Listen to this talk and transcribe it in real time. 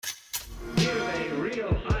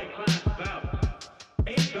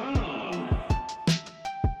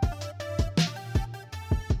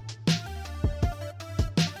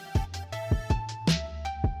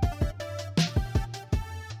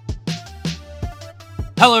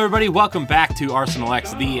Hello, everybody. Welcome back to Arsenal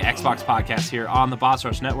X, the Xbox podcast here on the Boss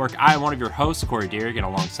Rush Network. I am one of your hosts, Corey Deerick, and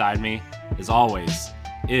alongside me, as always,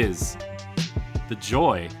 is the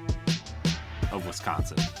joy of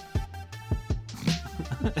Wisconsin,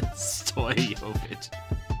 Stoyovich.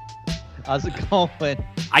 How's it going?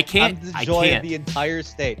 I can't. I'm the joy of the entire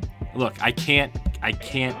state. Look, I can't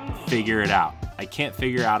figure it out. I can't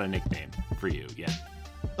figure out a nickname for you yet.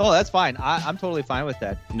 Oh, that's fine. I'm totally fine with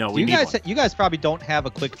that. No, So we need one. you guys probably don't have a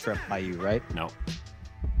Quick Trip by you, right? No.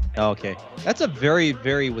 Okay, that's a very,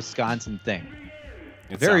 very Wisconsin thing.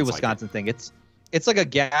 It Very sounds like Wisconsin thing. It's like a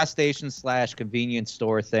gas station / convenience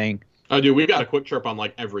store thing. Oh, dude, we got a Quick Trip on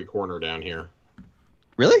like every corner down here.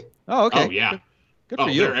 Really? Oh, okay. Oh, yeah. Good for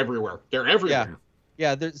you. They're everywhere. They're everywhere.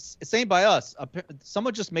 Yeah, there's same by us.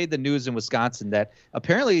 Someone just made the news in Wisconsin that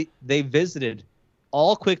apparently they visited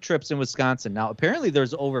all Quick Trips in Wisconsin. Now, apparently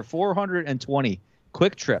there's over 420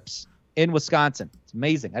 Quick Trips in Wisconsin. It's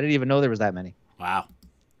amazing. I didn't even know there was that many. Wow,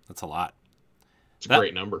 that's a lot. It's a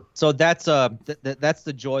great number. So that's that's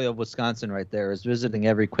the joy of Wisconsin right there, is visiting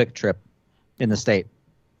every Quick Trip in the state.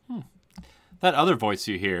 That other voice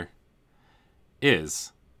you hear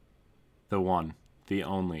is the one, the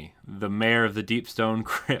only, the mayor of the Deep Stone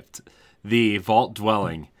Crypt, the vault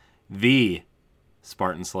dwelling, the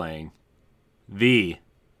Spartan slaying, the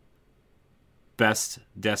best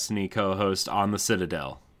Destiny co-host on the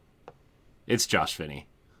Citadel. It's Josh Finney.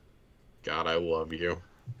 God, I love you.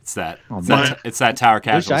 It's that. Oh, It's man. that, it's that Tower Wish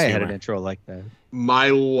Casuals I had humor. an intro like that. My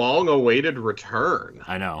long-awaited return.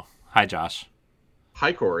 I know. Hi, Josh.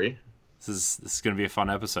 Hi, Corey. This is going to be a fun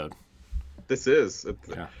episode. This is.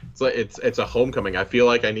 Yeah. It's a homecoming. I feel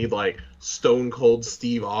like I need like Stone Cold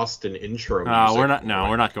Steve Austin intro music. We're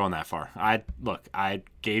not going that far. I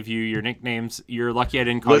gave you your nicknames. You're lucky I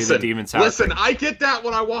didn't call you the Demon Sour Listen, Cream. I get that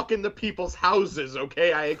when I walk into people's houses,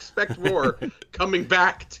 okay? I expect more coming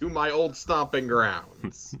back to my old stomping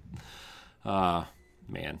grounds.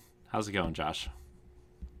 Man, how's it going, Josh?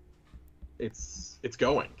 It's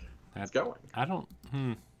going. It's going. I don't.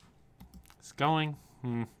 It's going.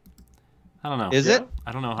 I don't know. Is it?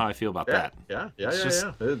 I don't know how I feel about Yeah, that. yeah. It's just-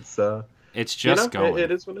 It's You just know, going. It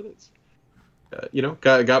is what it is.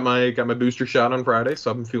 Got my booster shot on Friday, so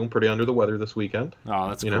I'm feeling pretty under the weather this weekend. Oh,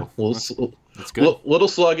 that's You cool. know, That's good. little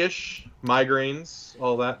sluggish, migraines,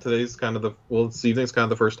 all that. This evening's kind of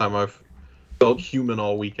the first time I've felt human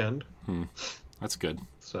all weekend. That's good.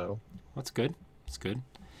 So That's good. It's good.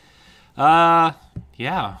 Yeah.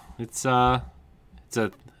 It's a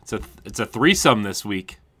threesome this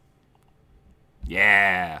week.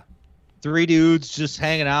 Yeah. 3 dudes just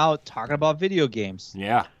hanging out, talking about video games.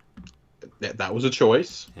 Yeah. that was a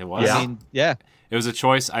choice. It was. Yeah. I mean, yeah. It was a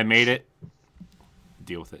choice. I made it.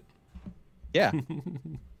 Deal with it. Yeah.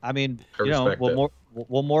 I mean, I respect it.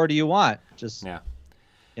 what more do you want? Just, Yeah.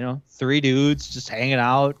 3 dudes just hanging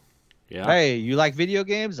out. Yeah. Hey, you like video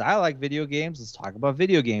games? I like video games. Let's talk about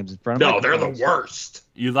video games in front of No, they're the microphones. worst.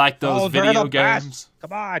 You like those Oh, they're video the best. games?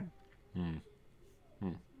 Come on.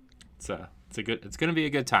 It's gonna be a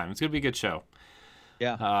good time. It's gonna be a good show.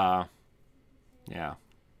 Yeah. Yeah.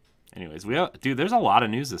 Anyways, dude, there's a lot of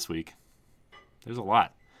news this week. There's a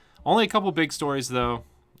lot. Only a couple big stories though,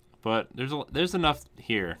 but there's enough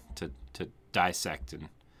here to dissect and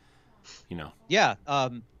Yeah. I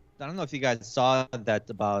don't know if you guys saw that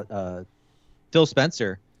about Phil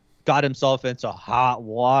Spencer got himself into hot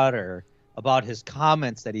water about his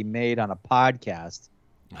comments that he made on a podcast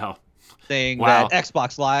Oh, saying Wow. that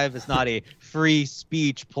Xbox Live is not a free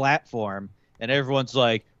speech platform. And everyone's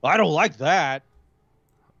like, well, I don't like that.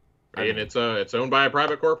 And it's owned by a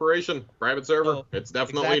private corporation, private server. Oh, It's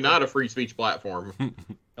definitely exactly. not a free speech platform.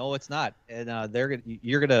 No, it's not. And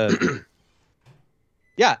you're gonna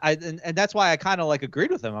yeah, and that's why I kind of like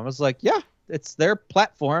agreed with him. I was like, yeah, it's their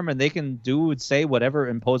platform and they can do and say whatever,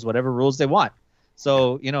 impose whatever rules they want.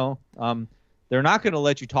 So, they're not going to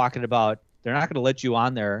let you they're not going to let you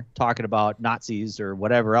on there talking about Nazis or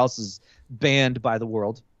whatever else is banned by the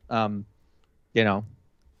world. Yeah.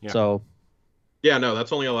 So Yeah, no,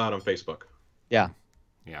 that's only allowed on Facebook. yeah.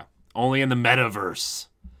 only in the metaverse.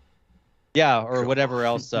 Yeah, or whatever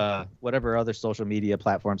else, whatever other social media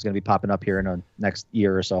platform is going to be popping up here in the next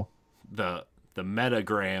year or so. The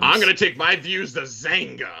metagrams. I'm gonna take my views to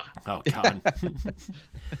Zanga. Oh God.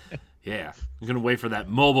 Yeah, I'm gonna wait for that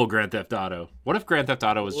mobile Grand Theft Auto. What if Grand Theft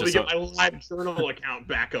Auto was Let me just get my live journal account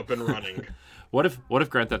back up and running. What if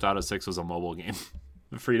Grand Theft Auto 6 was a mobile game,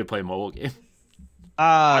 a free to play mobile game?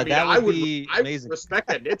 That would be I amazing. respect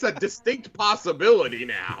it. It's a distinct possibility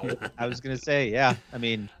now. I was gonna say, yeah. I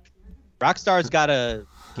mean, Rockstar's got a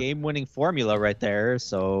game-winning formula right there.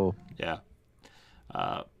 So Yeah.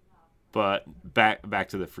 But back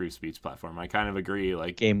to the free speech platform. I kind of agree.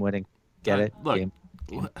 Like Game winning. Get it? Look,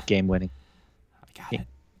 Game winning.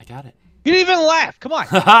 I got it. You didn't even laugh. Come on.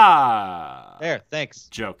 Ha! There. Thanks.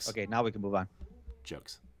 Jokes. Okay, now we can move on.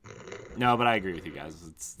 Jokes. No, but I agree with you guys.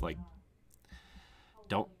 It's like,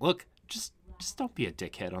 just don't be a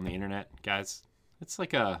dickhead on the internet, guys. It's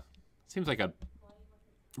like seems like a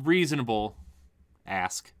reasonable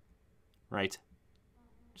ask, right?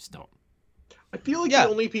 Just don't. I feel like the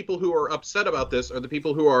only people who are upset about this are the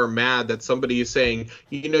people who are mad that somebody is saying,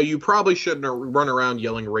 you probably shouldn't run around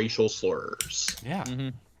yelling racial slurs. Yeah. Mm-hmm.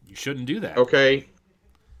 You shouldn't do that. Okay.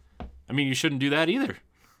 I mean, you shouldn't do that either.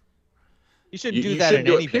 You shouldn't do that in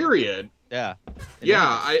anything. Period. Yeah.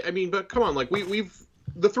 I mean, but come on, like we've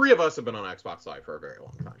the three of us have been on Xbox Live for a very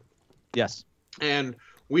long time. Yes. And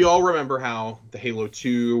we all remember how the Halo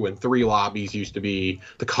 2 and 3 lobbies used to be,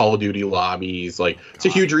 the Call of Duty lobbies. Like, it's a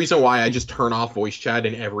huge reason why I just turn off voice chat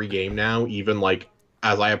in every game now, even like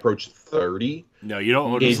as I approach 30. No, you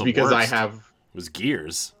don't. What is because worst? I was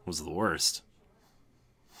Gears was the worst.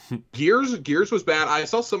 Gears was bad. I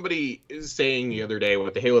saw somebody saying the other day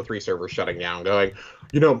with the Halo 3 server shutting down, going,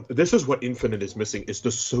 this is what Infinite is missing, is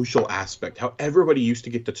the social aspect. How everybody used to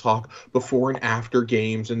get to talk before and after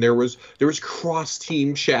games, and there was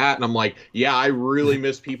cross-team chat, and I'm like, yeah, I really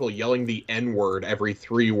miss people yelling the N-word every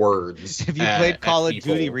 3 words. If you played Call of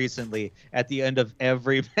Duty recently, at the end of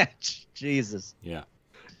every match, Jesus. Yeah.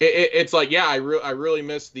 It's like, yeah, I really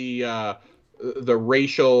miss the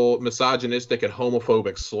racial, misogynistic, and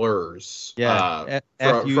homophobic slurs from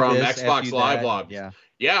Xbox Live lobbies.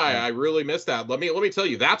 Yeah, I really miss that. Let me tell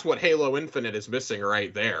you, that's what Halo Infinite is missing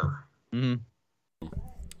right there. Mm-hmm.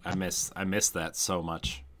 I miss that so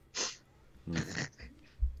much.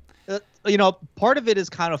 Part of it is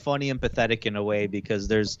kind of funny and pathetic in a way, because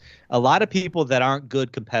there's a lot of people that aren't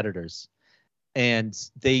good competitors, and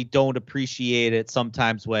they don't appreciate it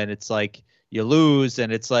sometimes when it's like you lose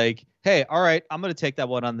and it's like, hey, all right, I'm going to take that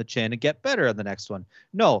one on the chin and get better on the next one.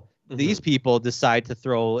 No, these people decide to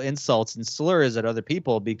throw insults and slurs at other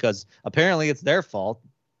people because apparently it's their fault.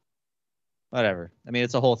 Whatever. I mean,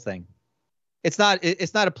 it's a whole thing. It's not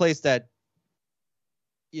a place that,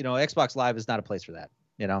 Xbox Live is not a place for that,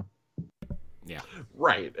 Yeah.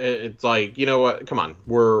 Right. It's like, you know what? Come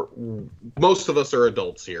on. Most of us are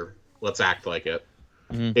adults here. Let's act like it.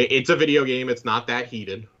 Mm-hmm. It's a video game. It's not that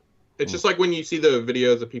heated. It's just like when you see the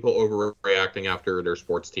videos of people overreacting after their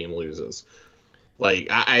sports team loses. Like,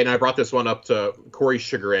 I brought this one up to Corey's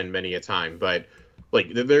chagrin many a time, but like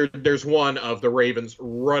there's one of the Ravens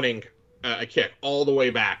running a kick all the way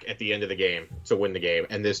back at the end of the game to win the game,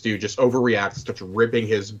 and this dude just overreacts, starts ripping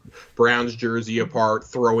his Browns jersey apart,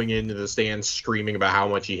 throwing it into the stands, screaming about how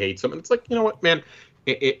much he hates them. And it's like, you know what, man,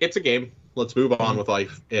 it's a game. Let's move on with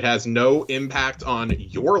life. It has no impact on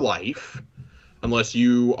your life. Unless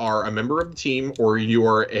you are a member of the team or you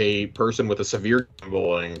are a person with a severe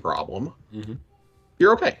gambling problem,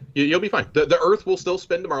 you're okay. You'll be fine. The Earth will still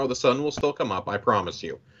spin tomorrow. The sun will still come up. I promise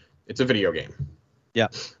you. It's a video game. Yeah.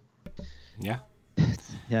 Yeah.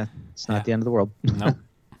 Yeah. It's not the end of the world.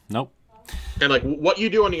 Nope. And like what you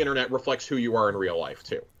do on the internet reflects who you are in real life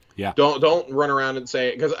too. Yeah. Don't run around and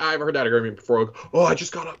say, because I've heard that argument before. Like, oh, I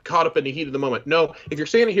just got caught up in the heat of the moment. No, if you're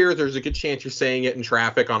saying it here, there's a good chance you're saying it in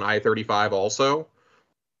traffic on I-35 also.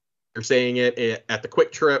 You're saying it at the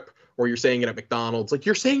Quick Trip, or you're saying it at McDonald's. Like,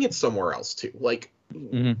 you're saying it somewhere else too. Like,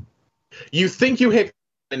 you think you hit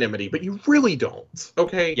anonymity, but you really don't.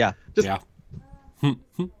 Okay? Yeah. Yeah.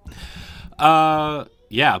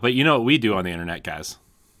 Yeah, but you know what we do on the internet, guys?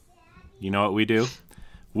 You know what we do?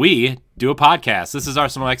 We do a podcast. This is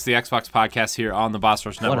Arsenal X, the Xbox podcast here on the Boss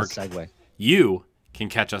Rush Network. What a segue. You can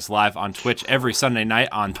catch us live on Twitch every Sunday night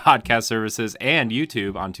on podcast services and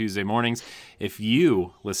YouTube on Tuesday mornings. If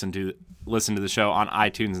you listen to the show on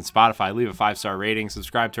iTunes and Spotify, leave a 5-star rating,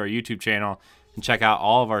 subscribe to our YouTube channel, and check out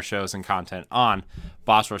all of our shows and content on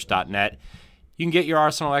bossrush.net. You can get your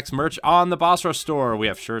Arsenal X merch on the Boss Rush store. We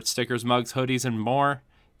have shirts, stickers, mugs, hoodies, and more.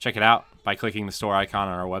 Check it out by clicking the store icon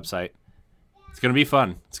on our website. It's going to be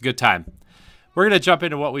fun. It's a good time. We're going to jump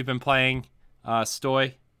into what we've been playing.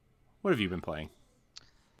 Stoy, what have you been playing?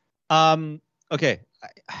 Okay.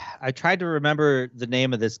 I tried to remember the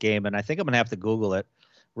name of this game, and I think I'm going to have to Google it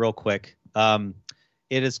real quick. It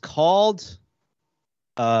is called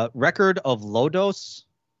Record of Lodos.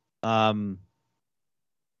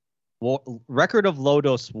 Record of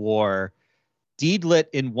Lodos War. Deedlit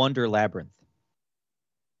in Wonder Labyrinth.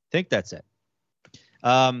 I think that's it.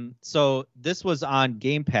 So this was on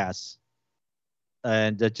Game Pass,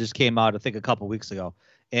 and it just came out, I think, a couple weeks ago.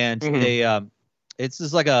 And they, it's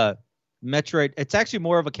just like a Metroid. It's actually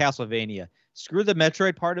more of a Castlevania screw the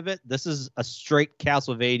Metroid part of it. This is a straight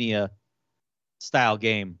Castlevania style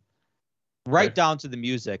game, right down to the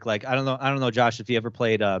music. Like I don't know, Josh, if you ever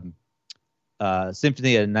played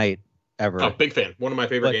Symphony of the Night ever. Oh, big fan. One of my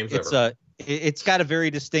favorite games ever. It's got a very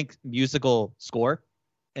distinct musical score,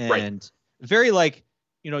 and very like,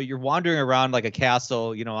 you're wandering around like a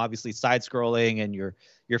castle, obviously side scrolling, and you're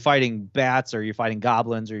fighting bats, or you're fighting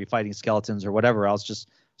goblins, or you're fighting skeletons, or whatever else, just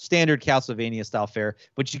standard Castlevania style fare.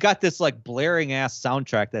 But you got this like blaring ass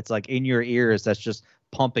soundtrack that's like in your ears, that's just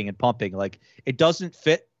pumping and pumping. Like it doesn't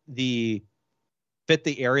fit the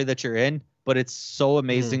area that you're in, but it's so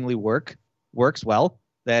amazingly works well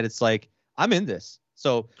that it's like, I'm in this.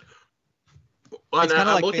 So it's kind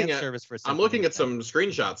of like fan service for I'm looking at some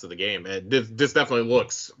screenshots of the game, and this definitely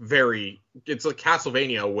looks it's a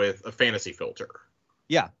Castlevania with a fantasy filter.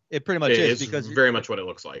 Yeah, it pretty much is, because very much what it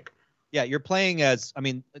looks like. Yeah, you're playing as,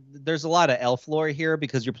 there's a lot of elf lore here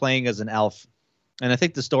because you're playing as an elf. And I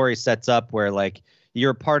think the story sets up where like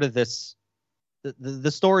you're part of this.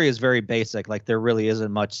 The story is very basic. Like there really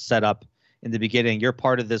isn't much set up in the beginning. You're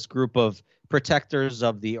part of this group of protectors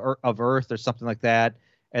of Earth or something like that.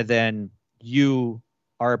 And then you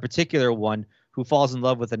are a particular one who falls in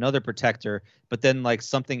love with another protector. But then like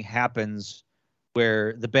something happens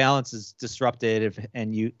where the balance is disrupted,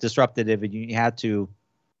 and you had to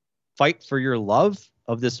fight for your love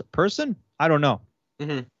of this person. I don't know.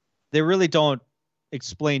 Mm-hmm. They really don't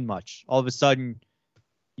explain much. All of a sudden,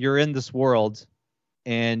 you're in this world,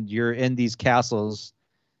 and you're in these castles,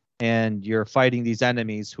 and you're fighting these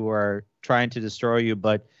enemies who are trying to destroy you,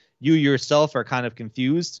 but you yourself are kind of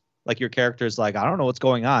confused. Like your character is like, I don't know what's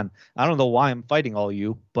going on. I don't know why I'm fighting all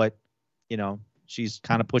you, but she's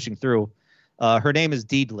kind of pushing through. Her name is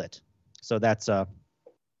Deedlit. So that's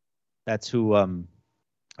who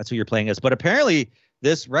you're playing as. But apparently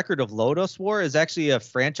this Record of Lodoss War is actually a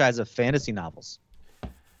franchise of fantasy novels.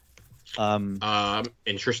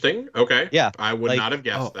 Interesting. Okay. Yeah. I would not have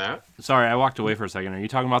guessed that. Sorry, I walked away for a second. Are you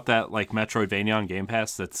talking about that like Metroidvania on Game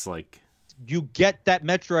Pass that's like... You get that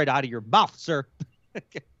Metroid out of your mouth, sir.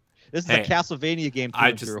 This is a Castlevania game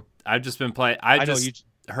I've just been playing... I just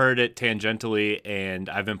heard it tangentially, and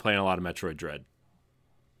I've been playing a lot of Metroid Dread.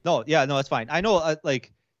 No, it's fine. I know,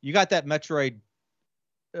 like, you got that Metroid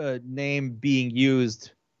name being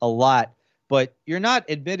used a lot, but you're not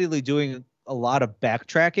admittedly doing a lot of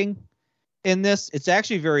backtracking in this. It's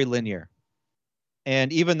actually very linear.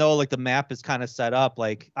 And even though, like, the map is kind of set up,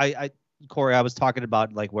 like, Corey, I was talking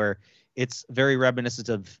about, like, where it's very reminiscent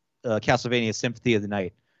of Castlevania Symphony of the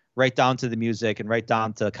Night, right down to the music and right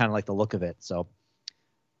down to kind of like the look of it. So,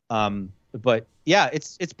 but yeah,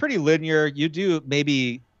 it's pretty linear. You do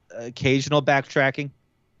maybe occasional backtracking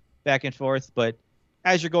back and forth, but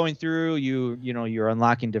as you're going through, you're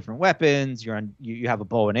unlocking different weapons. You have a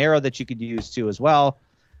bow and arrow that you could use too as well.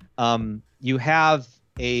 You have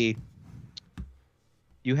a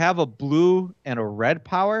blue and a red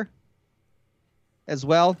power as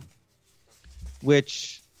well,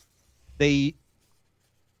 which they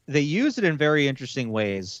use it in very interesting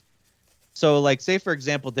ways. So, like, say for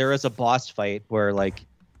example, there is a boss fight where like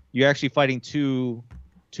you're actually fighting two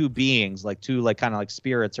beings, like two like kind of like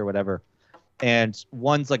spirits or whatever, and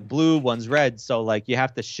one's like blue, one's red. So like you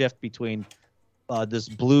have to shift between this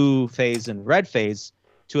blue phase and red phase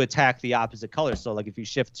to attack the opposite color. So like if you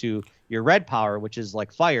shift to your red power, which is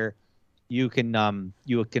like fire, you can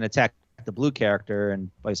attack the blue character and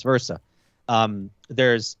vice versa.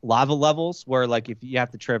 There's lava levels where like if you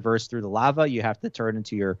have to traverse through the lava, you have to turn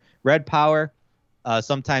into your red power.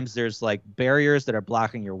 Sometimes there's like barriers that are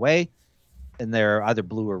blocking your way, and they're either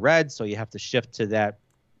blue or red, so you have to shift to that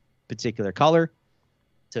particular color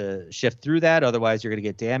to shift through that. Otherwise, you're going to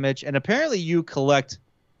get damage. And apparently you collect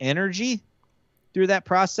energy through that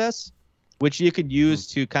process, which you could use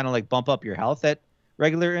to kind of like bump up your health at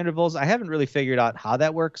regular intervals. I haven't really figured out how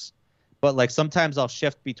that works, but like sometimes I'll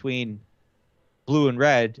shift between blue and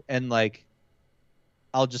red, and like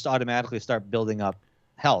I'll just automatically start building up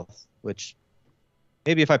health, which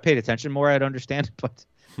maybe if I paid attention more, I'd understand. But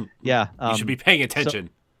yeah, you should be paying attention.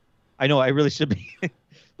 So, I know I really should be,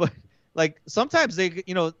 but like sometimes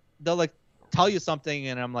they'll like tell you something,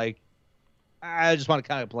 and I'm like, I just want to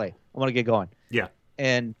kind of play. I want to get going. Yeah.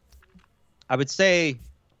 And I would say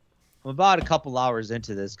I'm about a couple hours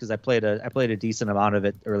into this because I played a decent amount of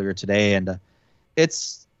it earlier today, and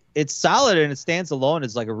it's solid and it stands alone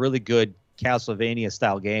as like a really good Castlevania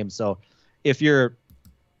style game. So if you're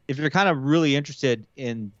kind of really interested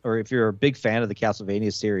in, or if you're a big fan of the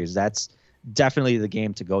Castlevania series, that's definitely the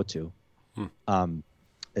game to go to.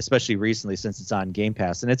 Especially recently since it's on Game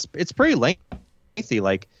Pass, and it's pretty lengthy.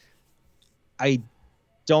 Like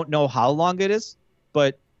don't know how long it is,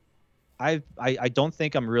 but I don't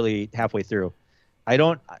think I'm really halfway through. I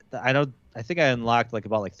think I unlocked like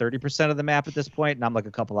about like 30% of the map at this point, and I'm like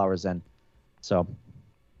a couple hours in. So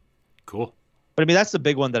Cool. but I mean, that's the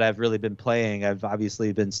big one that I've really been playing. I've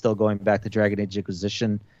obviously been still going back to Dragon Age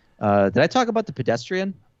Inquisition. Did I talk about the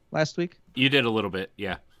Pedestrian last week? You did a little bit,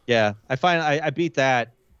 yeah. Yeah, I beat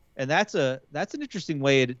that, and that's an interesting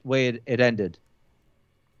way it ended.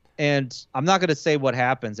 And I'm not going to say what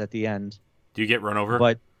happens at the end, Do you get run over?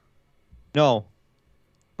 but no,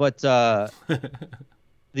 but the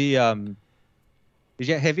have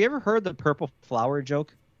you ever heard the purple flower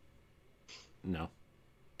joke? No.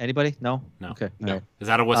 Anybody? No. No. Okay. No. All right. Is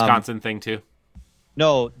that a Wisconsin thing too?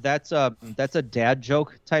 No, that's a dad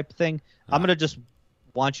joke type thing. I'm gonna just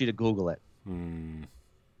want you to Google it. Hmm.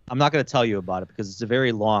 I'm not gonna tell you about it because it's a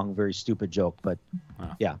very long, very stupid joke. But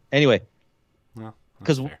Oh. yeah. Anyway, Well,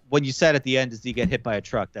 because that's fair. when you said at the end is you get hit by a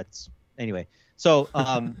truck. That's anyway. So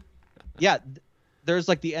yeah, there's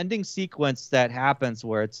like the ending sequence that happens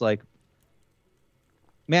where it's like,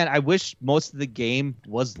 man, I wish most of the game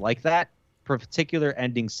was like that particular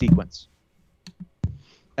ending sequence.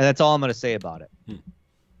 And that's all I'm gonna say about it.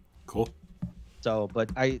 Cool. So, but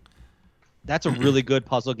that's a really good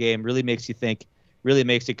puzzle game. Really makes you think. Really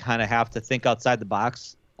makes you kind of have to think outside the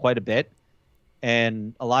box quite a bit,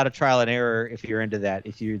 and a lot of trial and error if you're into that.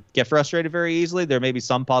 If you get frustrated very easily, there may be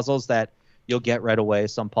some puzzles that you'll get right away.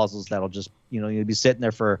 Some puzzles that'll just you'll be sitting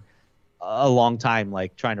there for a long time,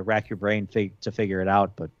 like trying to rack your brain to figure it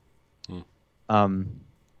out. But,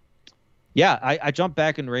 yeah, I jumped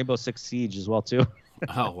back in Rainbow Six Siege as well too.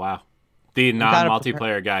 Oh, wow. The kind of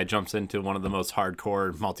non-multiplayer guy jumps into one of the most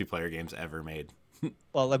hardcore multiplayer games ever made.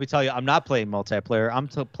 Well, let me tell you, I'm not playing multiplayer. I'm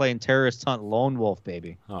playing Terrorist Hunt Lone Wolf,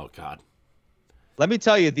 baby. Oh, God. Let me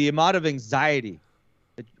tell you the amount of anxiety.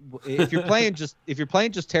 If you're playing just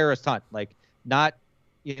Terrorist Hunt, like not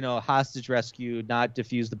hostage rescue, not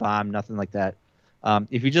defuse the bomb, nothing like that.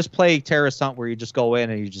 If you just play Terrorist Hunt where you just go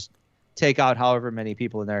in and you just take out however many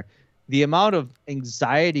people in there, the amount of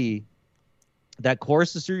anxiety that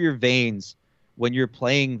courses through your veins when you're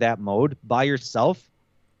playing that mode by yourself,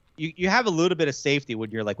 you have a little bit of safety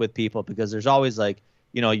when you're like with people, because there's always like,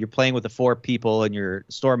 you're playing with the 4 people and you're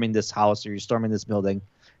storming this house or you're storming this building.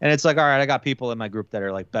 And it's like, all right, I got people in my group that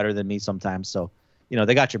are like better than me sometimes. So,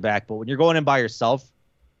 they got your back. But when you're going in by yourself,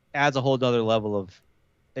 adds a whole nother level of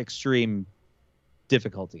extreme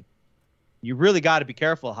difficulty. You really got to be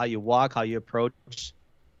careful how you walk, how you approach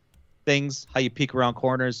things, how you peek around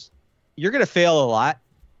corners. You're going to fail a lot.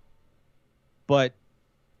 But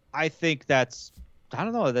I think that's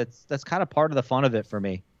kind of part of the fun of it for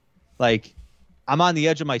me. Like, I'm on the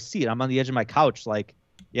edge of my seat. I'm on the edge of my couch, like,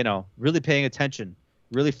 really paying attention,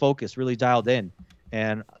 really focused, really dialed in.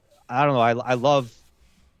 And I don't know. I love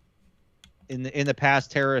in the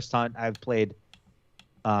past Terrorist Hunt, I've played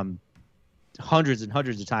hundreds and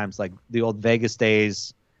hundreds of times, like the old Vegas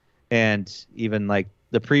days and even like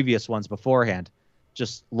the previous ones beforehand,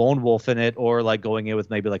 just lone wolf in it or like going in with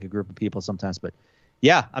maybe like a group of people sometimes. But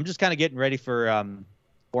yeah, I'm just kind of getting ready for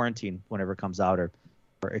Quarantine whenever it comes out, or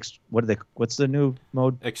what's the new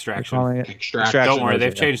mode? Extraction. Extraction. Don't worry,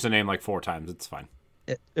 they've changed the name like 4 times. It's fine.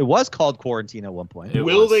 It was called Quarantine at one point.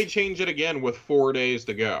 Will they change it again with 4 days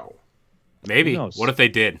to go? Maybe. Who knows? What if they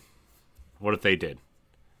did?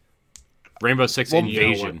 Rainbow Six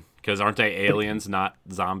Invasion, because aren't they aliens, not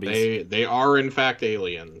zombies? They are in fact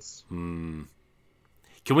aliens. Can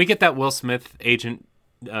we get that Will Smith Agent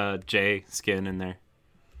J skin in there?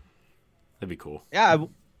 That'd be cool. Yeah,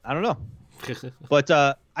 I don't know. But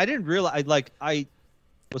I didn't realize, like, I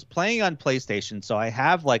was playing on PlayStation, so I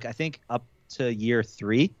have, like, I think up to year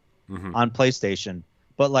 3 on PlayStation.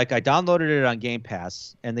 But, like, I downloaded it on Game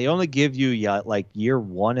Pass, and they only give you, like, year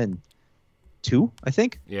 1 and 2, I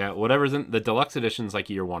think. Yeah, whatever's in the deluxe edition's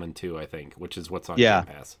like year 1 and 2, I think, which is what's on Yeah.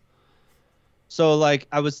 Game Pass. So, like,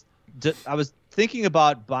 I was thinking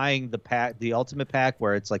about buying the Ultimate Pack,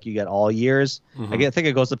 where it's like you get all years. I think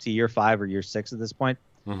it goes up to year 5 or year 6 at this point.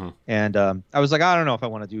 And I was like, I don't know if I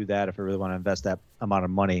want to do that, if I really want to invest that amount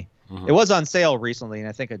of money. It was on sale recently, and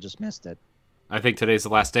I think I just missed it. I think today's the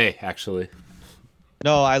last day, actually.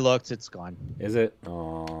 No, I looked. It's gone. Is it?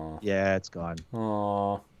 Aww. Yeah, it's gone.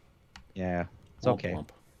 Aww. Yeah, it's Womp okay. womp.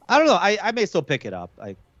 I don't know. I may still pick it up.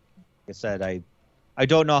 Like I said, I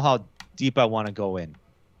don't know how deep I want to go in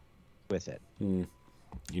with it. You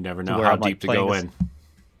never know where how I'm, like, deep to go playing in.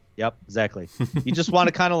 Yep, exactly. You just want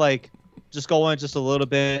to kind of like just go in just a little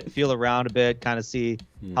bit, feel around a bit, kind of see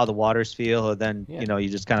how the waters feel, and then you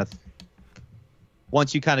just kind of,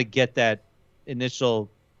 once you kind of get that initial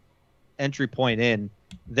entry point in,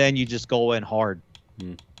 then you just go in hard.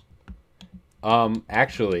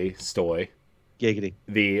 Actually, Stoy, Giggity.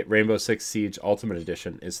 the Rainbow Six Siege Ultimate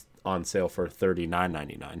Edition is on sale for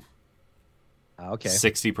 $39.99. Okay.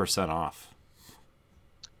 60% off.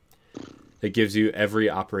 It gives you every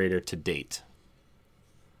operator to date.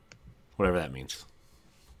 Whatever that means.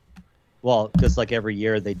 Well, just like every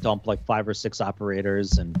year, they dump like 5 or 6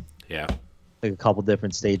 operators and Yeah. like a couple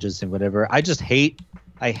different stages and whatever. I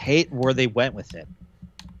hate where they went with it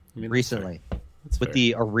I mean, recently that's with fair.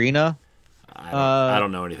 the arena. I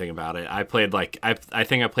don't know anything about it. I played I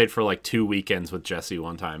think I played for like 2 weekends with Jesse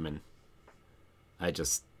one time, and I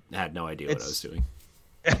just had no idea what I was doing.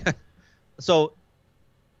 So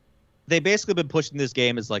they basically been pushing this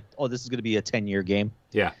game as like, oh, this is going to be a 10-year game.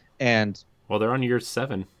 Yeah. And Well, they're on year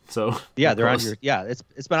 7, so yeah, they're on close.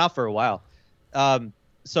 it's been out for a while.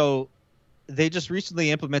 So they just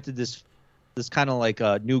recently implemented this kind of like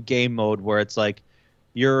a new game mode where it's like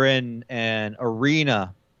you're in an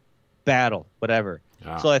arena battle, whatever.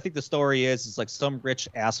 Ah. So I think the story is it's like some rich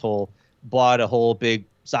asshole bought a whole big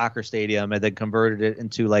soccer stadium and then converted it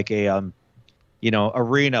into like a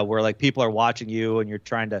arena where like people are watching you and you're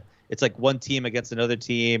trying to, it's like one team against another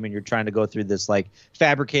team and you're trying to go through this like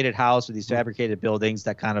fabricated house with these fabricated buildings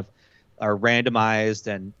that kind of are randomized,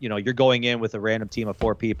 and you're going in with a random team of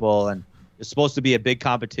 4 people, and it's supposed to be a big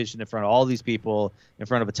competition in front of all these people in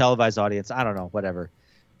front of a televised audience. I don't know, whatever.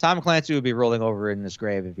 Tom Clancy would be rolling over in his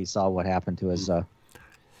grave if he saw what happened to his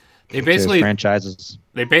his franchises.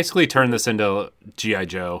 They basically turned this into G.I.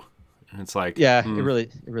 Joe. And it's like, Yeah, it really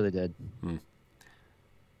did.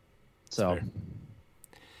 So fair.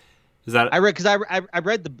 Is that I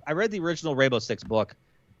read the original Rainbow Six book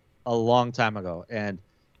a long time ago, and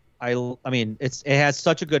I mean it has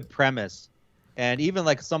such a good premise, and even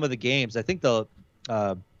like some of the games, I think the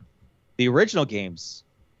original games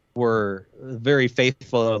were very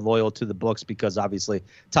faithful and loyal to the books, because obviously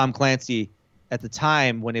Tom Clancy at the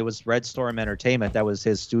time when it was Red Storm Entertainment, that was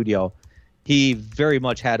his studio, he very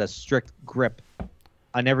much had a strict grip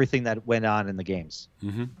on everything that went on in the games.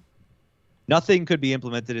 Mm-hmm. Nothing could be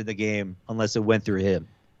implemented in the game unless it went through him.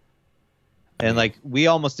 And like we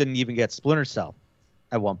almost didn't even get Splinter Cell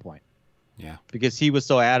at one point. Yeah. Because he was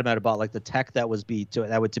so adamant about like the tech that was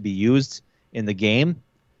to be used in the game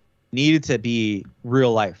needed to be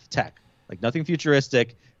real life tech. Like nothing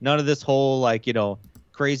futuristic, none of this whole like,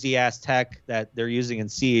 crazy ass tech that they're using in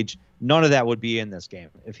Siege. None of that would be in this game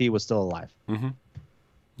if he was still alive. Mm-hmm.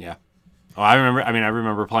 Yeah. Oh, I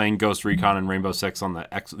remember playing Ghost Recon and Rainbow Six on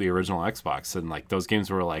the original Xbox, and like those games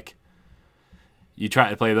were like, you try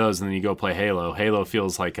to play those and then you go play Halo. Halo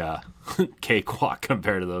feels like a cakewalk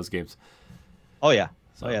compared to those games. Oh yeah,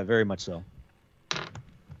 very much so. But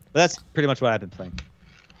that's pretty much what I've been playing.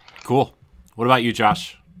 Cool. What about you,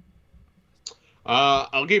 Josh?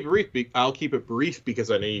 I'll keep it brief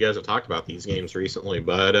because I know you guys have talked about these games recently,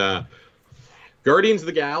 but Guardians of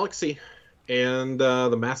the Galaxy and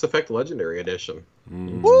the Mass Effect Legendary Edition.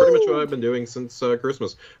 It's pretty much what I've been doing since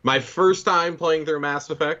Christmas. My first time playing through Mass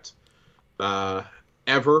Effect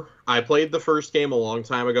ever. I played the first game a long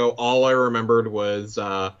time ago. All I remembered was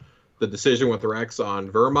the decision with Rex on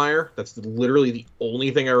Vermeer. That's literally the only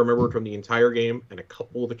thing I remembered from the entire game, and a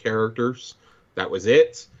couple of the characters. That was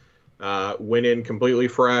it. Went in completely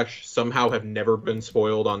fresh. Somehow have never been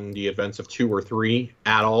spoiled on the events of 2 or 3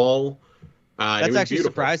 at all. That's actually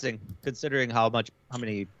beautiful. Surprising, considering how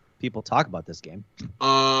many people talk about this game.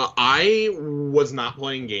 I was not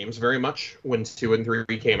playing games very much when 2 and 3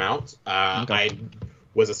 came out. Okay. I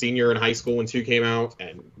was a senior in high school when 2 came out,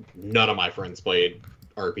 and none of my friends played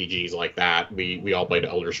RPGs like that. We all played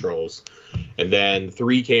Elder Scrolls. And then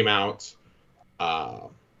 3 came out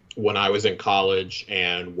when I was in college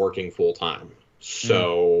and working full time.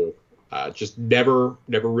 So just never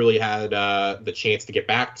really had the chance to get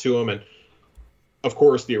back to them. And of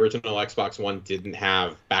course, the original Xbox One didn't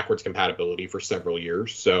have backwards compatibility for several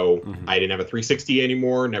years, so I didn't have a 360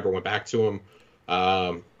 anymore, never went back to them.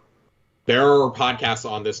 There are podcasts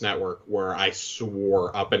on this network where I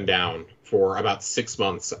swore up and down for about 6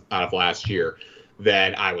 months out of last year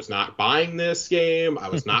that I was not buying this game, I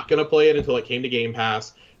was not going to play it until it came to Game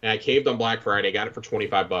Pass, and I caved on Black Friday, got it for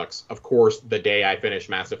 $25. Of course, the day I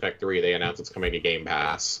finished Mass Effect 3, they announced it's coming to Game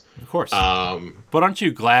Pass. Of course. But aren't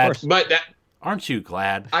you glad? Aren't you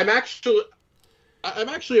glad? I'm actually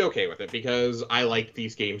okay with it because I like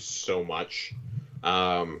these games so much.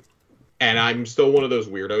 And I'm still one of those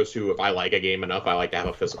weirdos who, if I like a game enough, I like to have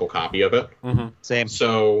a physical copy of it. Mm-hmm. Same.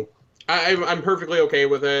 So I'm perfectly okay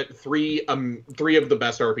with it. 3 of the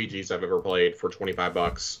best RPGs I've ever played for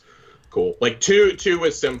 $25. Cool. Like 2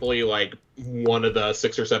 is simply like one of the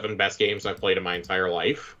 6 or 7 best games I've played in my entire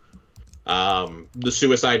life. The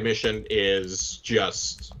suicide mission is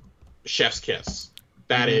just chef's kiss.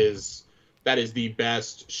 That is the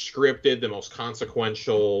best scripted, the most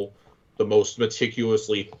consequential, the most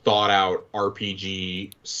meticulously thought out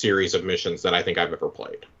RPG series of missions that I think I've ever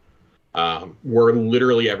played. Where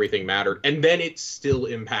literally everything mattered, and then it still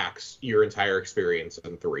impacts your entire experience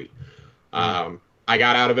in 3. I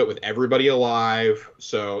got out of it with everybody alive,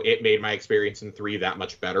 so it made my experience in 3 that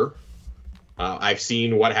much better. I've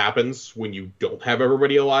seen what happens when you don't have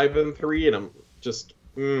everybody alive in 3, and I'm just...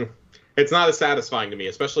 it's not as satisfying to me,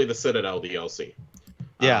 especially the Citadel DLC.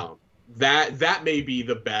 Yeah. That may be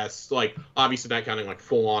the best, like, obviously not counting, like,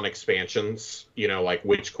 full-on expansions, like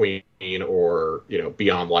Witch Queen or,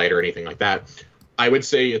 Beyond Light or anything like that. I would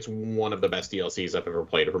say it's one of the best DLCs I've ever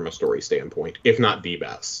played from a story standpoint, if not the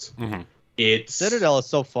best. Citadel is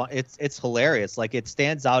so fun. It's hilarious. Like, it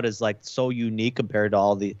stands out as, like, so unique compared to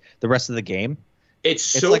all the rest of the game. It's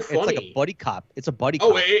so like, funny. It's like a buddy cop. It's a buddy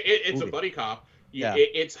cop. Oh, it's a buddy cop. Yeah.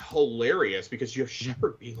 It's hilarious because you have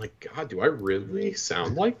Shepard being like, God, do I really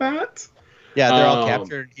sound like that? Yeah, they're all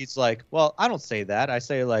captured. He's like, well, I don't say that. I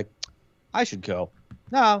say, like, I should go.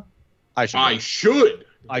 No, I should. I should.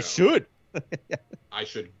 I should. I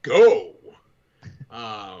should go.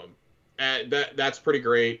 And that's pretty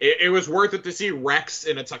great. It was worth it to see Rex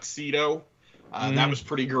in a tuxedo. That was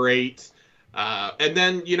pretty great. And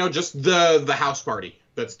then, just the house party.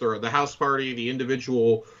 That's the house party, the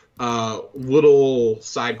individual little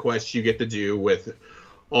side quests you get to do with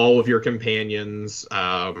all of your companions.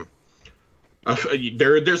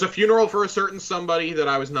 There's a funeral for a certain somebody that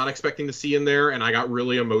I was not expecting to see in there, and I got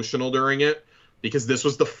really emotional during it because this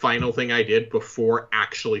was the final thing I did before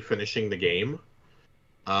actually finishing the game.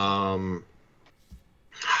 And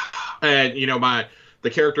the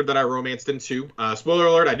character that I romanced into, spoiler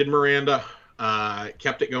alert, I did Miranda,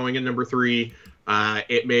 kept it going in number 3.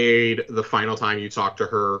 It made the final time you talk to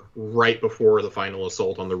her right before the final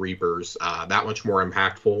assault on the Reapers that much more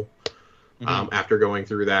impactful. After going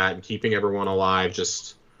through that and keeping everyone alive,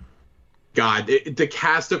 just God, the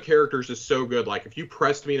cast of characters is so good. Like, if you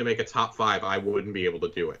pressed me to make a top 5, I wouldn't be able to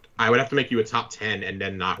do it. I would have to make you a top 10 and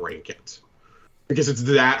then not rank it because it's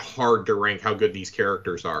that hard to rank how good these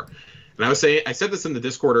characters are. And I said this in the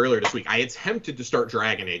Discord earlier this week. I attempted to start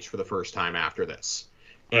Dragon Age for the first time after this,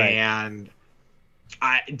 and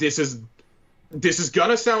this is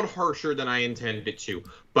gonna sound harsher than I intended it to,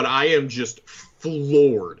 but I am just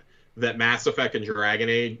floored that Mass Effect and Dragon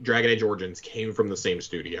Age Origins came from the same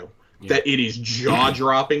studio. Yeah. That it is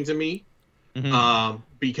jaw-dropping to me,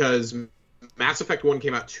 because Mass Effect 1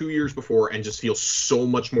 came out 2 years before and just feels so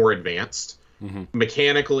much more advanced.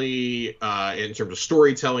 Mechanically, in terms of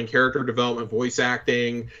storytelling, character development, voice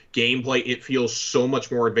acting, gameplay, it feels so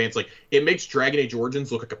much more advanced. Like, it makes Dragon Age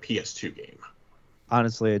Origins look like a PS2 game.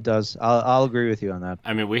 Honestly, it does. I'll agree with you on that.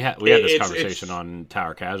 I mean, we had this conversation on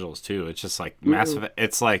Tower Casuals too. It's just like Mass Effect.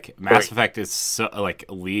 It's like Mass Effect is so, like,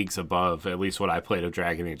 leagues above at least what I played of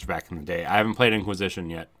Dragon Age back in the day. I haven't played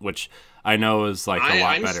Inquisition yet, which I know is like a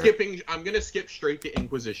lot better. I'm gonna skip straight to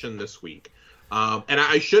Inquisition this week. And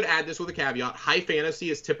I should add this with a caveat. High fantasy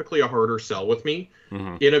is typically a harder sell with me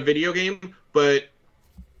in a video game, but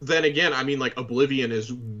then again, I mean, like, Oblivion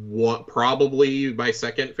is probably my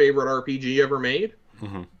second favorite RPG ever made.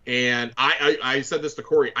 And I said this to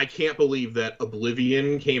Corey. I can't believe that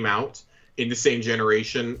Oblivion came out in the same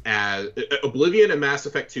generation as... Oblivion and Mass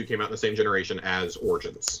Effect 2 came out in the same generation as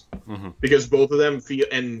Origins. Because both of them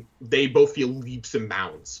they both feel leaps and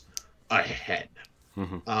bounds ahead.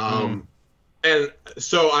 And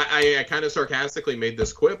so I kind of sarcastically made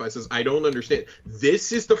this quip. I says, I don't understand.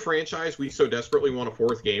 This is the franchise we so desperately want a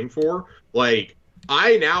 4th game for. Like,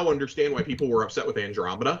 I now understand why people were upset with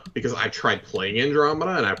Andromeda, because I've tried playing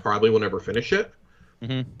Andromeda and I probably will never finish it.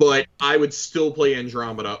 But I would still play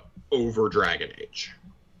Andromeda over Dragon Age.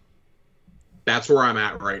 That's where I'm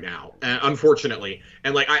at right now, unfortunately.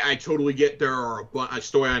 And, like, I totally get there are a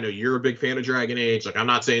story. I know you're a big fan of Dragon Age. Like, I'm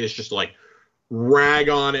not saying it's just like rag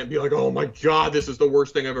on it and be like, oh my God, this is the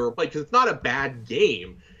worst thing I've ever played. Because it's not a bad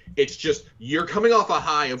game. It's just you're coming off a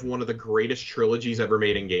high of one of the greatest trilogies ever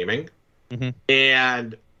made in gaming.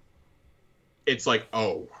 And it's like,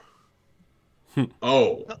 oh.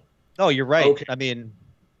 No, you're right. Okay. I mean,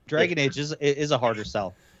 Dragon Age is a harder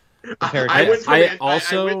sell. I went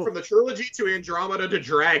from the trilogy to Andromeda to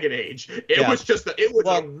Dragon Age. It was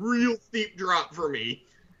a real steep drop for me.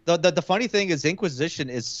 The funny thing is, Inquisition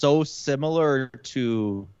is so similar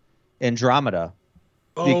to Andromeda.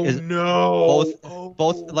 Oh no!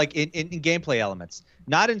 Both like in gameplay elements,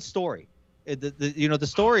 not in story. the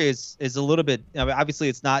story is a little bit. I mean, obviously,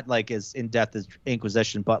 it's not like as in depth as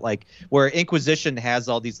Inquisition, but like where Inquisition has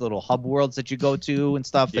all these little hub worlds that you go to and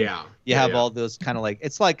stuff. And you have all those kind of like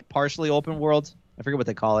it's like partially open world. I forget what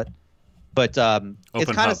they call it, but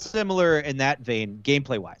it's kind of similar in that vein,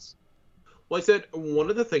 gameplay wise. Well, I said one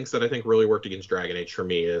of the things that I think really worked against Dragon Age for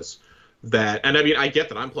me is that, and I mean, I get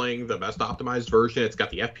that I'm playing the best optimized version. It's got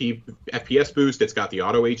the FPS boost. It's got the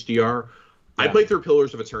auto HDR. I played through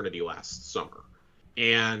Pillars of Eternity last summer,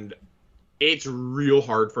 and it's real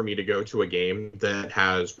hard for me to go to a game that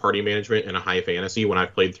has party management and a high fantasy when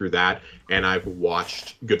I've played through that, and I've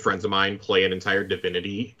watched good friends of mine play an entire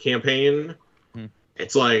Divinity campaign.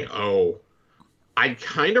 It's like, oh, I'd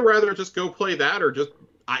kind of rather just go play that, or just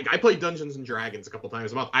I play Dungeons and Dragons a couple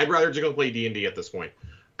times a month. I'd rather just go play D&D at this point.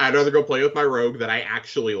 I'd rather go play with my rogue that I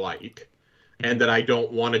actually like, and that I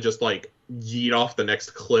don't want to just like yeet off the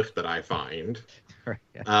next cliff that I find.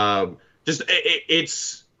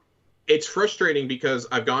 It's frustrating because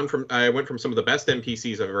I went from some of the best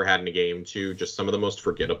NPCs I've ever had in a game to just some of the most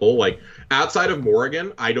forgettable. Like outside of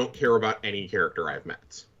Morrigan, I don't care about any character I've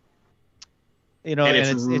met. You know, and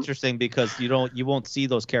it's interesting because you won't see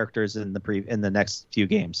those characters in the next few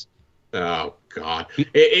games. Oh God,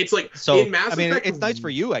 it's like so. In Mass Effect, it's nice for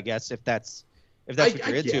you, I guess, if that's what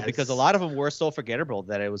you're into, because a lot of them were so forgettable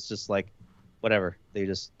that it was just like, whatever. They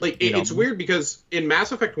just like it's weird because in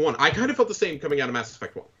Mass Effect 1, I kind of felt the same coming out of Mass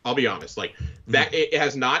Effect 1. I'll be honest, like that it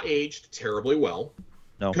has not aged terribly well.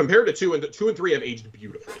 No, compared to 2 and 3 have aged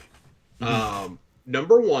beautifully.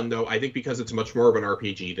 Number 1 though, I think because it's much more of an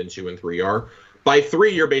RPG than 2 and 3 are. By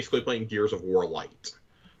 3, you're basically playing Gears of War light.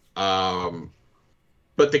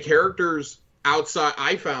 But the characters outside,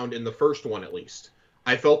 I found in the first one at least,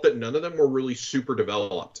 I felt that none of them were really super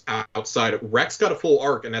developed outside. Rex got a full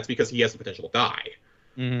arc, and that's because he has the potential to die.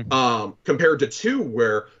 Compared to 2,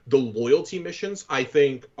 where the loyalty missions, I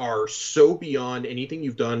think, are so beyond anything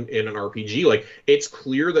you've done in an RPG. Like, it's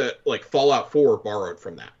clear that like Fallout 4 borrowed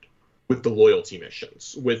from that with the loyalty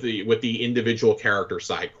missions, with the individual character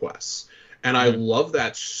side quests. And I love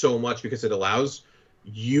that so much because it allows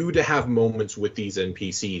you to have moments with these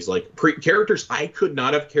NPCs, like characters I could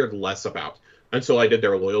not have cared less about until I did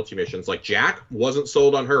their loyalty missions. Like Jack, wasn't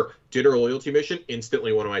sold on her, did her loyalty mission,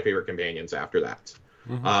 instantly one of my favorite companions after that.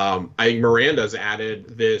 I think Miranda's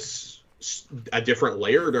added a different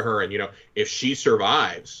layer to her, and if she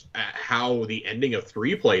survives, how the ending of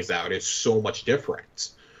 3 plays out is so much different.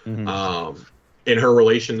 In her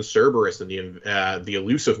relation to Cerberus and the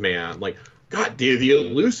Elusive Man, like God, the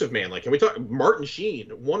Elusive Man, like, can we talk Martin Sheen,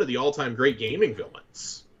 one of the all-time great gaming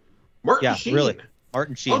villains? Martin Sheen. Really.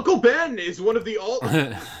 Martin Sheen. Uncle Ben is one of the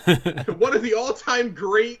all-time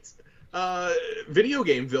great video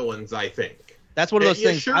game villains, I think. That's one of those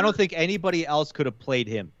things. Sure. I don't think anybody else could have played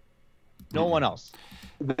him. No one else.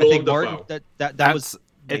 Willem I think Dafoe. Martin. That was.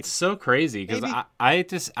 It's so crazy because I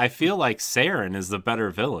feel like Saren is the better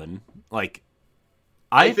villain. Like.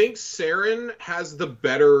 I think Saren has the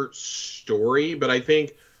better story, but I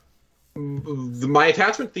think my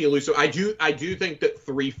attachment to the Elusive, I do think that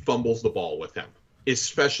 3 fumbles the ball with him,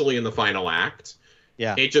 especially in the final act.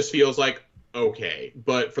 Yeah. It just feels like, okay.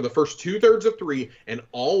 But for the first 2/3 of 3 and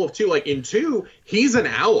all of 2, like in 2, he's an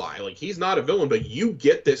ally. Like he's not a villain, but you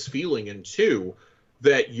get this feeling in 2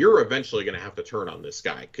 that you're eventually going to have to turn on this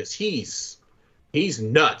guy because he's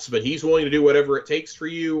nuts, but he's willing to do whatever it takes for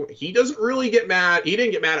you. He doesn't really get mad. He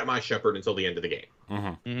didn't get mad at my Shepard until the end of the game.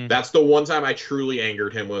 That's the one time I truly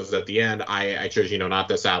angered him, was at the end. I chose, not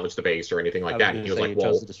to salvage the base or anything like that. And he was like,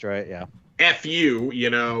 well, chose to destroy it, yeah. F you,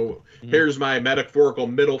 here's my metaphorical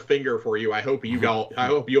middle finger for you. I hope you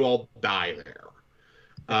all die there.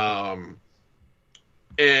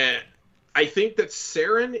 And I think that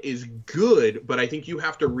Saren is good, but I think you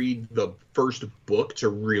have to read the first book to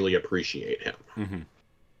really appreciate him.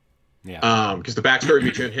 Yeah. Because the backstory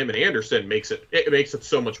between him and Anderson makes it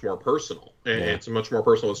so much more personal, and it's a much more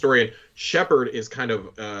personal story. And Shepard is kind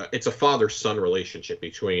of it's a father-son relationship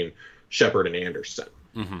between Shepard and Anderson,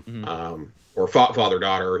 or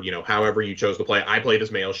father-daughter. However you chose to play. I played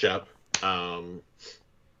as male Shep.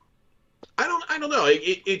 I don't know.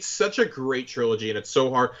 It's such a great trilogy, and it's so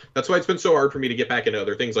hard. That's why it's been so hard for me to get back into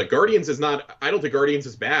other things. Like Guardians is not. I don't think Guardians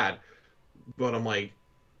is bad, but I'm like,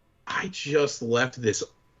 I just left this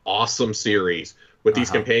awesome series with these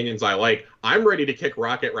companions I like. I'm ready to kick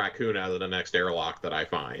Rocket Raccoon out of the next airlock that I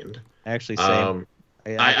find. Actually, same.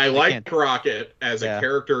 I like Rocket as a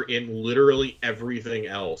character in literally everything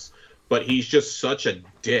else, but he's just such a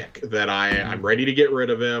dick that I'm ready to get rid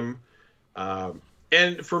of him.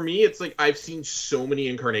 And for me, it's like I've seen so many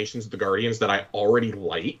incarnations of the Guardians that I already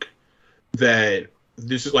like that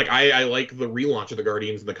this is like I like the relaunch of the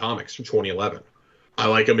Guardians in the comics from 2011. I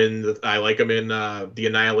like him in the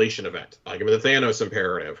Annihilation event. I like him in the Thanos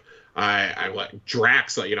Imperative. I like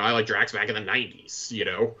Drax. I like Drax back in the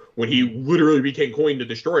 90s. When he literally became Coin the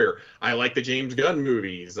Destroyer. I like the James Gunn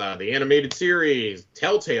movies, the animated series,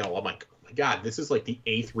 Telltale. I'm like, oh my god, this is like the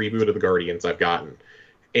 8th reboot of the Guardians I've gotten,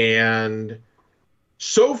 and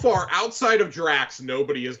so far outside of Drax,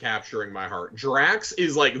 nobody is capturing my heart. Drax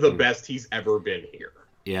is like the best he's ever been here.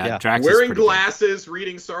 Yeah. Drax wearing glasses,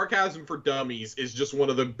 reading Sarcasm for Dummies is just one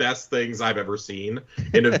of the best things I've ever seen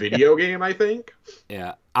in a video game, I think.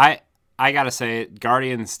 Yeah. I gotta say,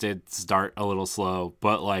 Guardians did start a little slow,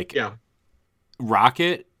 but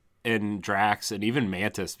Rocket and Drax and even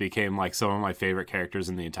Mantis became like some of my favorite characters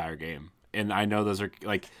in the entire game. And I know those are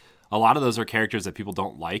like a lot of those are characters that people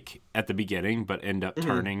don't like at the beginning, but end up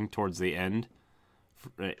turning towards the end.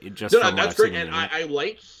 That's great, and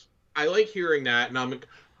I like hearing that, and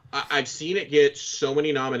I've seen it get so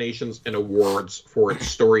many nominations and awards for its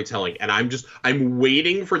storytelling, and I'm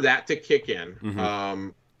waiting for that to kick in.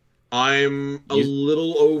 I'm a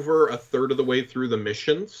little over a third of the way through the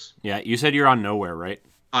missions. Yeah, you said you're on Nowhere, right?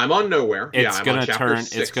 I'm on Nowhere. It's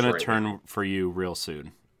gonna turn for you real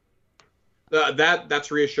soon.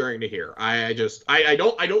 That's reassuring to hear. I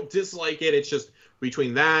don't dislike it. It's just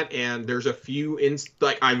between that and there's a few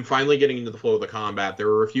I'm finally getting into the flow of the combat. There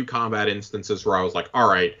were a few combat instances where I was like, all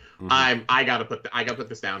right, I gotta put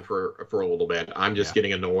this down for a little bit. I'm just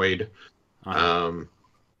getting annoyed.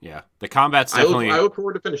 Yeah, the combat's definitely. I look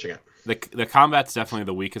forward to finishing it. The combat's definitely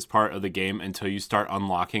the weakest part of the game until you start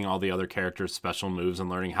unlocking all the other characters' special moves and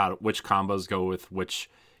learning which combos go with which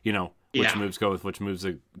moves go with which moves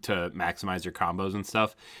to maximize your combos and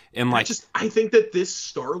stuff. And I think that this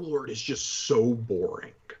Star-Lord is just so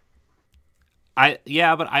boring. But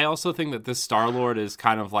I also think that this Star-Lord is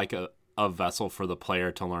kind of like a vessel for the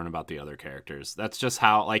player to learn about the other characters. That's just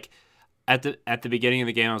how at the beginning of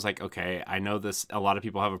the game, I was like, okay, I know this. A lot of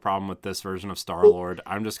people have a problem with this version of Star-Lord.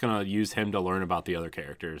 I'm just gonna use him to learn about the other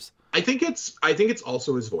characters. I think it's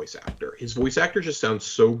also his voice actor. His voice actor just sounds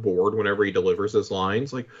so bored whenever he delivers his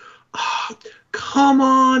lines. Like, come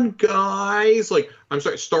on, guys. Like, I'm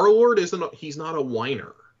sorry, Star-Lord he's not a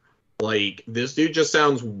whiner. Like, this dude just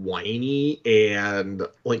sounds whiny and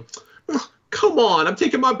like, come on, I'm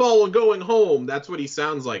taking my ball and going home. That's what he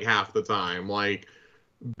sounds like half the time. Like,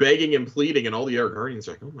 begging and pleading, and all the other Guardians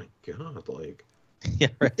are like, oh my god, like, yeah,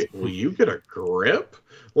 right. Will you get a grip?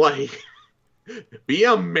 Like, be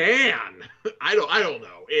a man. I don't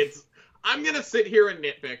know. I'm gonna sit here and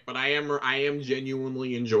nitpick, but I am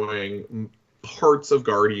genuinely enjoying parts of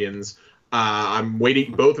Guardians. I'm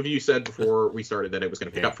waiting. Both of you said before we started that it was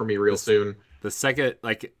gonna pick up for me real soon. The second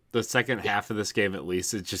half of this game, at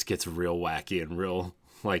least, it just gets real wacky and real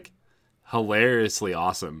hilariously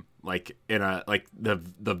awesome. Like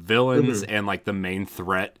the villains and the main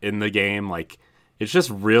threat in the game, it's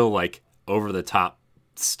just real over the top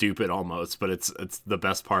stupid almost, but it's the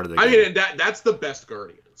best part of the game. I mean, that's the best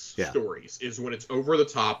Guardians stories is when it's over the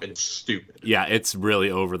top and stupid. Yeah, it's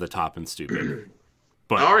really over the top and stupid.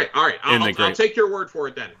 But all right. I'll take your word for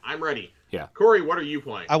it then. I'm ready. Yeah. Corey, what are you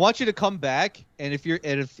playing? I want you to come back, and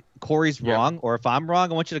if Corey's wrong or if I'm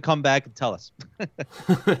wrong, I want you to come back and tell us.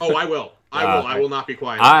 Oh, I will. I will not be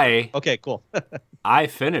quiet. Okay, cool. I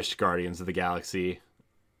finished Guardians of the Galaxy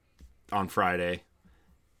on Friday,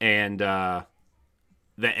 and the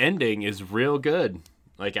ending is real good.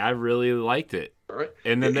 I really liked it. All right.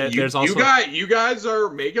 And then there's also you guys are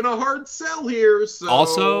making a hard sell here. So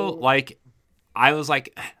also I was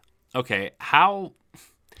like, okay, how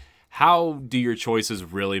do your choices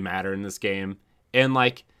really matter in this game? And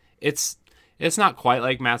it's not quite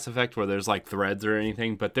like Mass Effect where there's threads or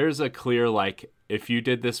anything, but there's a clear if you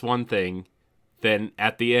did this one thing, then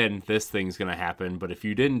at the end this thing's gonna happen. But if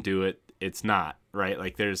you didn't do it, it's not,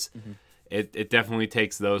 right? There's it definitely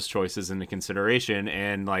takes those choices into consideration,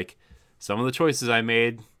 and some of the choices I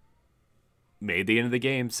made the end of the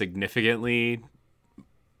game significantly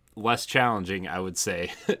less challenging, I would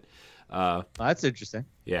say. That's interesting.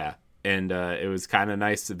 Yeah, and it was kind of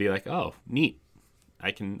nice to be like, oh, neat.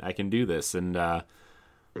 I can do this, and I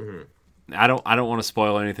don't want to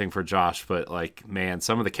spoil anything for Josh, but man,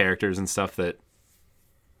 some of the characters and stuff that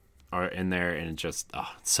are in there, and it's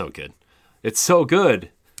so good. It's so good.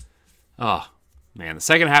 Oh man, the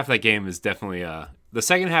second half of that game is definitely the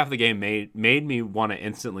second half of the game made me want to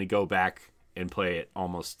instantly go back and play it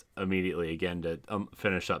almost immediately again to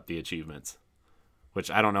finish up the achievements, which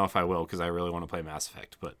I don't know if I will because I really want to play Mass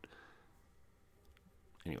Effect, but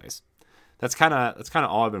anyways. That's kind of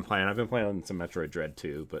all I've been playing. I've been playing some Metroid Dread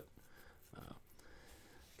too, but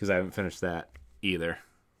because I haven't finished that. either.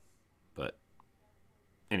 But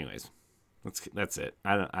anyways, that's it.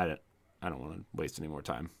 I don't want to waste any more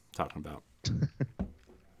time talking about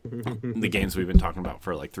the games we've been talking about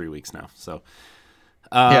for like 3 weeks now. So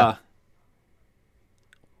let's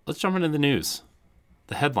jump into the news.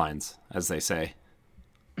 The headlines, as they say.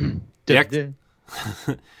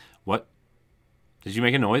 What? Did you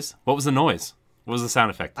make a noise? What was the noise? What was the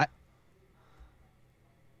sound effect?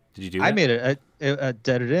 Did you do that? I made a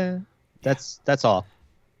da-da-da. That's all.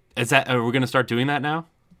 Is that? Are we going to start doing that now?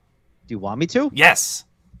 Do you want me to? Yes.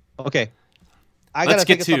 Okay. I Let's gotta think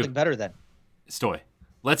get of to- something better then. Stoy.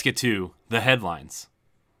 Let's get to the headlines.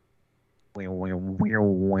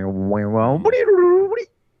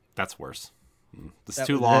 That's worse. This is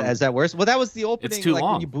too long. Is that worse? Well, that was the opening. It's too like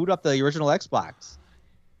long. when you boot up the original Xbox.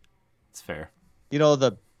 It's fair. You know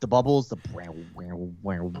the bubbles. The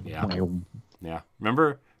Yeah.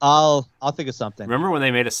 Remember I'll think of something. when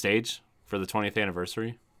they made a stage for the 20th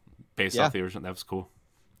anniversary based off the original? That was cool.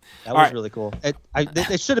 That All was right. really cool.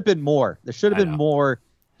 There should have been more. There should have I been know. more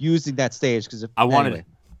using that stage because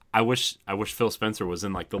I wish Phil Spencer was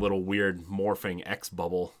in like the little weird morphing X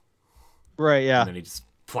bubble, Right. Yeah. and then he just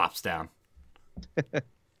plops down.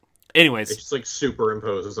 Anyways, It just like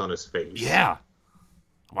superimposes on his face. yeah,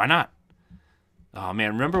 why not? Oh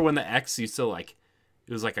man, remember when the X used to like,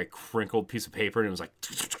 it was like a crinkled piece of paper and it was like,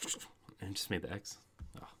 and it just made the X.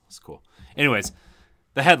 Oh, that's cool. Anyways,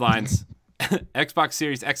 the headlines: Xbox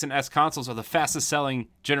Series X and S consoles are the fastest selling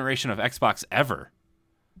generation of Xbox ever.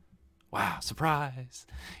 Wow, surprise!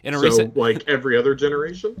 In a So recent like every other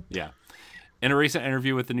generation. Yeah. In a recent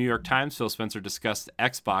interview with the New York Times, Phil Spencer discussed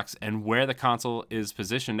Xbox and where the console is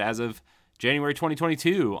positioned as of January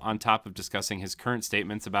 2022, on top of discussing his current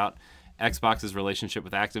statements about Xbox's relationship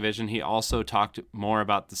with Activision. He also talked more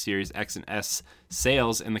about the Series X and S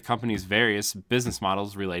sales and the company's various business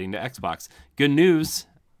models relating to Xbox. Good news,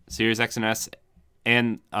 Series X and S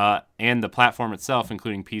and the platform itself,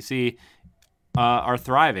 including PC, are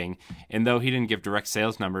thriving. And though he didn't give direct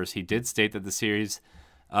sales numbers, he did state that the Series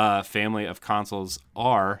family of consoles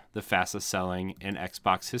are the fastest selling in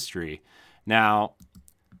Xbox history. Now,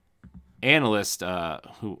 analyst,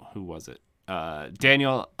 who was it?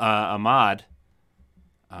 Daniel Ahmad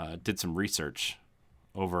did some research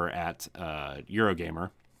over at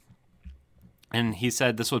Eurogamer, and he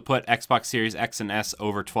said this would put Xbox Series X and S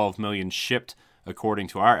over 12 million shipped. According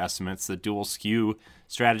to our estimates, the dual SKU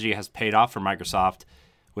strategy has paid off for Microsoft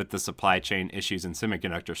with the supply chain issues and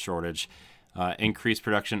semiconductor shortage. Increased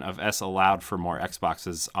production of S allowed for more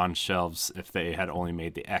Xboxes on shelves if they had only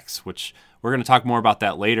made the X, which we're going to talk more about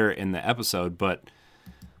that later in the episode, but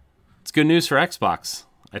it's good news for Xbox.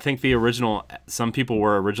 I think some people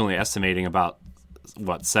were originally estimating about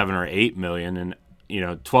 7 or 8 million, and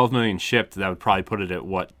 12 million shipped. That would probably put it at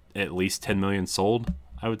at least 10 million sold.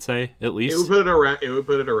 I would say at least It would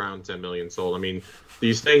put it around 10 million sold. I mean,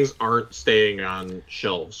 these things aren't staying on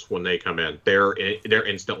shelves when they come in. They're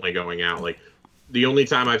instantly going out. Like the only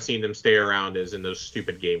time I've seen them stay around is in those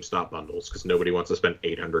stupid GameStop bundles because nobody wants to spend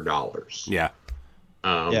 $800. Yeah.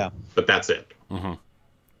 But that's it. Mm-hmm.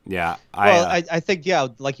 Yeah. I think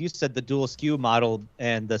like you said, the dual SKU model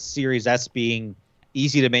and the Series S being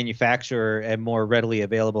easy to manufacture and more readily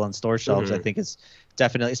available on store shelves, I think is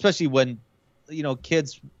definitely, especially when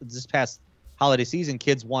kids this past holiday season,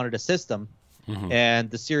 kids wanted a system, and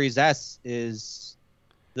the Series S is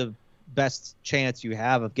the best chance you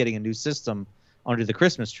have of getting a new system under the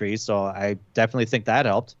Christmas tree. So I definitely think that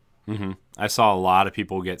helped. Mm-hmm. I saw a lot of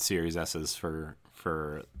people get Series S's for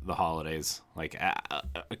the holidays. Like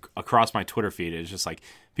across my Twitter feed, it's just like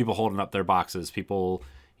people holding up their boxes, people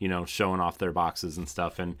showing off their boxes and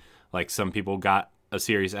stuff, and like some people got a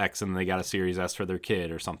Series X and they got a Series S for their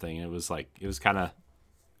kid or something. It was kind of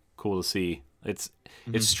cool to see. It's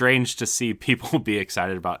strange to see people be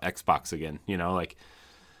excited about Xbox again.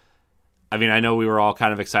 I know we were all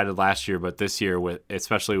kind of excited last year, but this year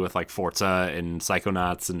especially with like Forza and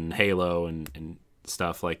Psychonauts and Halo and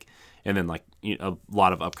stuff and then a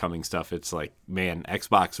lot of upcoming stuff. It's like, man,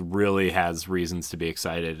 Xbox really has reasons to be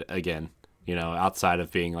excited again. Outside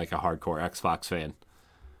of being like a hardcore Xbox fan.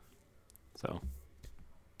 So.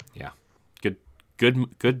 Yeah, good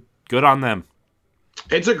on them.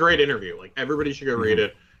 It's a great interview. Like everybody should go read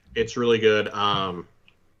it. It's really good.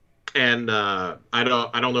 And I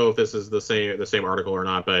don't know if this is the same article or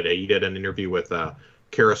not, but he did an interview with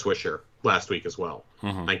Kara Swisher last week as well.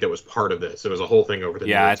 I think that was part of this. It was a whole thing over the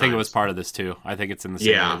New York I think Times. It was part of this too. I think it's in the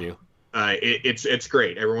same interview. It's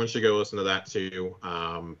great. Everyone should go listen to that too.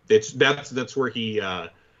 That's where he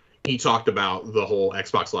he talked about the whole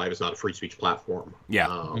Xbox Live is not a free speech platform.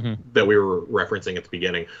 Yeah. That we were referencing at the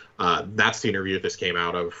beginning. That's the interview that this came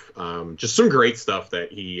out of. Just some great stuff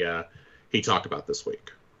that he talked about this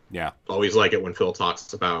week. Yeah. Always like it when Phil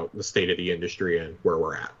talks about the state of the industry and where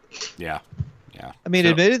we're at. Yeah. Yeah. I mean,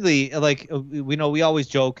 admittedly, like we always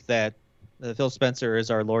joke that Phil Spencer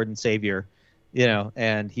is our Lord and Savior,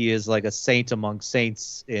 and he is like a saint among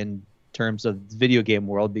saints in terms of the video game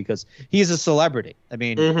world because he's a celebrity. I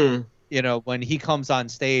mean, when he comes on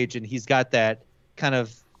stage and he's got that kind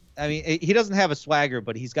of, I mean, he doesn't have a swagger,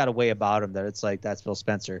 but he's got a way about him that it's like, that's Phil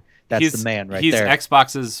Spencer. That's the man right there. He's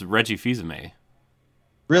Xbox's Reggie Fils-Aimé.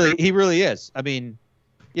 Really, he really is. I mean,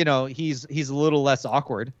 he's a little less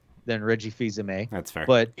awkward than Reggie Fils-Aimé. That's fair.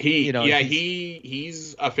 But he's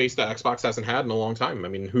a face that Xbox hasn't had in a long time. I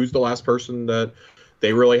mean, who's the last person that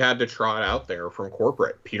they really had to trot out there from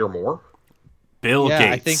corporate? Peter Moore? Bill Gates.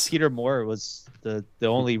 I think Peter Moore was the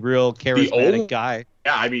only real charismatic guy.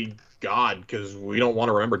 Yeah, I mean, God, because we don't want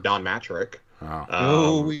to remember Don Matrick.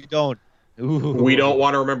 No, we don't. Ooh. We don't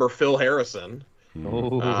want to remember Phil Harrison.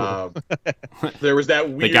 Oh. There was that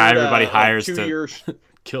weird... The guy everybody hires to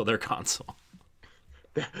kill their console.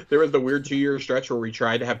 There was the weird 2-year stretch where we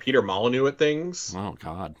tried to have Peter Molyneux at things. Oh,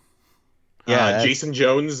 God. Yeah, Jason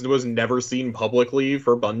Jones was never seen publicly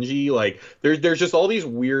for Bungie. Like, there's just all these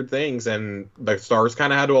weird things, and the stars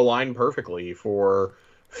kind of had to align perfectly for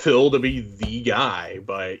Phil to be the guy.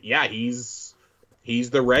 But yeah, he's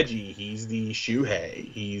the Reggie, he's the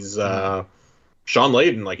Shuhei, he's Sean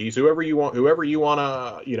Layden. Like, he's whoever you want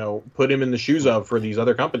to put him in the shoes of for these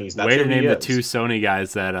other companies. That's way to name the two Sony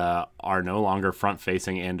guys that are no longer front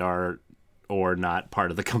facing and are not part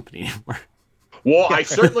of the company anymore. Well, I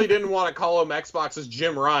certainly didn't want to call him Xbox's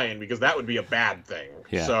Jim Ryan because that would be a bad thing.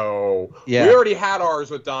 Yeah. So we already had ours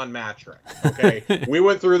with Don Matrick. Okay, we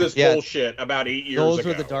went through this bullshit about 8 years ago. Those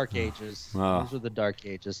were the dark ages. Those were the dark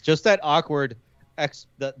ages. Just that awkward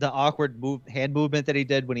the awkward hand movement that he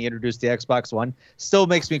did when he introduced the Xbox One still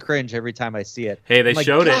makes me cringe every time I see it. Hey, they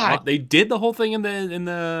showed it. They did the whole thing in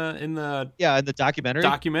the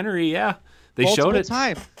documentary. Yeah, they showed it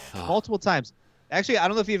multiple times. Actually, I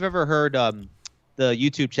don't know if you've ever heard the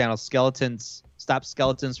YouTube channel Stop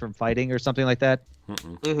Skeletons from Fighting or something like that.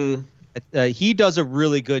 He does a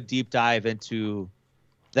really good deep dive into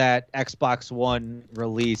that Xbox One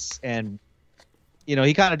release, and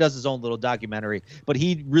he kind of does his own little documentary, but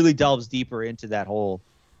he really delves deeper into that whole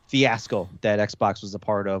fiasco that Xbox was a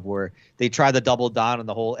part of, where they tried to double down on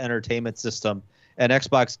the whole entertainment system, and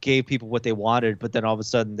Xbox gave people what they wanted, but then all of a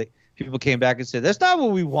sudden people came back and said, that's not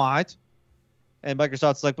what we want. And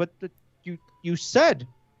Microsoft's like, but you said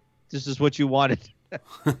this is what you wanted.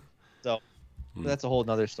 So that's a whole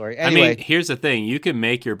nother story. Anyway, I mean, here's the thing. You can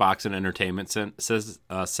make your box an entertainment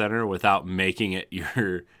center without making it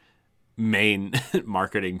your main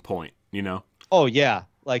marketing point, Oh, yeah.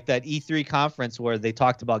 Like that E3 conference where they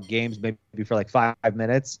talked about games maybe for like 5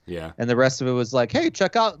 minutes. Yeah. And the rest of it was like, hey,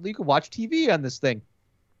 check out, you can watch TV on this thing.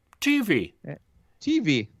 TV.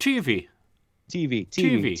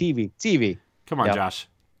 Come on, Josh.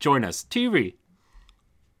 Join us. TV.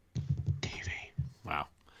 Wow.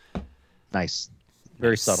 Nice.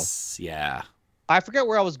 Very subtle. Yeah. I forget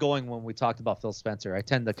where I was going when we talked about Phil Spencer. I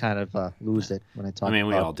tend to kind of lose it when I talk. We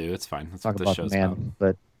all do. It's fine. That's what this show's about.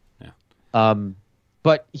 But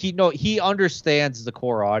but he understands the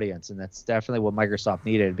core audience, and that's definitely what Microsoft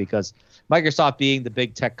needed, because Microsoft, being the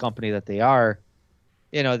big tech company that they are,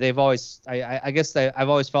 they've always I guess I've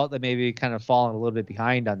always felt that maybe kind of fallen a little bit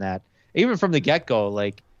behind on that, even from the get-go.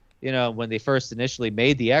 Like, when they first initially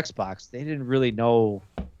made the Xbox, they didn't really know.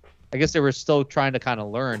 I guess they were still trying to kind of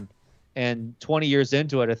learn. And 20 years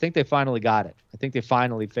into it, I think they finally got it. I think they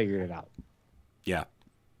finally figured it out. Yeah.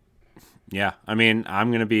 Yeah. I mean,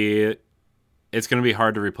 it's going to be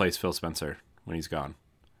hard to replace Phil Spencer when he's gone.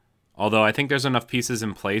 Although I think there's enough pieces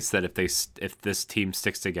in place that if this team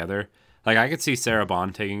sticks together, like I could see Sarah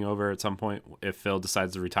Bond taking over at some point if Phil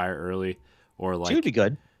decides to retire early, or like she would be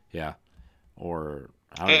good. Yeah. Or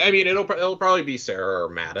I mean, it'll probably be Sarah or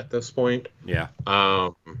Matt at this point. Yeah.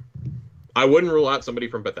 I wouldn't rule out somebody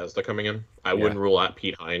from Bethesda coming in. I wouldn't rule out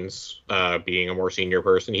Pete Hines being a more senior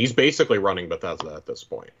person. He's basically running Bethesda at this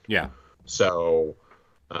point. Yeah. So,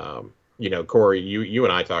 Corey, you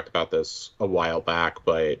and I talked about this a while back,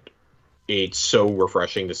 but it's so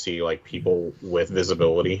refreshing to see like people with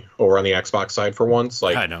visibility over on the Xbox side for once.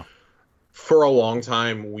 Like, I know. For a long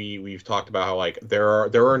time, we've talked about how like there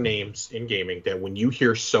are names in gaming that when you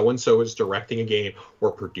hear so and so is directing a game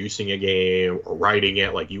or producing a game or writing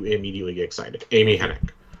it, like you immediately get excited. Amy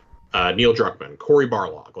Hennig, Neil Druckmann, Cory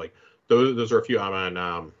Barlog, like those are a few. I'm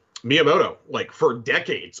on Miyamoto, like for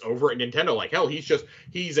decades over at Nintendo. Like, hell,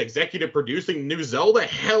 he's executive producing new Zelda.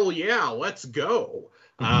 Hell yeah, let's go.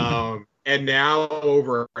 And now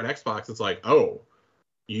over at Xbox, it's like, oh,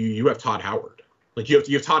 you have Todd Howard. Like you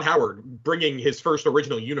have Todd Howard bringing his first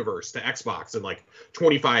original universe to Xbox in like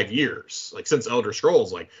 25 years, like since Elder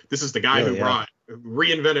Scrolls. Like this is the guy who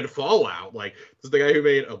reinvented Fallout. Like this is the guy who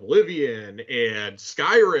made Oblivion and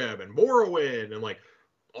Skyrim and Morrowind and like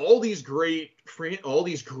all these great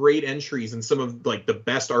entries in some of like the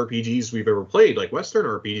best RPGs we've ever played, like Western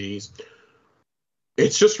RPGs.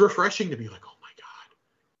 It's just refreshing to be like, oh my god,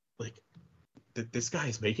 like this guy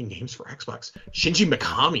is making games for Xbox. Shinji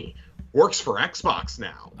Mikami works for Xbox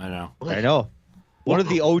now. I know. Like, I know. One of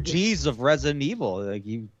the OGs of Resident Evil. Like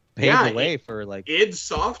you paved the way for like id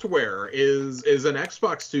Software is an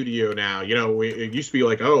Xbox studio now. You know, it used to be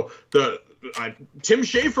like, oh, Tim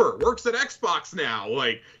Schafer works at Xbox now.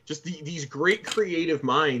 Like just these great creative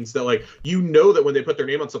minds that like, you know, that when they put their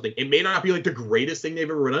name on something, it may not be like the greatest thing they've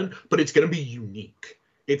ever done, but it's going to be unique.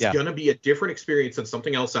 It's going to be a different experience than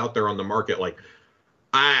something else out there on the market. Like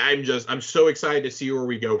I'm so excited to see where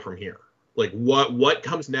we go from here. Like what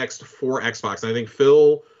comes next for Xbox. And I think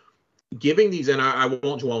Phil giving these, and I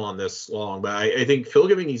won't dwell on this long, but I think Phil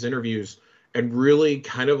giving these interviews and really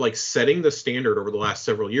kind of like setting the standard over the last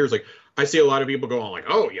several years. Like I see a lot of people going like,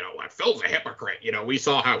 oh, you know, Phil's a hypocrite. You know, we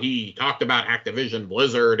saw how he talked about Activision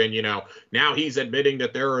Blizzard, and, you know, now he's admitting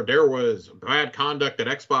that there was bad conduct at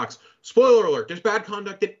Xbox. Spoiler alert, there's bad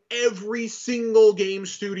conduct at every single game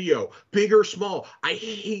studio, big or small. I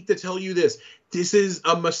hate to tell you this. This is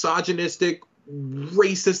a misogynistic,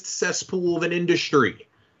 racist cesspool of an industry.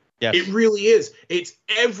 Yes. It really is. It's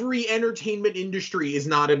every entertainment industry is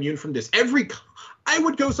not immune from this. I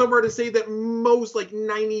would go somewhere to say that most, like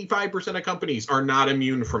 95% of companies are not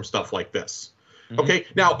immune from stuff like this. Mm-hmm. Okay.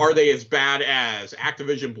 Now, are they as bad as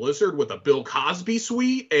Activision Blizzard with a Bill Cosby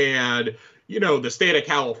suite and, you know, the state of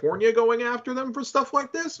California going after them for stuff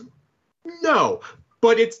like this? No,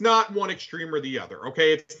 but it's not one extreme or the other.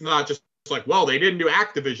 Okay. It's not just like, well, they didn't do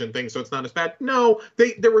Activision things, so it's not as bad. No,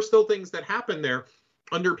 there were still things that happened there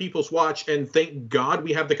under people's watch, and thank God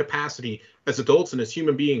we have the capacity as adults and as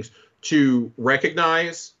human beings to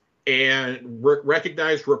recognize,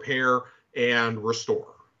 repair, and restore.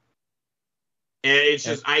 And it's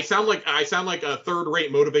just I sound like a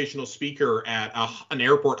third-rate motivational speaker at an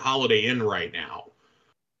airport Holiday Inn right now,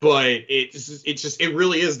 but it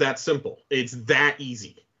really is that simple. It's that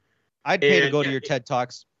easy. I'd pay to go to your TED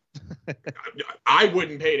Talks. I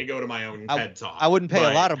wouldn't pay to go to my own TED Talk. I wouldn't pay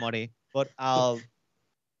a lot of money, but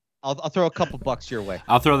I'll throw a couple bucks your way.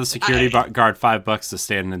 I'll throw the security guard $5 to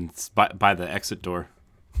stand and by the exit door.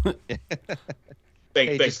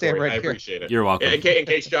 Thanks, Corey. I appreciate it. You're welcome. In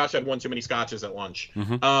case Josh had one too many scotches at lunch.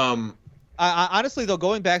 Mm-hmm. I honestly, though,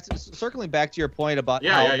 circling back to your point about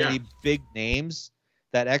how many big names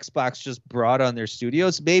that Xbox just brought on their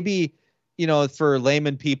studios, maybe, you know, for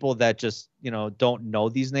layman people that just, you know, don't know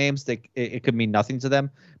these names, it could mean nothing to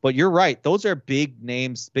them. But you're right; those are big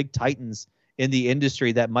names, big titans in the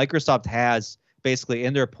industry that Microsoft has basically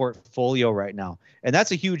in their portfolio right now. And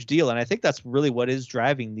that's a huge deal. And I think that's really what is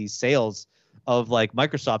driving these sales of like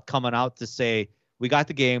Microsoft coming out to say, we got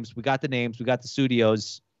the games, we got the names, we got the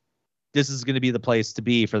studios. This is going to be the place to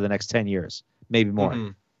be for the next 10 years, maybe more. Mm-hmm.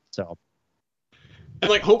 So.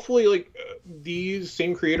 And like, hopefully like these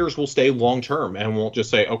same creators will stay long-term and won't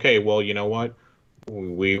just say, okay, well, you know what?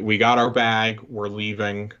 We got our bag, we're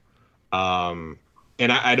leaving.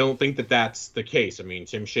 And I don't think that that's the case. I mean,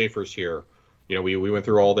 Tim Schafer's here. You know, we went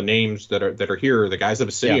through all the names that are here. The guys of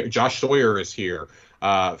Obsidian, Josh Sawyer is here.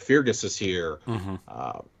 Fergus is here. Mm-hmm.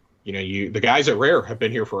 You know, the guys at Rare have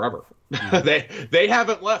been here forever. Mm-hmm. they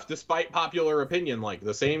haven't left despite popular opinion. Like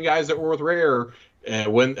the same guys that were with Rare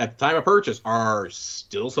when at the time of purchase are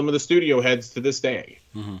still some of the studio heads to this day.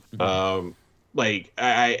 Mm-hmm.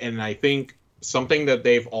 I think something that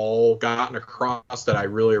they've all gotten across that I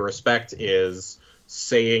really respect is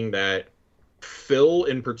saying that Phil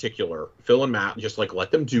in particular, Phil and Matt, just like let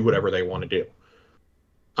them do whatever they want to do.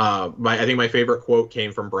 I think my favorite quote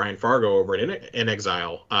came from Brian Fargo over at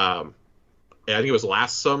inXile. I think it was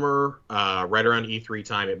last summer, right around E3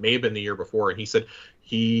 time. It may have been the year before. And he said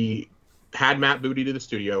he had Matt Booty to the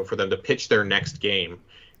studio for them to pitch their next game.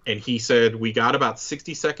 And he said, we got about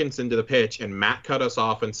 60 seconds into the pitch and Matt cut us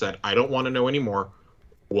off and said, I don't want to know anymore.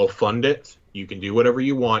 We'll fund it. You can do whatever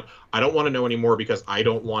you want. I don't want to know anymore because I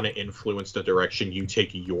don't want to influence the direction you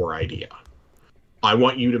take your idea. I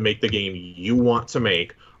want you to make the game you want to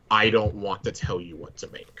make. I don't want to tell you what to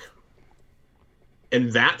make.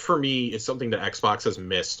 And that, for me, is something that Xbox has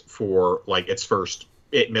missed for, like, its first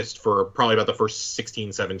it missed for probably about the first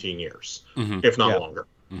 16, 17 years, if not longer.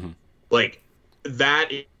 Like, that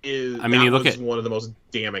is, I mean, you look at one of the most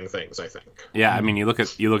damning things, I think. Yeah, I mean, you look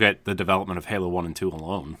at the development of Halo 1 and 2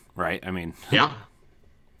 alone, right? I mean, yeah.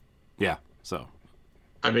 So,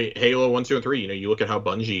 I mean, Halo 1, 2, and 3, you look at how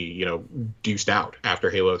Bungie, deuced out after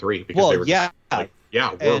Halo 3 because they were just like,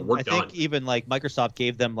 we're I done. think even like Microsoft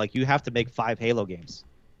gave them like, you have to make 5 Halo games.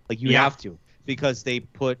 Like you have to, because they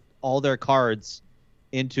put all their cards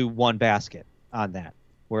into one basket on that,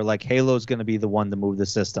 where like Halo's going to be the one to move the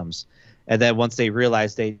systems. And then once they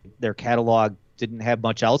realized their catalog didn't have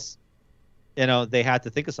much else, they had to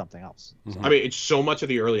think of something else. I mean, it's so much of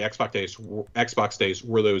the early Xbox days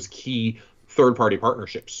were those key third-party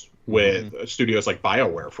partnerships with studios like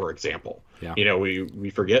BioWare, for example. Yeah.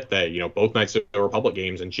 We forget that both Knights of the Republic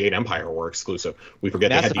games and Jade Empire were exclusive. We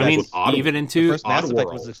forget Mass they had deals with Odd, even into the first Mass Effect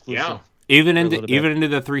Oddworld. was exclusive. Yeah. Even into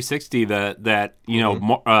the 360, that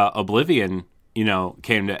Oblivion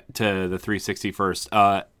came to the 360 first.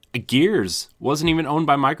 Gears wasn't even owned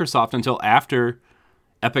by Microsoft until after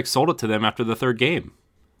Epic sold it to them after the third game,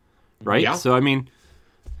 right? Yeah. So I mean,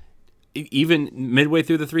 even midway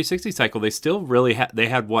through the 360 cycle, they still really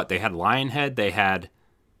had what? They had Lionhead, they had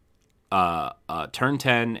Turn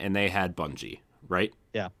 10, and they had Bungie, right?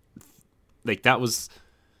 Yeah. Like that was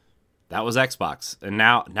Xbox, and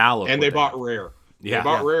now look. And they bought Rare. Yeah. They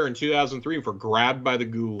bought Rare in 2003 for Grabbed by the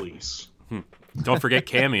Ghoulies. Don't forget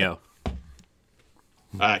Cameo.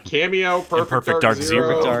 Cameo, Perfect Dark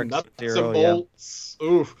Zero, Dark Nuts Zero, and Bolts.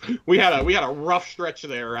 Oof, we had a rough stretch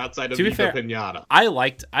there outside of To be Viva fair, Pinata. I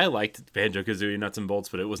liked Banjo-Kazooie Nuts and Bolts,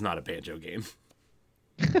 but it was not a Banjo game.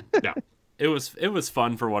 No, It was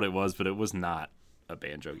fun for what it was, but it was not a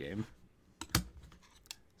Banjo game.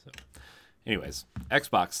 So, anyways,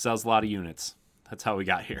 Xbox sells a lot of units. That's how we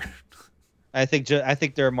got here. I think their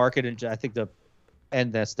market their market in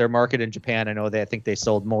Japan. I think they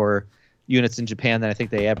sold more units in Japan than I think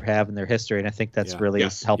they ever have in their history, and I think that's really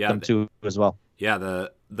helped them too as well. Yeah,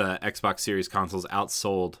 the Xbox Series consoles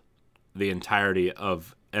outsold the entirety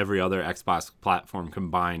of every other Xbox platform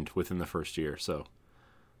combined within the first year. So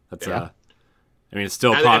that's I mean, it's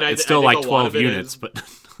still it's still like 12 units, but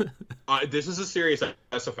this is a Series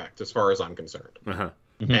S effect as far as I'm concerned.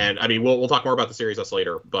 Mm-hmm. And I mean, we'll talk more about the Series S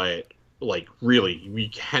later, but like really, we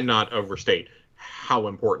cannot overstate how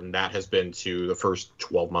important that has been to the first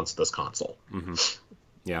 12 months of this console.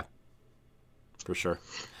 Yeah, for sure.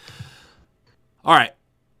 All right,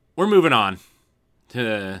 we're moving on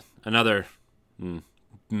to another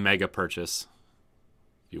mega purchase,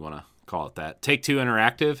 if you want to call it that. Take-Two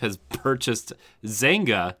Interactive has purchased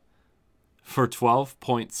Zynga for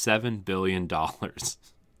 $12.7 billion.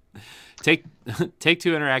 Take-Two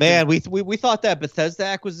Interactive. Man, we thought that Bethesda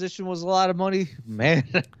acquisition was a lot of money. Man,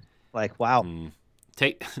 like, wow.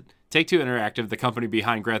 Take-Two Interactive, the company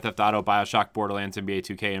behind Grand Theft Auto, BioShock, Borderlands, NBA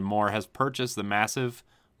 2K, and more, has purchased the massive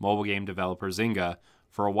mobile game developer Zynga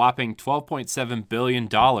for a whopping $12.7 billion,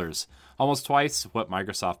 almost twice what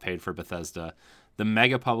Microsoft paid for Bethesda. The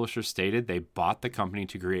mega publisher stated they bought the company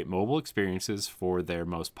to create mobile experiences for their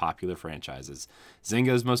most popular franchises. Zynga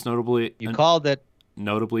is most notably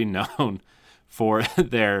known for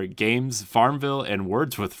their games Farmville and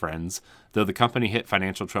Words with Friends, though the company hit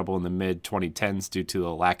financial trouble in the mid-2010s due to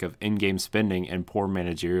the lack of in-game spending and poor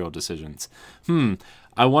managerial decisions.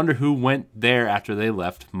 I wonder who went there after they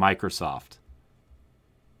left Microsoft.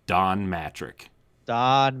 Don Matrick.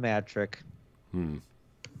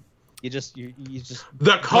 You just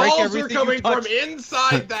the calls are coming from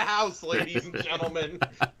inside the house, ladies and gentlemen.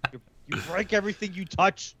 You break everything you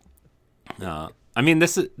touch. I mean,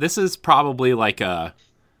 this is probably like a,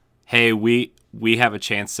 hey, we have a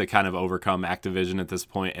chance to kind of overcome Activision at this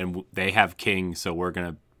point, and they have King, so we're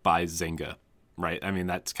gonna buy Zynga, right? I mean,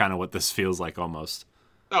 that's kind of what this feels like almost.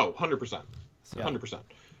 Oh, 100%. 100%.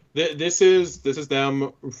 This is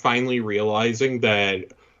them finally realizing that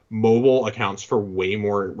mobile accounts for way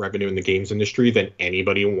more revenue in the games industry than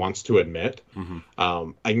anybody wants to admit.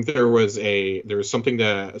 I think there was some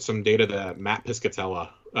data that Matt Piscatella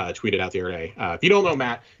tweeted out the other day. If you don't know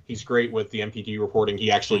Matt, he's great with the MPD reporting.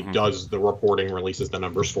 He actually does the reporting, releases the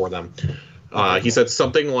numbers for them. He said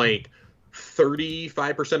something like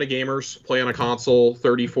 35% of gamers play on a console,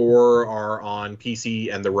 34 are on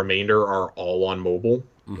PC, and the remainder are all on mobile.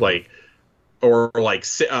 When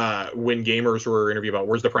gamers were interviewed about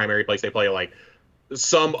where's the primary place they play, like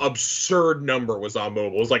some absurd number was on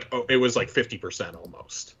mobile. It was like 50%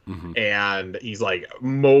 almost. And he's like,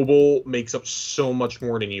 mobile makes up so much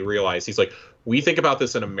more than you realize. He's like, we think about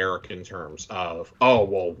this in American terms of, oh,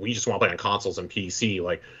 well, we just want to play on consoles and PC.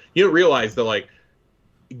 Like, you don't realize that, like,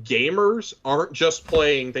 gamers aren't just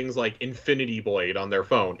playing things like Infinity Blade on their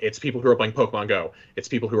phone. It's people who are playing Pokemon Go. It's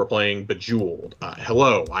people who are playing Bejeweled.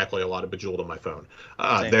 Hello, I play a lot of Bejeweled on my phone.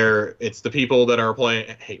 It's the people that are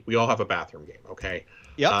playing. Hey, we all have a bathroom game, okay?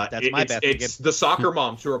 Yep, that's my bathroom game. It's the soccer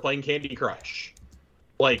moms who are playing Candy Crush.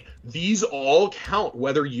 Like, these all count,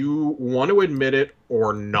 whether you want to admit it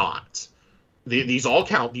or not. These all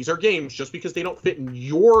count. These are games. Just because they don't fit in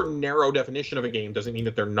your narrow definition of a game doesn't mean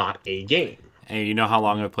that they're not a game. Hey, you know how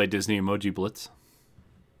long I've played Disney Emoji Blitz?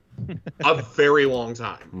 A very long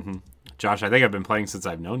time. Mm-hmm. Josh, I think I've been playing since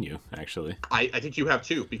I've known you, actually. I think you have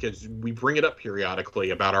too, because we bring it up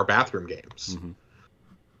periodically about our bathroom games. Mm-hmm.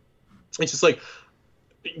 It's just like,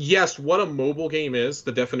 yes, what a mobile game is,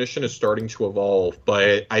 the definition is starting to evolve,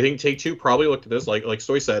 but I think Take-Two probably looked at this, like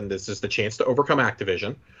Stoy said, and this is the chance to overcome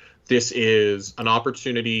Activision. This is an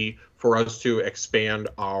opportunity for us to expand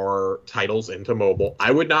our titles into mobile.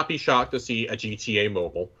 I would not be shocked to see a GTA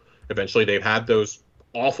mobile. Eventually, they've had those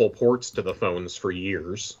awful ports to the phones for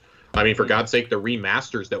years. I mean, for God's sake, the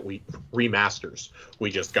remasters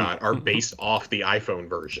we just got are based off the iPhone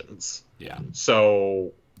versions. Yeah.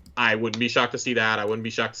 So I wouldn't be shocked to see that. I wouldn't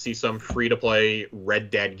be shocked to see some free-to-play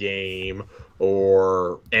Red Dead game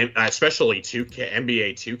and especially 2K,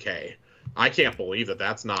 NBA 2K. I can't believe that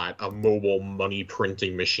that's not a mobile money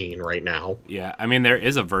printing machine right now. Yeah, I mean, there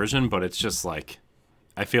is a version, but it's just like,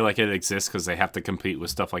 I feel like it exists because they have to compete with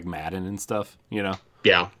stuff like Madden and stuff, you know?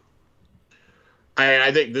 Yeah.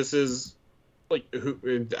 I think this is, like,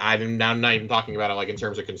 I'm not even talking about it like in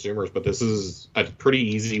terms of consumers, but this is a pretty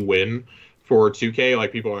easy win for 2K.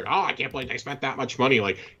 Like, people are like, oh, I can't believe they spent that much money.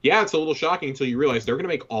 Like, yeah, it's a little shocking until you realize they're going to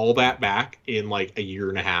make all that back in like a year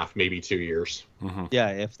and a half, maybe 2 years. Mm-hmm. Yeah,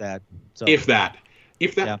 if that. So, if that.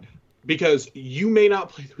 Yeah. Because you may not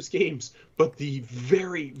play those games, but the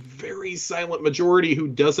very, very silent majority who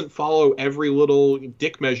doesn't follow every little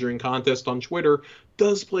dick measuring contest on Twitter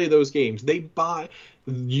does play those games. They buy.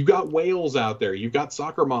 You got whales out there. You've got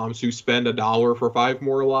soccer moms who spend $1 for 5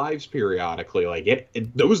 more lives periodically. Like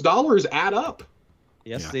those dollars add up.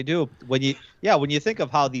 Yes, Yeah. they do. When you think of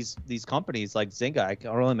how these companies like Zynga, I can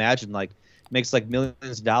only imagine like makes like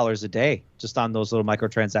millions of dollars a day just on those little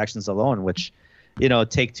microtransactions alone, which, you know,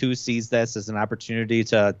 Take-Two sees this as an opportunity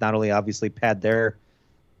to not only obviously pad their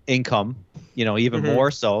income, you know, even Mhm. more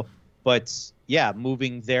so, but yeah,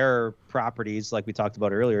 moving their properties like we talked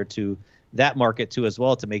about earlier to that market too as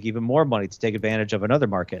well to make even more money to take advantage of another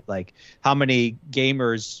market. Like how many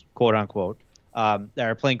gamers, quote unquote, that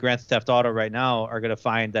are playing Grand Theft Auto right now are going to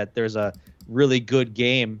find that there's a really good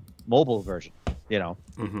game mobile version, you know?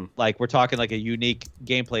 Mm-hmm. Like we're talking like a unique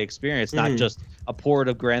gameplay experience, not Mhm. just a port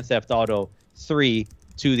of Grand Theft Auto 3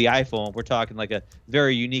 to the iPhone. We're talking like a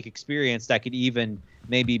very unique experience that could even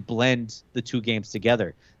maybe blend the two games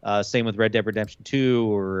together. Same with Red Dead Redemption 2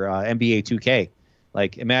 or NBA 2K.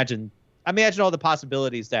 Like imagine all the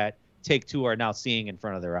possibilities that Take-Two are now seeing in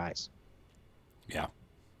front of their eyes. Yeah.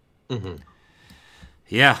 Mm-hmm.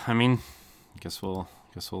 Yeah, I mean, guess we'll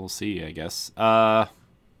see, I guess.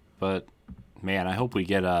 But man, I hope we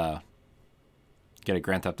get a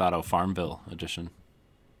Grand Theft Auto Farmville edition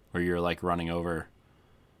where you're like running over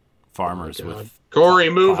farmers with Corey,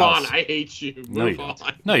 move plows. on. I hate you. No, you Move on.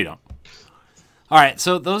 don't. No, you don't. All right,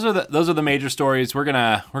 so those are the major stories. We're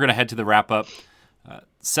gonna head to the wrap up.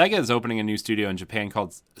 Sega is opening a new studio in Japan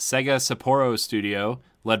called Sega Sapporo Studio,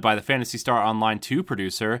 led by the Phantasy Star Online 2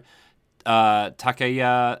 producer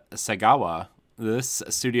Takaya Sagawa. This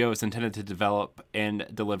studio is intended to develop and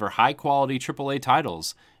deliver high-quality AAA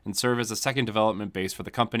titles and serve as a second development base for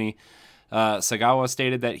the company. Sagawa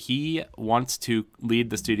stated that he wants to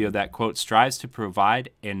lead the studio that, quote, strives to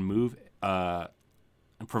provide a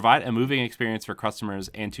moving experience for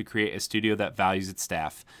customers and to create a studio that values its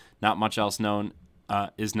staff. Not much else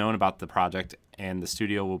is known about the project and the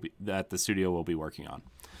studio will be working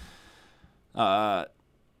on.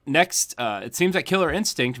 Next, it seems that Killer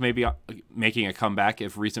Instinct may be making a comeback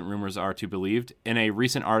if recent rumors are to be believed. In a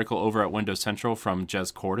recent article over at Windows Central from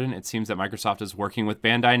Jez Corden, it seems that Microsoft is working with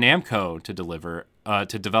Bandai Namco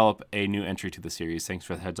to develop a new entry to the series. Thanks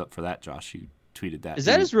for the heads up for that, Josh. You tweeted that. Is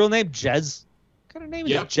that his real name, Jez? What kind of name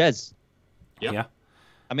is Yep. it? Jez. Yep. Yeah.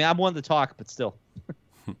 I mean, I'm one to talk, but still.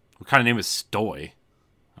 What kind of name is Stoy?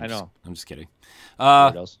 I know. I'm just kidding.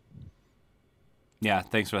 Weirdos. Yeah,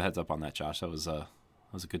 thanks for the heads up on that, Josh. That was a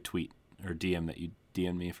good tweet or DM that you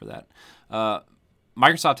DM'd me for that.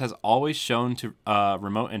 Microsoft has always shown to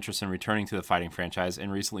remote interest in returning to the fighting franchise, and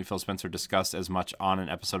recently Phil Spencer discussed as much on an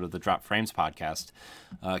episode of the Drop Frames podcast.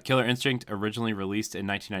 Killer Instinct, originally released in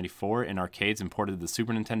 1994 in arcades, imported to the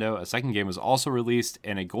Super Nintendo. A second game was also released,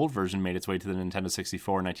 and a gold version made its way to the Nintendo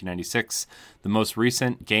 64 in 1996. The most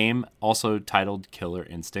recent game, also titled Killer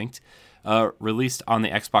Instinct, released on the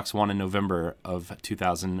Xbox One in November of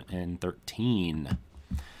 2013.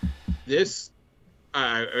 This,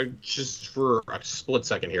 just for a split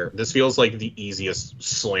second here, this feels like the easiest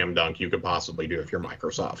slam dunk you could possibly do if you're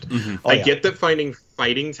Microsoft. I get that finding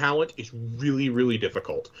fighting talent is really, really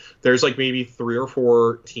difficult. There's like maybe 3 or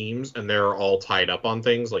 4 teams, and they're all tied up on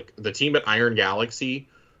things. Like the team at Iron Galaxy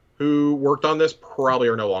who worked on this probably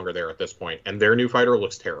are no longer there at this point, and their new fighter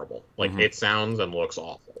looks terrible. Like it sounds and looks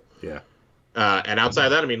awful. Yeah. And outside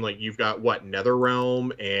of that, I mean, like you've got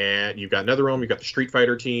NetherRealm, and you've got the Street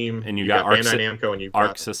Fighter team, and you've got Bandai Namco, and you've Arc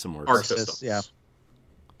got System Works. Arc Systems.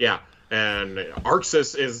 Yeah. And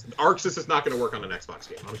Arcsys is not going to work on an Xbox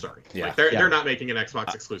game. I'm sorry. Yeah. Like, they're not making an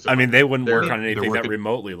Xbox exclusive. I mean, they wouldn't They're- work on anything that working-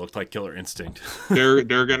 remotely looked like Killer Instinct. they're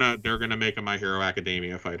gonna make a My Hero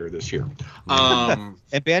Academia fighter this year. And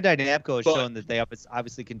Bandai Namco has But- shown that they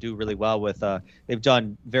obviously can do really well with. They've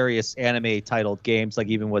done various anime titled games, like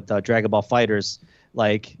even with Dragon Ball Fighters.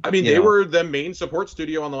 Like, I mean, you they know, were the main support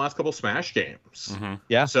studio on the last couple Smash games.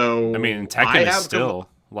 Yeah. So I mean, Tekken is still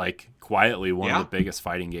like quietly one of the biggest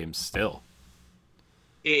fighting games still.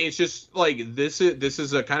 It's just like this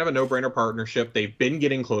is a kind of a no-brainer partnership. They've been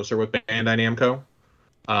getting closer with Bandai Namco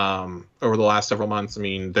over the last several months. I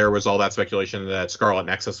mean, there was all that speculation that Scarlet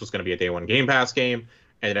Nexus was going to be a day one Game Pass game,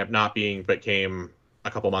 ended up not being, but came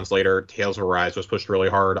a couple months later. Tales of Arise was pushed really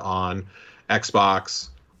hard on Xbox.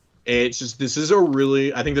 It's just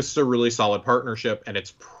I think this is a really solid partnership, and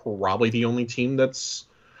it's probably the only team that's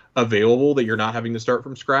available that you're not having to start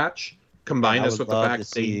from scratch. Combine this with the fact to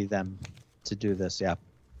see them to do this. Yeah.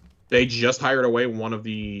 They just hired away one of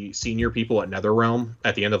the senior people at NetherRealm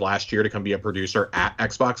at the end of last year to come be a producer at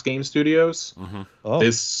Xbox Game Studios. Oh.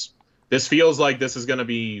 This feels like this is going to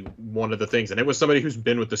be one of the things, and it was somebody who's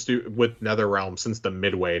been with with NetherRealm since the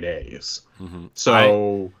Midway days.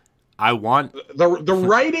 So I want the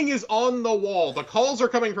writing is on the wall. The calls are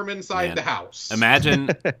coming from inside the house. Imagine,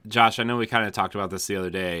 Josh. I know we kind of talked about this the other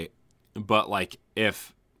day, but like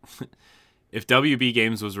if WB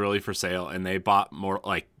Games was really for sale and they bought more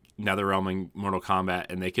like NetherRealm and Mortal Kombat,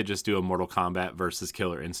 and they could just do a Mortal Kombat versus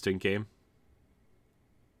Killer Instinct game.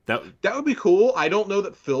 That would be cool. I don't know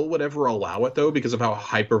that Phil would ever allow it though, because of how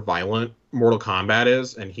hyper violent Mortal Kombat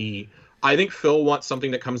is, and I think Phil wants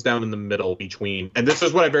something that comes down in the middle between, and this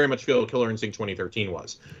is what I very much feel Killer Instinct 2013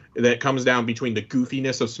 was, that comes down between the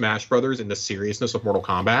goofiness of Smash Brothers and the seriousness of Mortal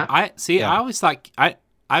Kombat. I always thought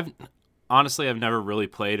I've never really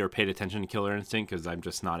played or paid attention to Killer Instinct because I'm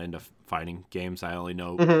just not into fighting games. I only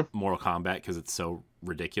know Mortal Kombat because it's so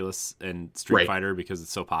ridiculous, and Street Fighter because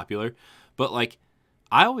it's so popular. But like,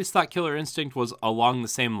 I always thought Killer Instinct was along the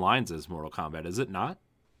same lines as Mortal Kombat. Is it not?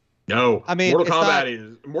 No, I mean, Mortal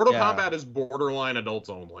Kombat is borderline adults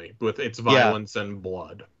only with its violence and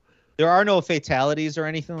blood. There are no fatalities or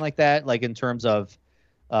anything like that, like in terms of,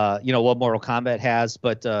 what Mortal Kombat has,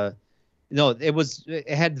 but no, it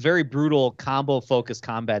had very brutal combo-focused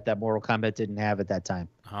combat that Mortal Kombat didn't have at that time.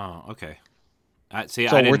 Oh, okay. So I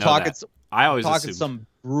didn't we're know talking. that. I always talking assumed.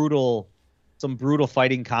 some brutal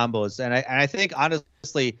fighting combos, and I think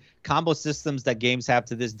honestly, combo systems that games have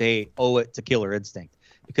to this day owe it to Killer Instinct,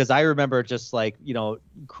 because I remember just like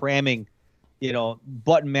cramming,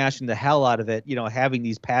 button mashing the hell out of it, having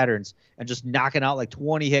these patterns and just knocking out like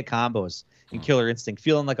 20 hit combos in Killer Instinct,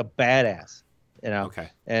 feeling like a badass. Okay.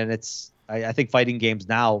 And I think fighting games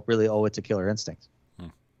now really owe it to Killer Instinct.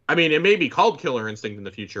 I mean, it may be called Killer Instinct in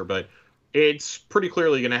the future, but it's pretty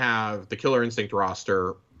clearly going to have the Killer Instinct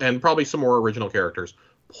roster and probably some more original characters,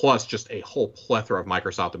 plus just a whole plethora of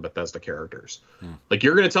Microsoft and Bethesda characters. Like,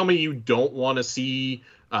 you're going to tell me you don't want to see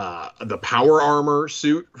the Power Armor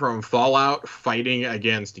suit from Fallout fighting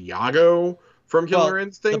against Iago from Killer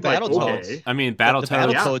Instinct? the Battletoads. I mean,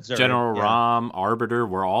 Battletoads, are- General Rom, Arbiter,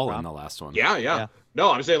 we're all in the last one. Yeah. No,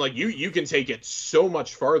 I'm saying, like, you can take it so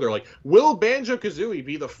much farther. Like, will Banjo-Kazooie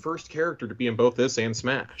be the first character to be in both this and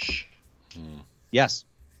Smash? Yes.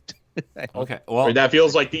 Okay. Well, That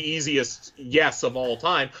feels like the easiest yes of all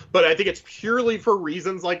time, but I think it's purely for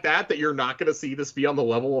reasons like that you're not going to see this be on the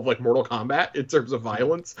level of like Mortal Kombat in terms of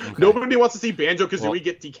violence. Okay. Nobody wants to see Banjo-Kazooie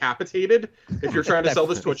get decapitated if you're trying to sell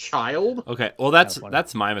this to a child. okay. Well,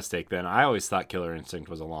 that's my mistake then. I always thought Killer Instinct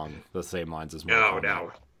was along the same lines as Mortal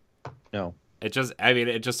Kombat. No. It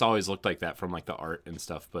just always looked like that from like the art and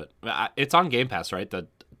stuff. But it's on Game Pass, right? The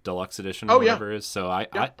deluxe edition Oh, or yeah. whatever it is. So I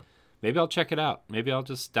maybe I'll check it out. Maybe I'll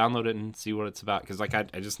just download it and see what it's about. Because like I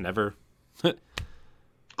just never.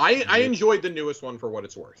 I enjoyed the newest one for what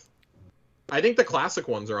it's worth. I think the classic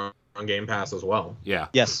ones are on Game Pass as well. Yeah.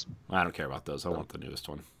 Yes. I don't care about those. I want the newest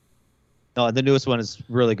one. No, the newest one is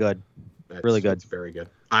really good. Really good. It's very good.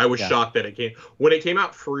 I was shocked that when it came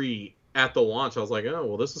out free at the launch. I was like, oh,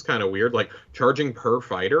 well, this is kind of weird. Like charging per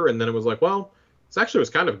fighter. And then it was like, well, this actually was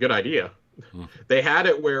kind of a good idea. They had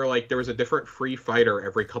it where like there was a different free fighter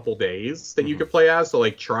every couple days that you could play as to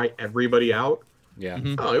like try everybody out. Yeah.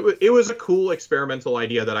 Oh, it was a cool experimental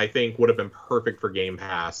idea that I think would have been perfect for Game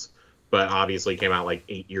Pass, but obviously came out like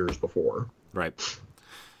 8 years before. Right.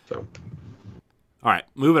 So. All right,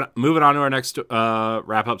 moving on to our next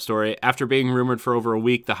wrap-up story. After being rumored for over a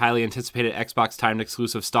week, the highly anticipated Xbox timed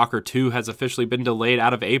exclusive Stalker 2 has officially been delayed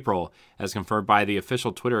out of April, as confirmed by the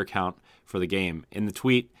official Twitter account for the game. In the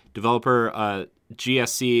tweet, developer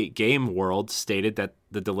GSC Game World stated that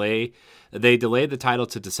they delayed the title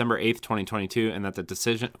to December 8th, 2022, and that the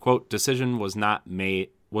decision was not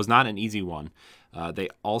an easy one. They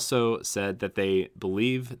also said that they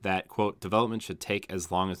believe that, quote, development should take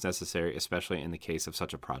as long as necessary, especially in the case of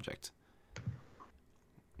such a project.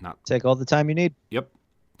 Take all the time you need. Yep.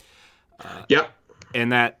 Yep.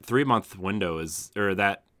 And that 3-month window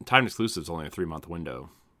that timed exclusive is only a 3-month window.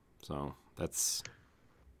 So that's...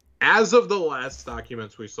 As of the last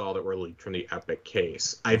documents we saw that were leaked from the Epic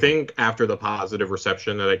case, I think after the positive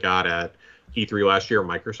reception that it got at E3 last year,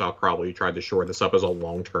 Microsoft probably tried to shore this up as a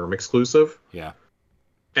long-term exclusive. Yeah.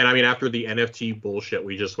 And I mean, after the NFT bullshit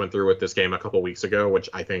we just went through with this game a couple weeks ago, which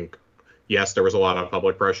I think, yes, there was a lot of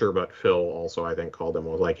public pressure, but Phil also, I think, called him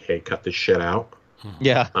and was like, hey, cut this shit out.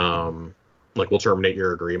 Yeah. Like, we'll terminate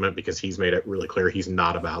your agreement because he's made it really clear he's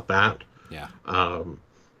not about that. Yeah.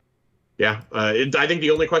 I think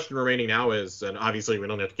the only question remaining now is, and obviously we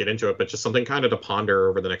don't have to get into it, but just something kind of to ponder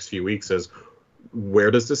over the next few weeks is,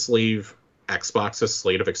 where does this leave Xbox's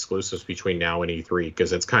slate of exclusives between now and E3?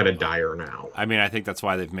 Because it's kind of dire now. I mean, I think that's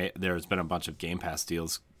why there's been a bunch of Game Pass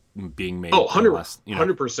deals being made. Oh,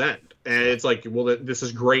 100%. And it's like, well, this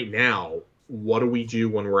is great now. What do we do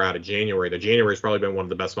when we're out of January? The January's probably been one of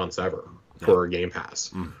the best months ever for Game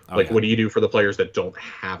Pass. What do you do for the players that don't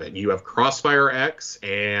have it? You have Crossfire X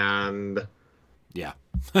and... Yeah.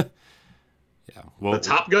 Yeah. Well, the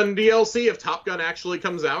Top Gun DLC, if Top Gun actually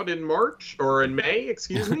comes out in March or in May,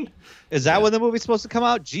 excuse me. Is that when the movie's supposed to come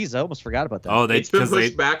out? Jeez, I almost forgot about that. Oh, it's been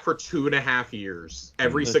pushed back for 2.5 years.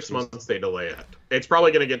 Every 6 months they delay it. It's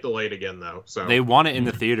probably going to get delayed again though. So they want it in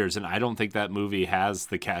the theaters, and I don't think that movie has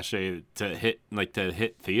the cachet to hit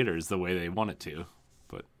theaters the way they want it to.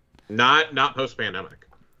 But not post pandemic.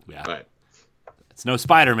 Yeah. But it's no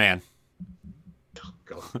Spider-Man.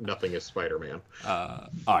 Nothing is Spider-Man. All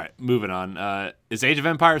right, moving on. Is Age of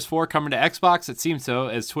Empires 4 coming to Xbox? It seems so,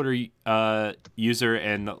 as Twitter user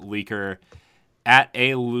and leaker at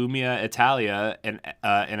Lumia Italia,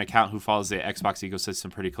 an account who follows the Xbox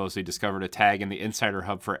ecosystem pretty closely, discovered a tag in the Insider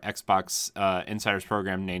Hub for Xbox Insiders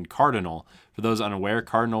program named Cardinal. For those unaware,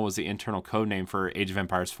 Cardinal was the internal code name for Age of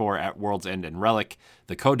Empires 4 at World's End and Relic,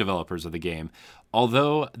 the co-developers of the game.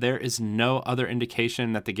 Although there is no other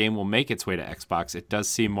indication that the game will make its way to Xbox, it does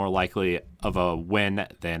seem more likely of a when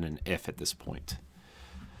than an if at this point.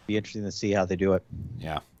 Be interesting to see how they do it.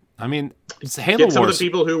 Yeah. I mean, it's Halo Get Wars. some of the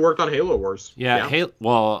people who worked on Halo Wars. Yeah.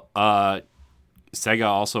 Sega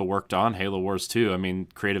also worked on Halo Wars 2. I mean,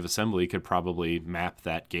 Creative Assembly could probably map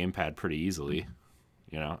that gamepad pretty easily.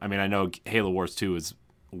 You know, I mean, I know Halo Wars 2 is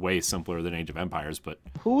way simpler than Age of Empires, but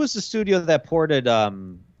who was the studio that ported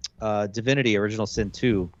Divinity Original Sin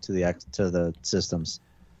 2 to the systems?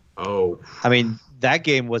 Oh, I mean, that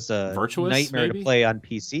game was a Virtuous, nightmare maybe? to play on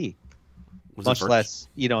PC. Much less,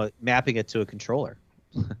 mapping it to a controller.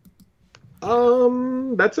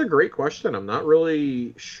 That's a great question. I'm not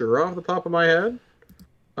really sure off the top of my head.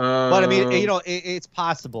 But I mean, it's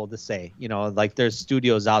possible to say, like there's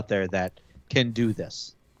studios out there that can do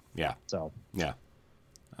this. Yeah. So yeah.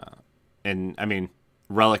 And I mean,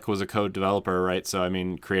 Relic was a code developer, right? So I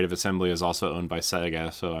mean, Creative Assembly is also owned by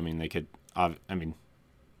Sega. So I mean, they could,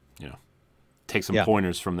 take some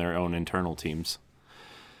pointers from their own internal teams.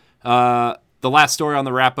 The last story on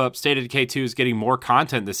the wrap-up, State of Decay 2 is getting more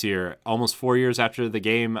content this year. Almost 4 years after the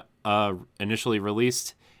game initially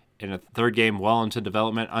released, in a third game well into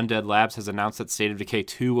development, Undead Labs has announced that State of Decay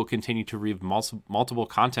 2 will continue to receive multiple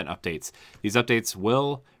content updates. These updates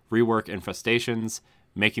will rework infestations,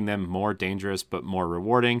 making them more dangerous but more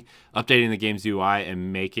rewarding, updating the game's UI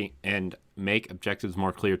and make objectives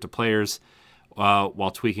more clear to players,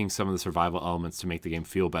 while tweaking some of the survival elements to make the game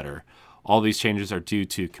feel better. All these changes are due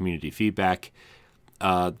to community feedback.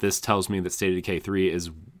 this tells me that State of Decay 3 is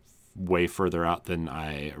way further out than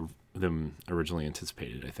originally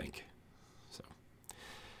anticipated, I think. So,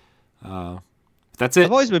 that's it.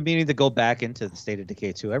 I've always been meaning to go back into the State of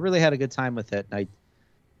Decay 2. I really had a good time with it. And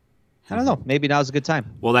I don't know. Maybe now's a good time.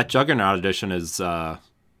 Well, that Juggernaut edition is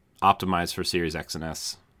optimized for Series X and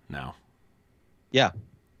S now. Yeah.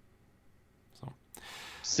 So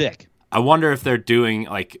sick. I wonder if they're doing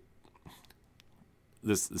like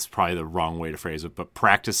this is probably the wrong way to phrase it, but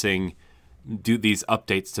practicing do these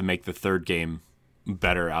updates to make the third game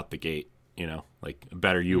better out the gate, like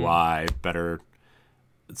better UI, better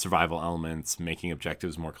survival elements, making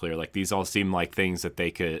objectives more clear. Like these all seem like things that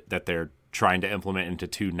they're trying to implement into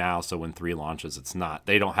 2 now, so when 3 launches,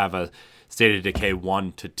 they don't have a State of Decay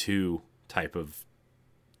 1 to 2 type of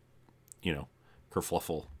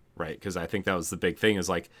kerfluffle, right? Because I think that was the big thing is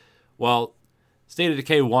like, well, State of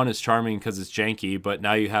Decay 1 is charming because it's janky, but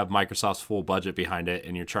now you have Microsoft's full budget behind it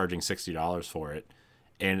and you're charging $60 for it,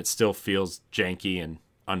 and it still feels janky and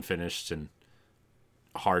unfinished and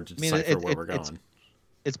hard to decipher where we're going.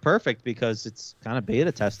 It's perfect because it's kind of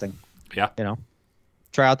beta testing. Yeah.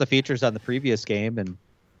 Try out the features on the previous game and,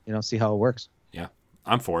 see how it works. Yeah.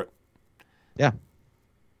 I'm for it. Yeah.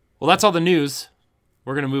 Well, that's all the news.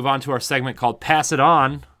 We're going to move on to our segment called Pass It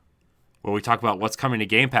On, where we talk about what's coming to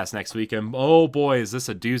Game Pass next week. And oh boy, is this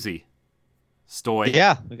a doozy. Stoy.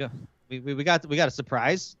 Yeah. We got a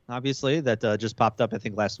surprise, obviously, that just popped up, I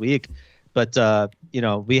think, last week. But,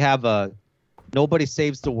 we have Nobody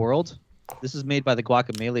Saves the World. This is made by the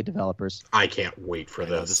Guacamelee developers. I can't wait for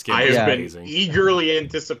this. This game I is have been amazing. eagerly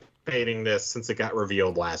anticipating this since it got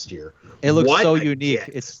revealed last year. It looks What so a unique.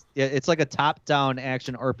 get. It's like a top-down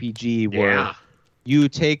action RPG where you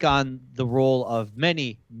take on the role of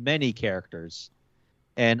many, many characters,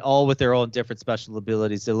 and all with their own different special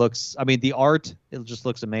abilities. The art, it just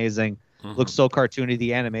looks amazing. Mm-hmm. Looks so cartoony.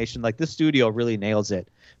 The animation, like this studio really nails it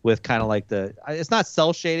with kind of like it's not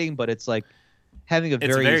cell shading, but it's like having It's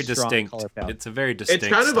very very strong distinct. color palette. It's a very distinct.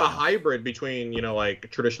 It's kind of a style. hybrid between,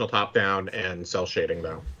 like traditional top-down and cell shading,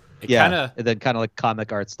 though. And then kind of like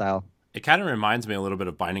comic art style. It kind of reminds me a little bit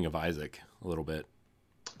of Binding of Isaac, a little bit.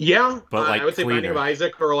 Yeah, But, like, I would say Binding cleaner. of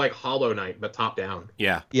Isaac or like Hollow Knight, but top-down.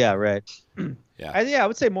 Yeah. Yeah, right. Yeah. I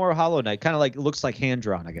would say more Hollow Knight, kind of like looks like hand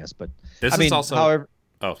drawn, I guess. But This is also. however,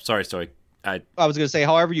 Oh, sorry, Stoy. I was gonna say,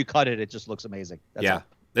 however you cut it, it just looks amazing. That's Yeah. all.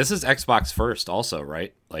 This is Xbox first, also,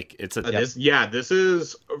 right? Like it's a. This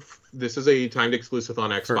is a timed exclusive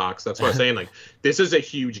on Xbox. That's what I'm saying. Like, this is a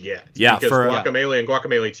huge get. Yeah, because for- Guacamelee and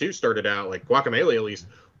Guacamelee 2 started out like Guacamelee at least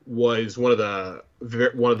was one of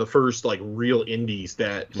the first like real indies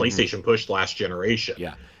that PlayStation pushed last generation.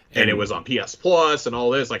 Yeah. And it was on PS Plus and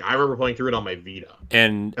all this. Like, I remember playing through it on my Vita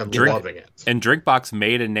and loving it. And Drinkbox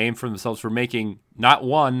made a name for themselves for making not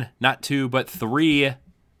 1, not 2, but 3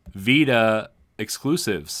 Vita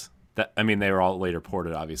exclusives. They were all later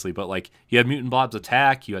ported, obviously, but like you had Mutant Blob's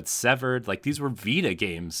Attack, you had Severed, like these were Vita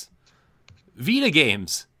games.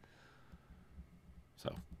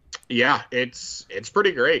 So Yeah, it's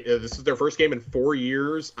pretty great. This is their first game in 4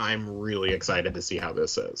 years. I'm really excited to see how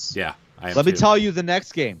this is. yeah, I am Let me too. tell you the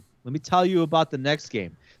next game. Let me tell you about the next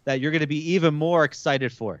game that you're going to be even more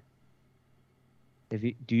excited for.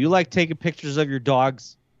 Do you like taking pictures of your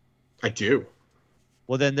dogs? I do.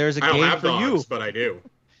 Well, then there's a I don't game have for dogs, you. but I do.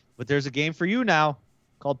 But there's a game for you now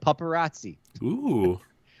called Paparazzi. Ooh.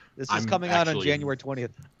 This is I'm coming out on actually- January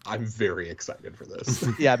 20th. I'm very excited for this.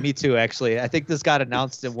 Yeah, me too, actually. I think this got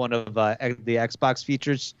announced in one of the Xbox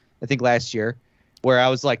features, I think last year, where I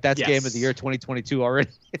was like, that's Yes. game of the year 2022 already.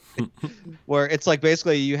 Where it's like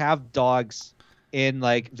basically you have dogs in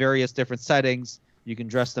like various different settings. You can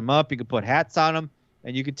dress them up, you can put hats on them,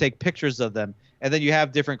 and you can take pictures of them. And then you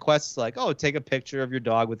have different quests like, oh, take a picture of your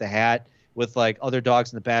dog with a hat with like other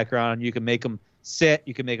dogs in the background. You can make them sit,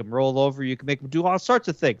 you can make them roll over, you can make them do all sorts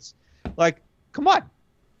of things. Like, come on.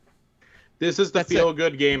 This is the That's it.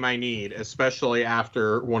 feel-good game I need, especially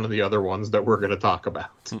after one of the other ones that we're going to talk about.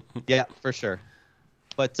 Yeah, for sure.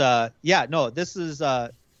 But this is I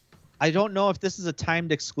don't know if this is a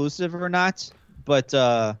timed exclusive or not, but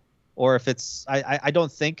or if it's I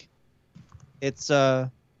don't think it's I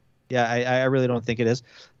really don't think it is.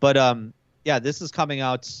 But this is coming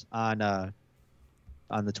out on the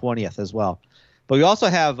 20th as well. But we also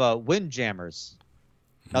have Windjammers.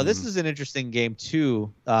 Now this is an interesting game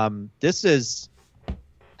too. This is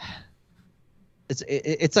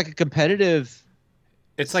it's like a competitive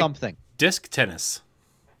It's like something. disc tennis.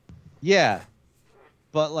 Yeah,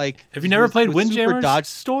 but like, Have you never played with Super Windjammers, Dodge?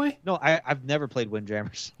 Stoy? No, I've never played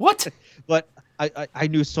Windjammers, What? but I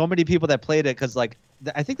knew so many people that played it because like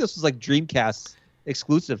I think this was like Dreamcast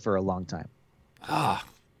exclusive for a long time.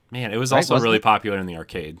 Man, it was Right, also wasn't really it? popular in the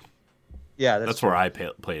arcade. Yeah, That's where I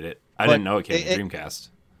played it. I But didn't know it came to it- Dreamcast.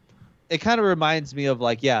 It kind of reminds me of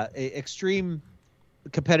like extreme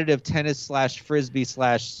competitive tennis / frisbee /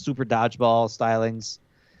 super dodgeball stylings,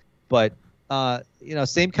 but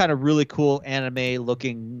same kind of really cool anime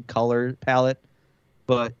looking color palette.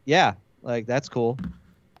 But yeah, like that's cool.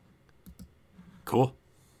 Cool.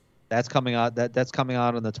 That's coming out. That's coming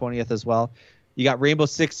out on the 20th as well. You got Rainbow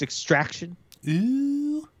Six Extraction,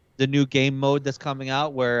 Ooh. the new game mode that's coming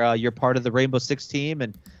out where you're part of the Rainbow Six team,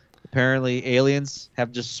 and apparently aliens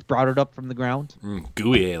have just sprouted up from the ground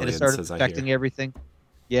Gooey and it aliens, started as I affecting hear. everything.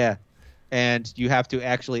 Yeah, and you have to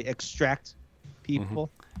actually extract people.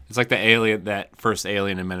 It's like that first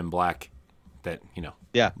alien in Men in Black that,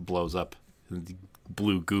 Yeah. blows up.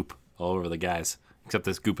 Blue goop all over the guys. Except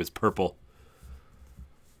this goop is purple.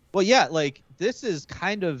 Well, yeah, like this is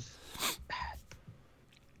kind of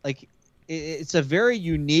like it's a very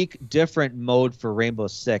unique, different mode for Rainbow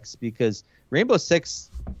Six because Rainbow Six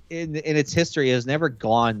in its history has never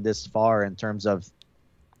gone this far in terms of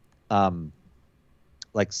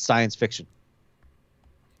like science fiction.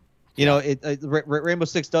 Rainbow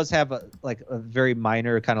Six does have a very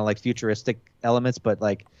minor kind of like futuristic elements, but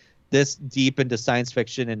like this deep into science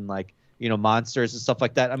fiction and like monsters and stuff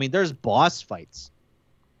like that. I mean, there's boss fights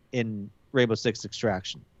in Rainbow Six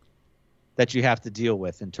Extraction that you have to deal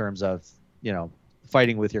with in terms of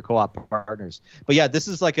fighting with your co-op partners. But yeah, this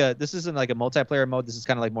isn't like a multiplayer mode. This is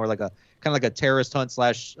kind of like more like a terrorist hunt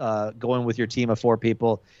 / going with your team of 4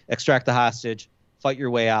 people, extract the hostage, fight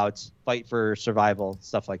your way out, fight for survival,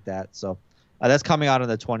 stuff like that. So that's coming out on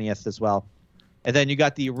the 20th as well. And then you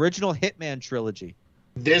got the original Hitman trilogy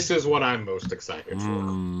This is what I'm most excited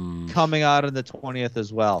for. coming out on the 20th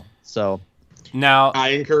as well. So Now, I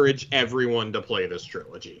encourage everyone to play this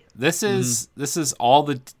trilogy. this is all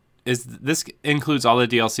the this includes all the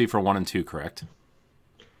DLC for 1 and 2, correct?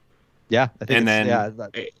 yeah, I think And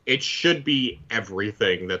then- It should be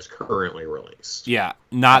everything that's currently released. Yeah,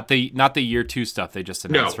 not the year 2 stuff they just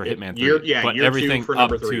announced for Hitman 3, but year everything 2 for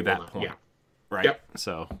up number 3 to will that not- point. Yeah. Right. Yep.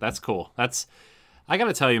 So that's cool. I got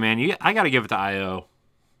to tell you, man, I got to give it to IO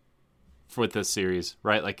with this series,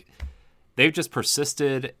 right? Like they've just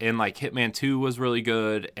persisted, and like Hitman 2 was really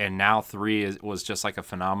good, and now 3 was just like a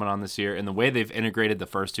phenomenon this year. And the way they've integrated the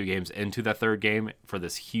first 2 games into the third game for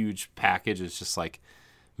this huge package is just like,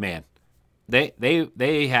 man,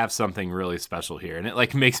 they have something really special here, and it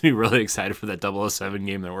like makes me really excited for that 007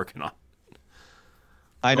 game they're working on.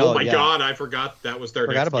 I know. Oh my yeah. god, I forgot that was their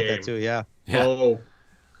Forgot next about game. that too. Yeah. Yeah. Oh,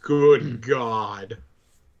 good god.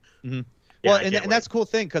 Mhm. Yeah, Well, I and can't that's a cool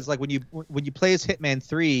thing because like when you play as Hitman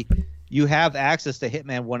 3, you have access to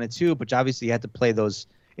Hitman 1 and 2, but obviously you have to play those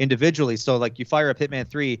individually. So like you fire up Hitman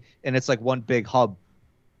 3, and it's like one big hub,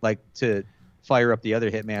 like to fire up the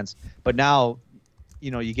other Hitmans. But now,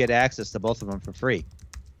 you get access to both of them for free,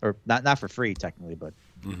 or not for free technically, but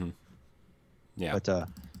Yeah. but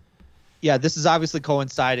yeah, this is obviously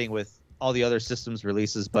coinciding with all the other systems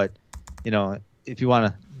releases. But if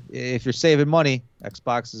you're saving money,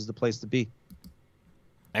 Xbox is the place to be.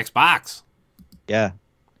 Xbox. Yeah,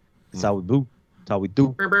 that's how we do. That's how we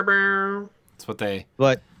do. That's what they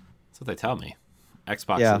But tell me.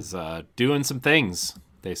 Xbox Yeah. is doing some things,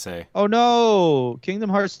 they say. oh no, Kingdom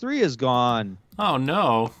Hearts 3 is gone. Oh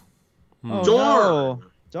no. Oh Darn. no,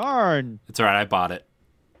 darn! It's all right. I bought it.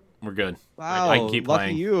 We're good. Wow, I can keep lucky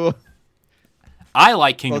playing. you. I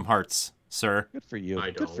like Kingdom Hearts, sir. Good for you.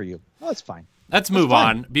 I Good for don't. you. Oh, that's fine. Let's move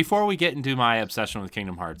fine. on. Before we get into my obsession with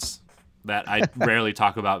Kingdom Hearts, that I rarely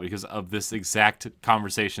talk about because of this exact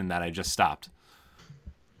conversation that I just stopped.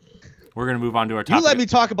 We're going to move on to our You topic. let me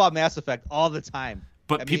talk about Mass Effect all the time.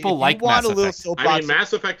 But I mean, people if you like want Mass a little Effect. soapbox- I mean,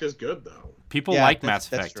 Mass Effect is good though. People Yeah, like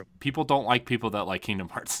that's Mass Effect. true. People don't like people that like Kingdom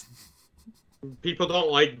Hearts. People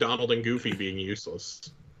don't like Donald and Goofy being useless.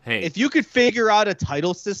 Hey, If you could figure out a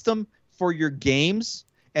title system for your games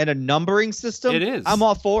and a numbering system, It is. I'm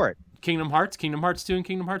all for it. Kingdom Hearts 2, and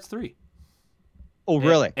Kingdom Hearts 3. Oh,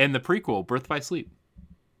 really? And the prequel, Birth by Sleep.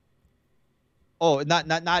 Oh, not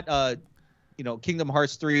Kingdom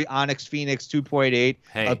Hearts 3, Onyx Phoenix 2.8,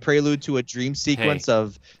 Hey. a prelude to a dream sequence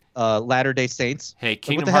of Latter-day Saints. Hey, Like,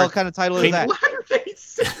 Kingdom what the hell Hearts. kind of title is that? Latter-day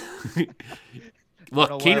Saints. I Look,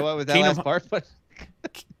 don't know why I went with that last part, but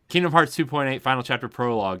Kingdom Hearts 2.8 Final Chapter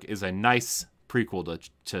Prologue is a nice prequel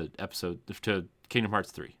to Kingdom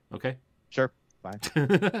Hearts 3. Okay. sure, fine.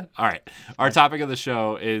 All right. Our topic of the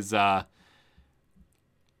show is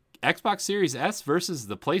Xbox Series S versus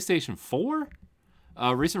the PlayStation 4.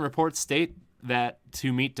 Recent reports state that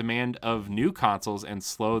to meet demand of new consoles and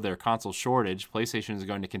slow their console shortage, PlayStation is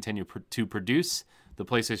going to continue to produce the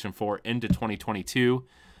PlayStation 4 into 2022,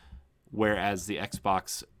 whereas the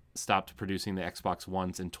Xbox stopped producing the Xbox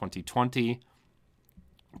Ones in 2020.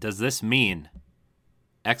 Does this mean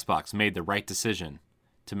Xbox made the right decision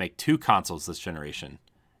to make 2 consoles this generation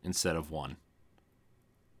instead of 1?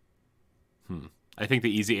 I think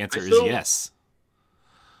the easy answer is yes.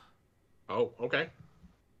 Oh, okay.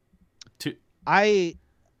 I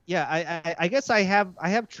guess I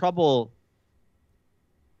have trouble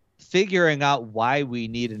figuring out why we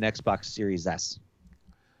need an Xbox Series S.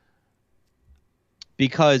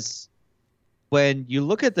 Because when you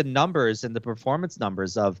look at the numbers and the performance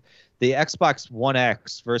numbers of the Xbox One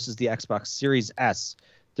X versus the Xbox Series S,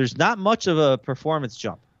 there's not much of a performance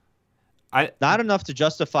jump. Not enough to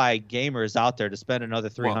justify gamers out there to spend another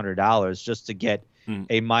 $300 just to get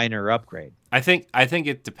a minor upgrade. I think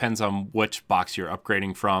it depends on which box you're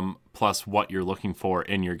upgrading from, plus what you're looking for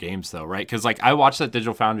in your games, though, right? Because I watched that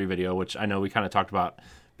Digital Foundry video, which I know we kind of talked about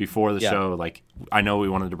before the show. Like, I know we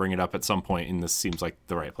wanted to bring it up at some point, and this seems like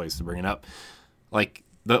the right place to bring it up. Like,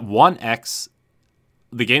 the One X,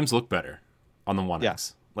 the games look better on the One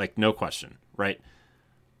X, like, no question, right?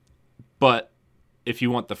 But if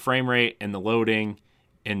you want the frame rate and the loading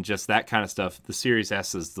and just that kind of stuff, the Series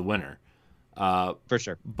S is the winner. For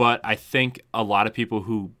sure. But I think a lot of people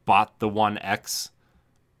who bought the One X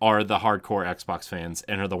are the hardcore Xbox fans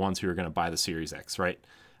and are the ones who are going to buy the Series X, right?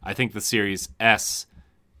 I think the Series S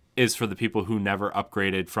is for the people who never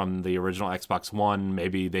upgraded from the original Xbox One.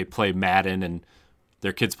 Maybe they play Madden and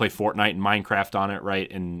their kids play Fortnite and Minecraft on it,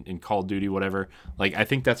 right? And Call of Duty, whatever. Like, I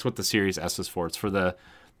think that's what the Series S is for. It's for the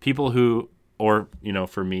people who, or, you know,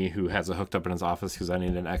 for me, who has it hooked up in his office because I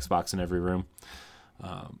need an Xbox in every room.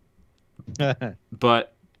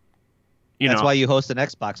 But, you know. That's why you host an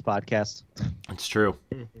Xbox podcast. It's true.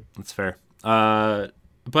 That's fair.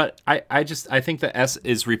 But I think the S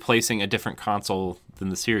is replacing a different console than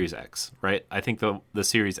the Series X, right? I think the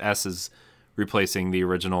Series S is replacing the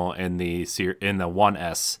original in the One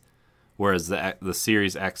S, whereas the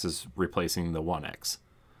Series X is replacing the One X.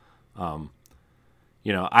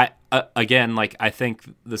 You know, I think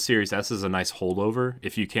the Series S is a nice holdover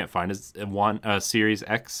if you can't find a Series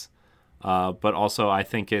X. But also I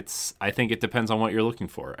think it depends on what you're looking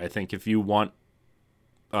for. I think if you want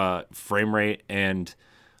frame rate and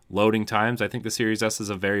loading times, I think the Series S is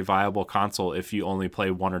a very viable console if you only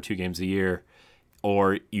play 1 or 2 games a year,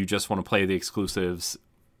 or you just want to play the exclusives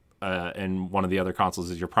and one of the other consoles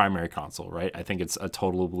is your primary console, right? I think it's a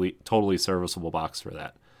totally serviceable box for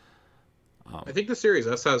that. I think the Series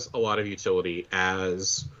S has a lot of utility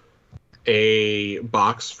as a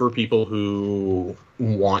box for people who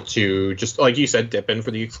want to, just like you said, dip in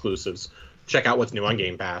for the exclusives, check out what's new on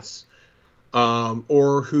Game Pass,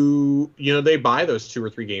 or who, you know, they buy those 2 or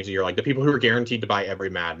 3 games a year, like the people who are guaranteed to buy every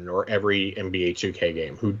Madden or every NBA 2K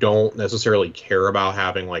game, who don't necessarily care about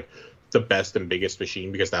having like the best and biggest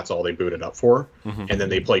machine because that's all they boot it up for, and then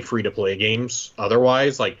they play free-to-play games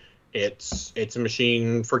otherwise. Like, it's a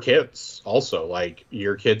machine for kids also. Like,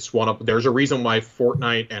 your kids want to, there's a reason why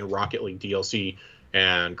Fortnite and Rocket League DLC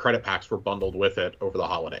and credit packs were bundled with it over the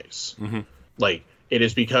holidays. Like, it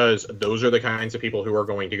is because those are the kinds of people who are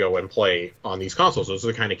going to go and play on these consoles. Those are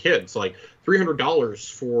the kind of kids. Like, $300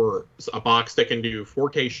 for a box that can do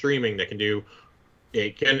 4K streaming, that can do,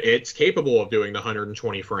 it's capable of doing the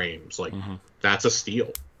 120 frames. Like, that's a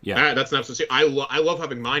steal. Yeah, that's an absolute steal. I love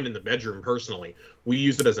having mine in the bedroom personally. We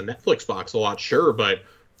use it as a Netflix box a lot, sure, but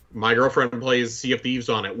my girlfriend plays Sea of Thieves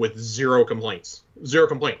on it with zero complaints.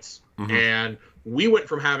 And we went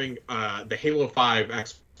from having the Halo 5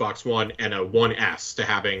 Xbox One and a One S to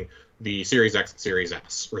having the Series X and Series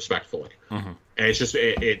S, respectfully. And it's just,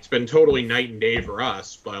 it's been totally night and day for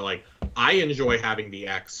us. But like, I enjoy having the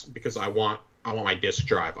X because I want my disc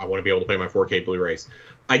drive. I want to be able to play my 4K Blu-rays.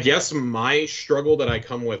 I guess my struggle that I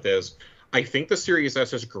come with is, I think the Series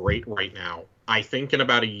S is great right now. I think in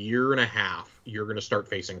about a year and a half, you're going to start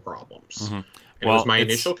facing problems. And it was my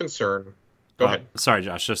initial concern. Go ahead. Sorry,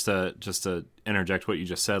 Josh, just to interject what you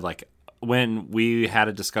just said. Like, when we had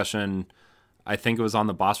a discussion, I think it was on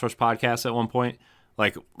the Boss Rush podcast at one point,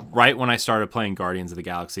 like right when I started playing Guardians of the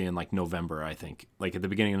Galaxy in like November, I think, like at the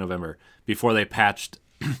beginning of November, before they patched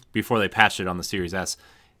it on the Series S,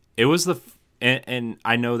 it was and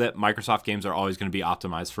I know that Microsoft games are always going to be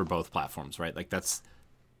optimized for both platforms, right? Like that's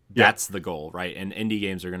the goal, right? And indie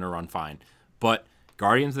games are going to run fine. But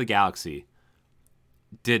Guardians of the Galaxy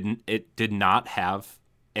did not have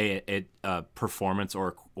a performance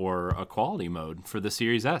or a quality mode for the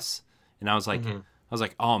Series S. And I was like,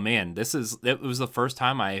 oh man, it was the first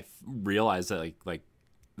time I realized that like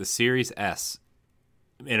the Series S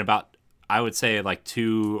in about, I would say, like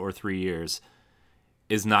 2 or 3 years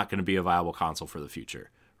is not going to be a viable console for the future,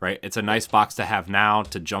 right? It's a nice box to have now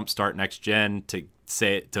to jumpstart next gen,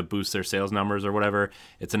 to boost their sales numbers or whatever.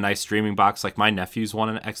 It's a nice streaming box. Like my nephews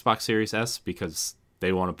want an Xbox Series S because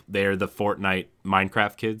they're the Fortnite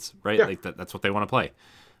Minecraft kids, right? Yeah. Like that's what they want to play.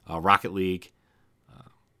 Rocket League.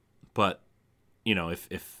 But you know, if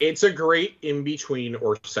it's a great in between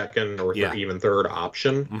or second or even third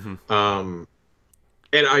option.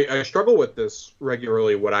 And I struggle with this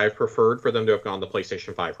regularly. What I've preferred for them to have gone the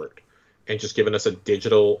PlayStation 5 route and just given us a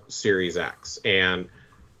digital Series X. And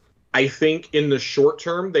I think in the short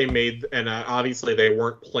term, they made, and obviously they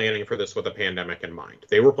weren't planning for this with a pandemic in mind.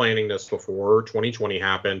 They were planning this before 2020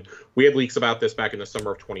 happened. We had leaks about this back in the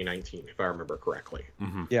summer of 2019, if I remember correctly.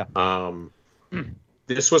 Yeah.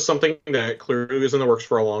 This was something that clearly was in the works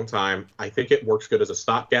for a long time. I think it works good as a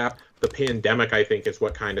stopgap. The pandemic, I think, is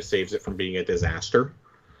what kind of saves it from being a disaster.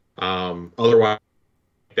 Otherwise,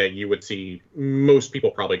 that you would see most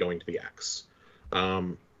people probably going to the X.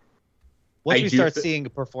 Once we start seeing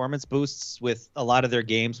performance boosts with a lot of their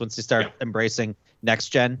games, once they start embracing next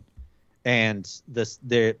gen, and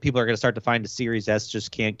the people are going to start to find the Series S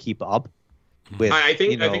just can't keep up. I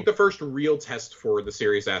think the first real test for the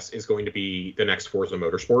Series S is going to be the next Forza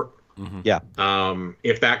Motorsport. Yeah.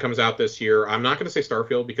 If that comes out this year, I'm not going to say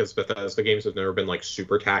Starfield because Bethesda games have never been like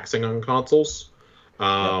super taxing on consoles.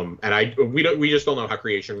 And we just don't know how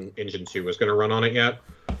Creation Engine 2 is going to run on it yet.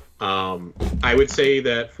 I would say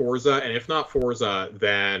that Forza, and if not Forza,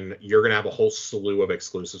 then you're going to have a whole slew of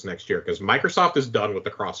exclusives next year because Microsoft is done with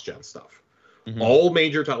the cross-gen stuff. All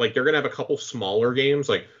major, like they're going to have a couple smaller games,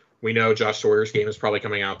 like. We know Josh Sawyer's game is probably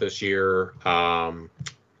coming out this year.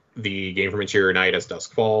 The game from Interior Night as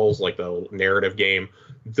Dusk Falls, like the narrative game,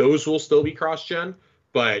 those will still be cross-gen.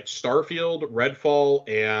 But Starfield, Redfall,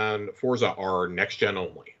 and Forza are next-gen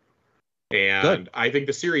only. And I think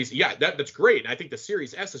the Series, that's great. I think the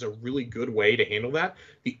Series S is a really good way to handle that.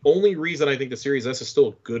 The only reason I think the Series S is still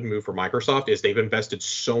a good move for Microsoft is they've invested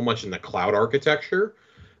so much in the cloud architecture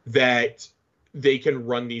that they can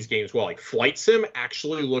run these games well. Like Flight Sim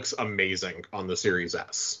actually looks amazing on the Series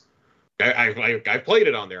S. I played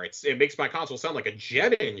it on there. It makes my console sound like a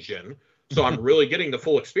jet engine, so I'm really getting the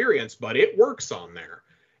full experience, but it works on there.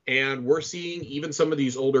 And we're seeing even some of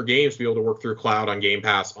these older games be able to work through cloud on Game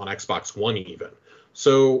Pass on Xbox One even.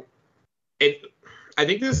 So I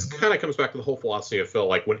think this kind of comes back to the whole philosophy of Phil,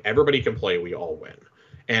 like when everybody can play, we all win.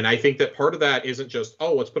 And I think that part of that isn't just,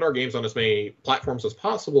 let's put our games on as many platforms as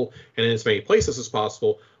possible and in as many places as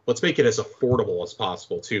possible. Let's make it as affordable as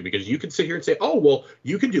possible, too, because you can sit here and say,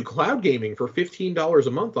 you can do cloud gaming for $15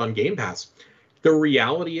 a month on Game Pass. The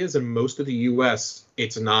reality is, in most of the U.S.,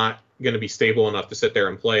 it's not going to be stable enough to sit there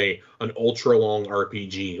and play an ultra-long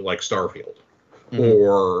RPG like Starfield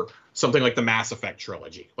or something like the Mass Effect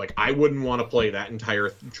trilogy. Like, I wouldn't want to play that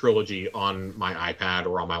entire trilogy on my iPad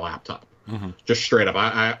or on my laptop. Just straight up.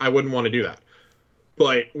 I wouldn't want to do that.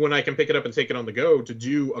 But when I can pick it up and take it on the go to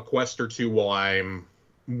do a quest or two while I'm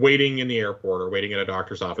waiting in the airport or waiting in a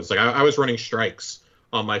doctor's office. Like I was running strikes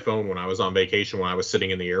on my phone when I was on vacation when I was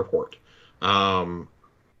sitting in the airport. In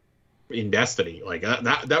Destiny. Like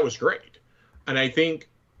that was great. And I think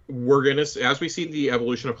we're going to, as we see the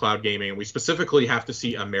evolution of cloud gaming, we specifically have to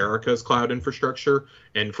see America's cloud infrastructure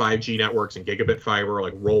and 5G networks and gigabit fiber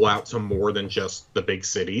like roll out to more than just the big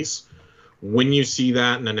cities. When you see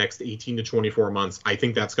that in the next 18 to 24 months, I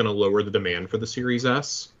think that's going to lower the demand for the Series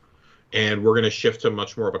S, and we're going to shift to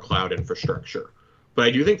much more of a cloud infrastructure. But I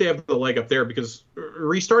do think they have the leg up there because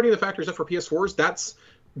restarting the factories up for PS4s,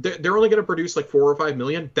 they're only going to produce like 4 or 5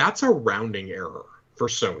 million. That's a rounding error for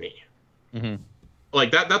Sony. Like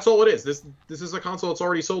that's all it is. This is a console that's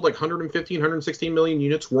already sold like 115, 116 million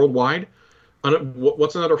units worldwide.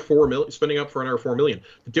 What's another 4 million? Spending up for another 4 million.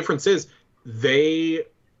 The difference is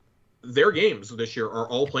their games this year are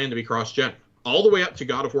all planned to be cross-gen, all the way up to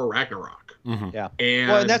God of War Ragnarok. Yeah.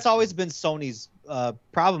 And that's always been Sony's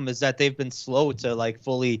problem is that they've been slow to like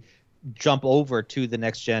fully jump over to the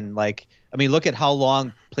next gen. Like, I mean, look at how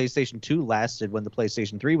long PlayStation 2 lasted when the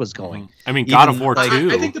PlayStation 3 was going. I mean, God of War 2.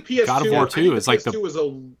 I think the PS2. God of War 2 is like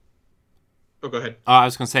Oh, go ahead. I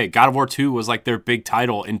was going to say, God of War 2 was like their big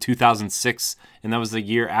title in 2006, and that was the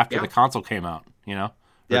year after the console came out,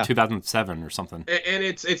 Or 2007 or something. And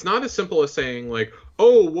it's not as simple as saying like,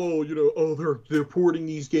 they're porting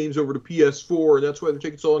these games over to PS4 and that's why they're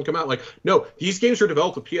taking so long to come out. Like, no, these games are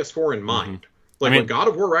developed with PS4 in mind. Like when God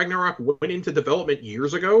of War Ragnarok went into development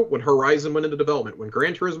years ago, when Horizon went into development, when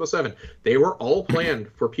Gran Turismo 7, they were all planned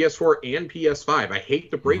for PS4 and PS5. I hate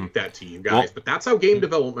to break that to you guys, but that's how game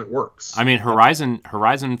development works. I mean,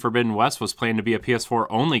 Horizon Forbidden West was planned to be a PS4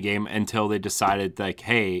 only game until they decided like,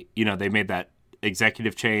 hey, they made that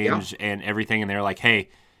executive change and everything, and they're like, hey,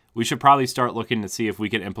 we should probably start looking to see if we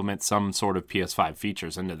can implement some sort of PS5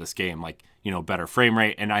 features into this game, like, better frame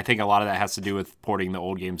rate. And I think a lot of that has to do with porting the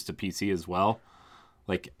old games to PC as well.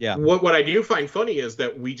 Like, yeah. What I do find funny is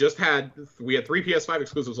that we had 3 PS5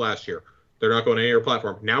 exclusives last year. They're not going to any other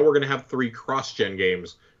platform. Now we're going to have 3 cross-gen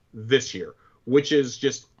games this year, which is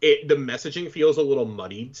just it. The messaging feels a little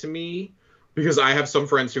muddied to me because I have some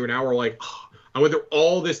friends who now are like, oh, I went through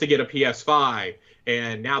all this to get a PS5.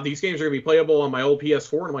 And now these games are going to be playable on my old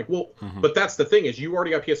PS4. And I'm like, well, but that's the thing is you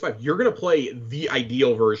already got PS5. You're going to play the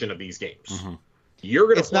ideal version of these games. You're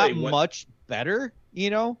going to play It's not much better,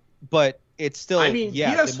 but it's still,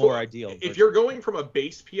 PS4, the more ideal. If you're going from a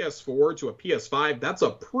base PS4 to a PS5, that's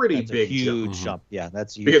a pretty big huge jump. Yeah,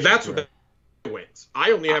 that's huge. Because that's what wins.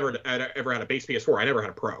 I only ever had a base PS4. I never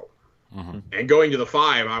had a Pro. And going to the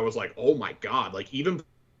 5, I was like, oh my God. Like, even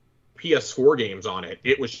PS4 games on it,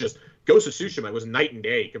 it was just... Ghost of Tsushima was night and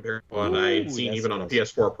day compared to what I had seen even on a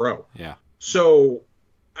PS4 Pro. Yeah. So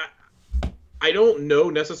I don't know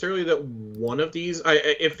necessarily that one of these.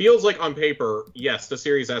 It feels like on paper, yes, the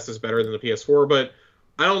Series S is better than the PS4, but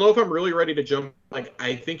I don't know if I'm really ready to jump. Like,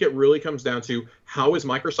 I think it really comes down to how is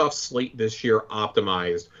Microsoft's slate this year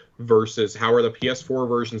optimized versus how are the PS4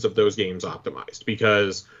 versions of those games optimized?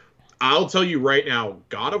 Because I'll tell you right now,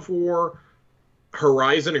 God of War,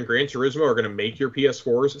 Horizon, and Gran Turismo are going to make your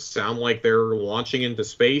PS4s sound like they're launching into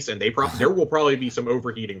space, and there will probably be some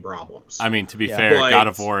overheating problems. I mean, to be fair, God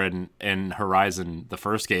of War and Horizon, the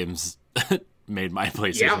first games, made my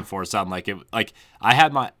PlayStation 4 sound like it. Like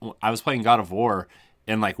I was playing God of War,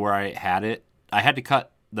 and like where I had it, I had to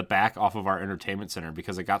cut the back off of our entertainment center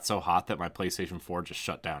because it got so hot that my PlayStation 4 just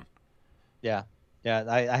shut down. Yeah. Yeah,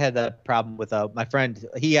 I had that problem with my friend.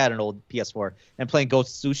 He had an old PS4 and playing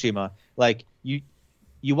Ghost of Tsushima. Like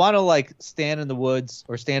you want to like stand in the woods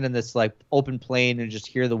or stand in this like open plain and just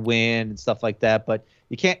hear the wind and stuff like that, but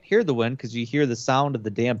you can't hear the wind because you hear the sound of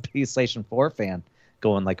the damn PlayStation 4 fan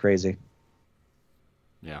going like crazy.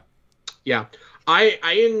 Yeah. I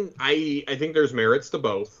think there's merits to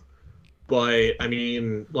both. But, I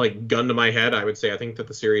mean, like, gun to my head, I would say I think that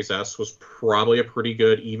the Series S was probably a pretty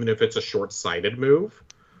good, even if it's a short-sighted move.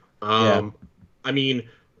 I mean,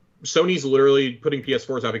 Sony's literally putting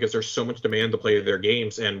PS4s out because there's so much demand to play their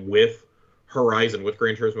games. And with Horizon, with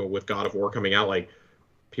Gran Turismo, with God of War coming out, like,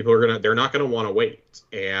 they're not going to want to wait.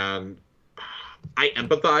 And I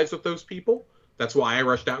empathize with those people. That's why I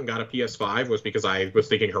rushed out and got a PS5, was because I was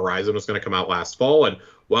thinking Horizon was going to come out last fall. And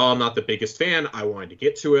while I'm not the biggest fan, I wanted to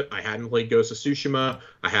get to it. I hadn't played Ghost of Tsushima.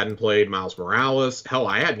 I hadn't played Miles Morales. Hell,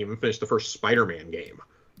 I hadn't even finished the first Spider-Man game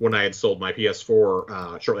when I had sold my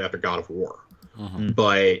PS4 shortly after God of War.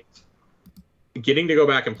 But getting to go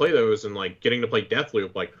back and play those and like getting to play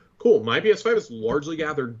Deathloop, like, cool, my PS5 has largely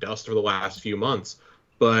gathered dust for the last few months.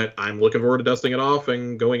 But I'm looking forward to dusting it off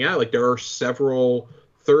and going out. Like, there are several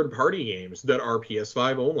third-party games that are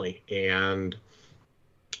PS5 only, and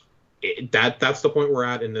that's the point we're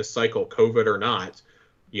at in this cycle, COVID or not.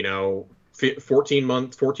 14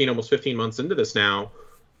 almost 15 months into this now,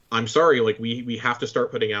 I'm sorry, like we have to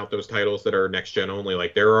start putting out those titles that are next gen only.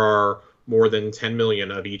 Like, there are more than 10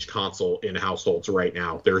 million of each console in households right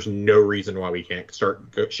now. There's no reason why we can't start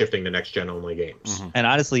shifting to next gen only games. And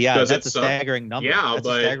honestly, that's a staggering number. Yeah,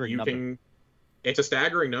 it's a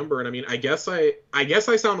staggering number, and I mean, I guess I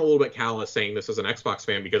sound a little bit callous saying this as an Xbox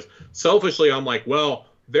fan, because selfishly I'm like, well,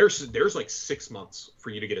 there's like 6 months for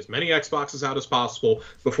you to get as many Xboxes out as possible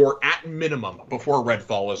before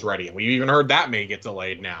Redfall is ready, and we even heard that may get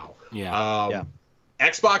delayed now.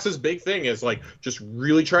 Xbox's big thing is like just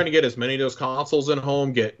really trying to get as many of those consoles in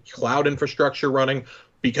home, get cloud infrastructure running,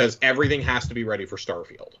 because everything has to be ready for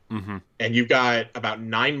Starfield. And you've got about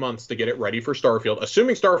 9 months to get it ready for Starfield,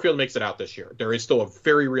 assuming Starfield makes it out this year. There is still a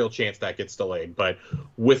very real chance that gets delayed. But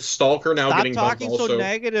with Stalker now getting bumped also... Stop talking so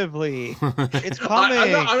negatively. It's coming.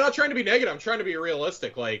 I'm not trying to be negative. I'm trying to be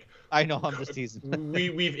realistic. Like, I know, I'm just teasing.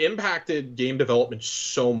 We've impacted game development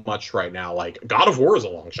so much right now. Like, God of War is a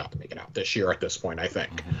long shot to make it out this year at this point, I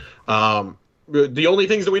think. The only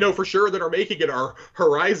things that we know for sure that are making it are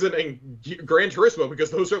Horizon and Gran Turismo,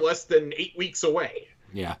 because those are less than 8 weeks away.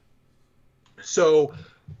 Yeah. So,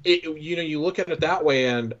 you look at it that way,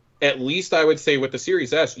 and at least I would say with the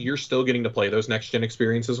Series S, you're still getting to play those next-gen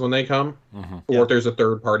experiences when they come. Or if there's a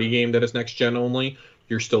third-party game that is next-gen only,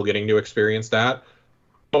 you're still getting to experience that.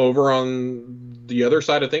 Over on the other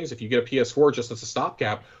side of things, if you get a PS4 just as a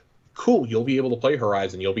stopgap, cool, you'll be able to play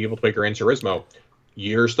Horizon, you'll be able to play Gran Turismo.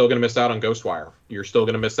 You're still going to miss out on Ghostwire. You're still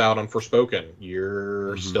going to miss out on Forspoken.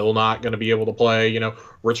 You're still not going to be able to play,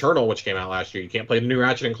 Returnal, which came out last year. You can't play the new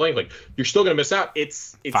Ratchet and Clank. Like, you're still going to miss out.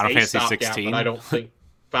 It's Final a Fantasy stopgap, 16. but I don't think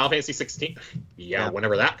Final Fantasy 16. Yeah,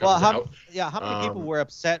 whenever that Well, comes out. how many people were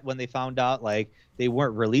upset when they found out like they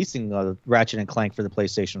weren't releasing Ratchet and Clank for the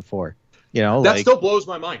PlayStation 4? That still blows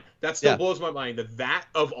my mind. That still blows my mind. That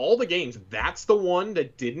of all the games, that's the one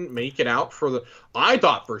that didn't make it out for the. I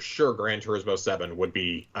thought for sure Gran Turismo 7 would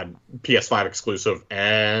be a PS5 exclusive,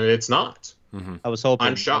 and it's not. I was hoping.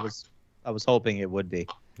 I'm shocked. I was hoping it would be.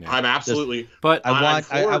 Yeah. I'm absolutely. But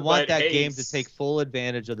I want that game to take full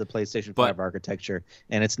advantage of the PlayStation 5 architecture,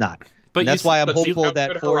 and it's not. But and that's why I'm hopeful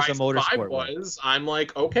that Forza Horizon Motorsport 5 was. I'm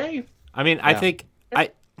like, okay. I mean, I think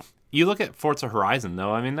you look at Forza Horizon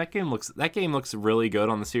though. I mean, that game looks really good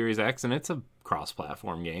on the Series X, and it's a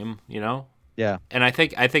cross-platform game. Yeah. And I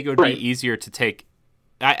think it would be easier to take.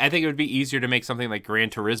 I think it would be easier to make something like Gran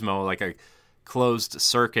Turismo, like a closed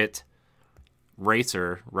circuit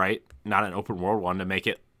racer, right? Not an open world one, to make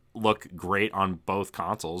it look great on both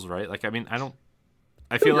consoles, right? Like, I mean,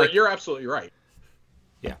 I feel like you're absolutely right.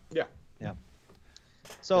 Yeah.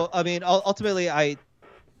 So I mean, ultimately, I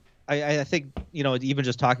think even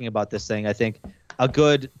just talking about this thing, I think a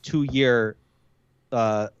good 2-year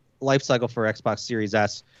life cycle for Xbox Series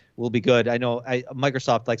S will be good. I know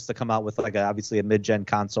Microsoft likes to come out with obviously a mid-gen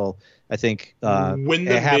console. I think when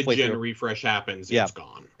the mid-gen refresh happens, it's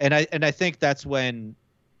gone. And I think that's when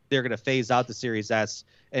they're going to phase out the Series S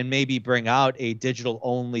and maybe bring out a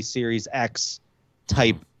digital-only Series X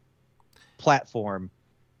type platform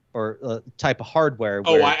or type of hardware.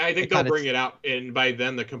 I think they'll bring it out, and by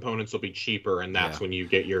then the components will be cheaper, and that's when you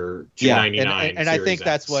get your $299. And I think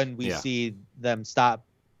that's when we see them stop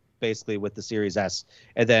basically with the Series S,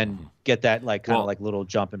 and then get that little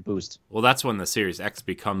jump and boost. Well, that's when the Series X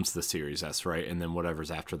becomes the Series S, right? And then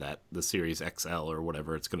whatever's after that, the Series XL or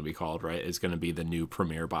whatever it's going to be called, right, is going to be the new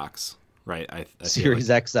Premier box, right? I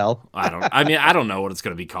Series XL. I don't know what it's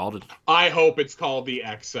going to be called. I hope it's called the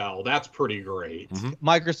XL. That's pretty great.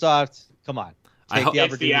 Microsoft, come on.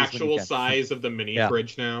 It's the actual size of the mini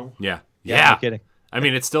fridge now. Yeah. No kidding. I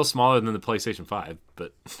mean, it's still smaller than the PlayStation 5,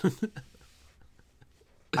 but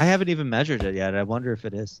I haven't even measured it yet. I wonder if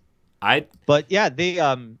it is. But yeah, they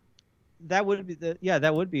that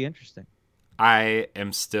would be interesting. I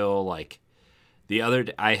am still like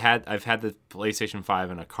I've had the PlayStation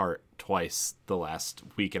 5 in a cart twice the last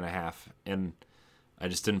week and a half, and I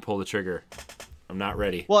just didn't pull the trigger. I'm not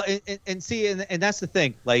ready. Well, and see, and that's the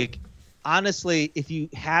thing. Like, honestly, if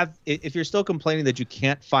you're still complaining that you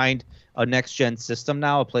can't find a next gen system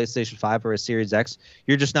now, a PlayStation 5 or a Series X,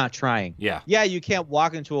 you're just not trying. Yeah, you can't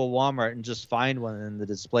walk into a Walmart and just find one in the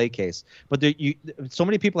display case. But so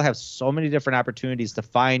many people have so many different opportunities to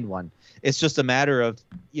find one. It's just a matter of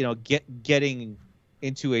getting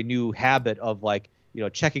into a new habit of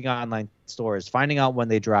checking online stores, finding out when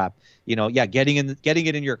they drop. Getting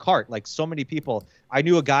it in your cart. Like, so many people. I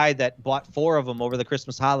knew a guy that bought 4 of them over the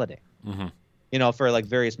Christmas holiday. For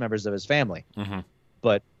various members of his family.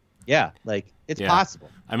 But yeah, it's possible.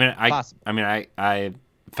 I mean, I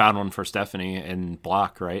found one for Stephanie in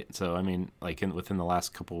Block, right? So I mean, within the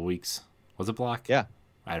last couple of weeks, was it Block? Yeah,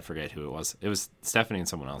 I forget who it was. It was Stephanie and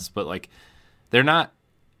someone else, but they're not.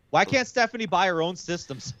 Why can't Stephanie buy her own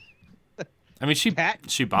systems? I mean, she bought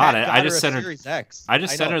it. I just sent her. I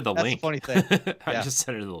just sent her the That's link. The funny thing. I just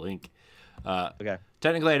sent her the link. Okay.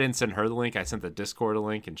 Technically, I didn't send her the link. I sent the Discord a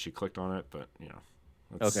link, and she clicked on it. But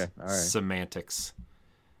okay, all right. Semantics.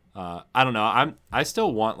 I don't know. I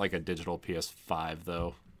still want a digital PS5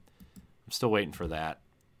 though. I'm still waiting for that.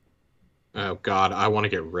 Oh God, I want to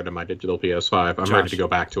get rid of my digital PS5. I'm ready to go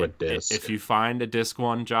back to a disc. If you find a disc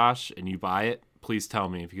one, Josh, and you buy it, please tell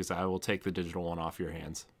me, because I will take the digital one off your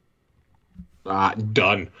hands.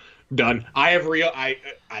 Done.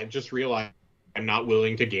 I just realized I'm not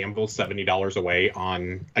willing to gamble $70 away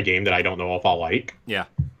on a game that I don't know if I'll like. Yeah.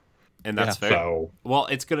 And that's fair. So, well,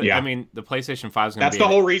 it's gonna. Yeah. I mean, the PlayStation 5 is gonna. That's the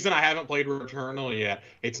whole reason I haven't played Returnal yet.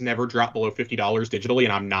 It's never dropped below $50 digitally,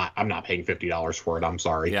 and I'm not paying $50 for it. I'm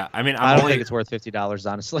sorry. Yeah, I mean, I don't think it's worth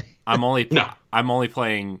 $50, honestly. I'm only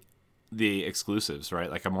playing the exclusives, right?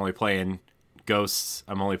 I'm only playing Ghosts.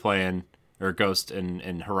 I'm only playing Ghost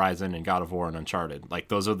and Horizon and God of War and Uncharted.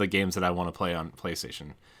 Those are the games that I want to play on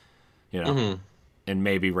PlayStation. And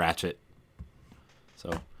maybe Ratchet.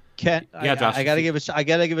 So. Ken, yeah, Josh, I gotta give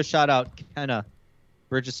a shout out, Kenna,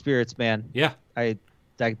 Bridge of Spirits, man. Yeah,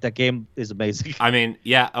 that game is amazing. I mean,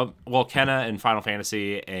 yeah. Well, Kenna and Final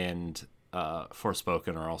Fantasy and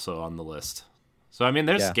Forspoken are also on the list. So I mean,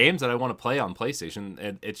 there's games that I want to play on PlayStation,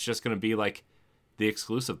 and it's just gonna be the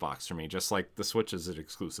exclusive box for me, just like the Switch is an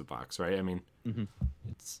exclusive box, right? I mean,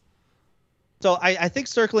 it's. So I think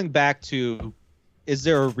circling back to, is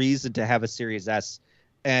there a reason to have a Series S?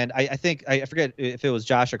 And I think, I forget if it was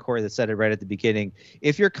Josh or Corey that said it right at the beginning.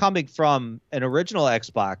 If you're coming from an original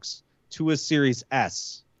Xbox to a Series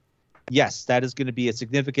S, yes, that is going to be a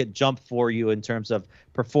significant jump for you in terms of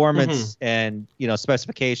performance and, you know,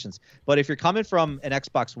 specifications. But if you're coming from an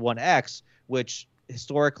Xbox One X, which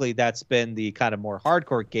historically that's been the kind of more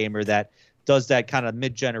hardcore gamer that does that kind of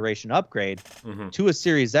mid-generation upgrade to a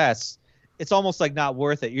Series S, it's almost like not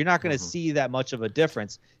worth it. You're not going to see that much of a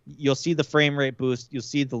difference. You'll see the frame rate boost. You'll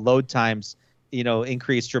see the load times, you know,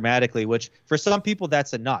 increase dramatically, which for some people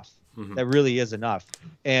that's enough. That really is enough.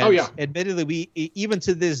 And admittedly, we even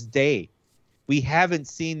to this day, we haven't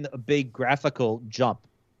seen a big graphical jump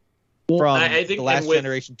from the last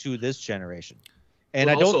generation to this generation. And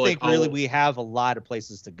I don't think really we have a lot of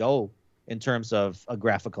places to go in terms of a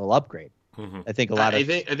graphical upgrade. I think I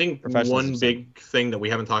think one big thing that we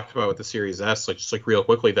haven't talked about with the Series S, like just like real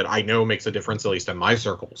quickly, that I know makes a difference, at least in my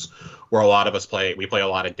circles, where a lot of us play a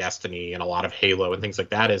lot of Destiny and a lot of Halo and things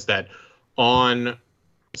like that, is that on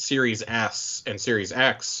Series S and Series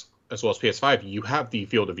X, as well as PS5, you have the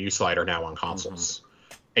field of view slider now on consoles.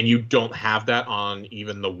 And you don't have that on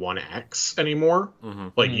even the One X anymore.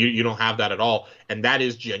 Like you don't have that at all. And that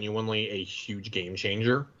is genuinely a huge game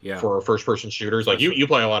changer for first person shooters. Like you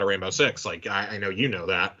play a lot of Rainbow Six. Like I know you know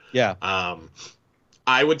that. Yeah.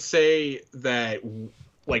 I would say that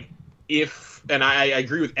like and I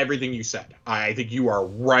agree with everything you said. I think you are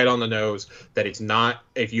right on the nose that it's not,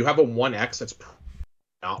 if you have a One X, it's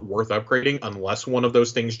not worth upgrading unless one of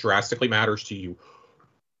those things drastically matters to you.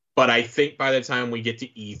 But I think by the time we get to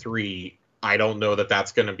E3, I don't know that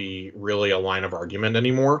that's going to be really a line of argument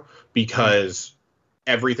anymore, because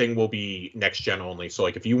everything will be next gen only. So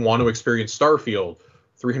like if you want to experience Starfield,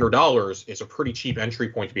 $300 is a pretty cheap entry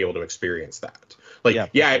point to be able to experience that. Like,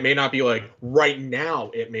 it may not be like right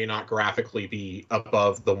now, it may not graphically be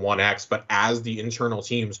above the One X, but as the internal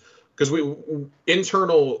teams, because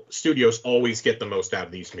internal studios always get the most out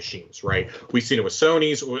of these machines, right? We've seen it with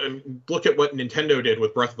Sony's. Look at what Nintendo did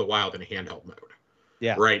with Breath of the Wild in a handheld mode.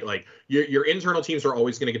 Yeah. Right. Like your internal teams are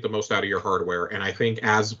always going to get the most out of your hardware. And I think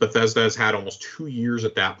as Bethesda has had almost 2 years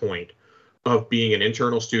at that point of being an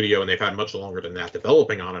internal studio, and they've had much longer than that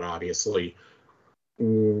developing on it, obviously,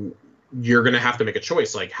 you're going to have to make a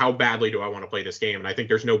choice. Like, how badly do I want to play this game? And I think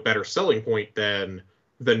there's no better selling point than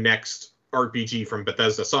the next RPG from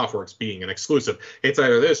Bethesda Softworks being an exclusive. It's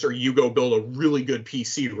either this or you go build a really good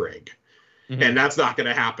PC rig. And that's not going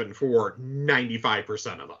to happen for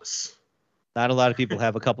 95% of us. Not a lot of people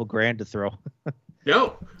have a couple grand to throw.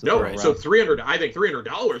 No. So I think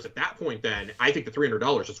 $300 at that point, then I think the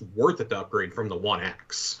 $300 is worth it to upgrade from the One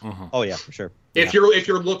X. Oh yeah, for sure. If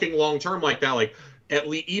you're looking long term like that, like at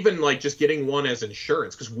least even like just getting one as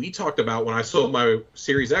insurance, because we talked about when I sold my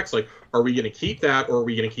Series X, like, are we going to keep that or are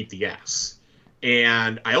we going to keep the S?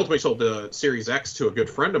 And I ultimately sold the Series X to a good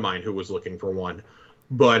friend of mine who was looking for one.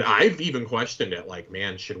 But I've even questioned it, like,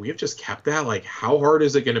 man, should we have just kept that? Like, how hard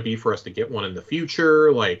is it going to be for us to get one in the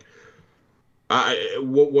future? Like,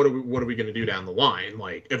 what are we going to do down the line?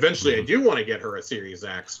 Like, eventually I do want to get her a Series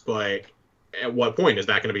X, but at what point is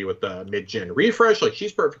that going to be with the mid-gen refresh? Like,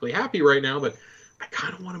 she's perfectly happy right now, but I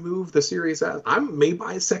kind of want to move the Series S. I may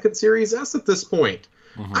buy a second Series S at this point.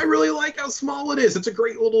 I really like how small it is. It's a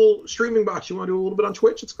great little streaming box. You want to do a little bit on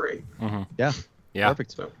Twitch? It's great. Yeah.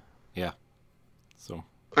 Perfect. So. Yeah. So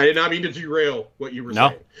I did not mean to derail what you were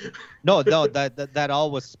saying. No, that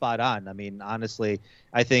all was spot on. I mean, honestly,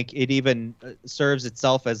 I think it even serves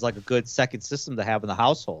itself as like a good second system to have in the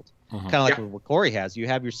household. Kind of like what Corey has. You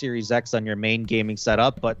have your Series X on your main gaming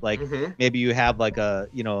setup, but like maybe you have like a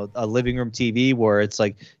living room TV where it's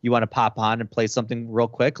like you want to pop on and play something real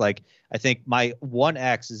quick. Like I think my One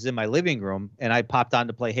X is in my living room, and I popped on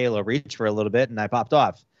to play Halo Reach for a little bit, and I popped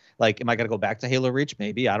off. Like, am I going to go back to Halo Reach?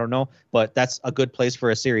 Maybe. I don't know. But that's a good place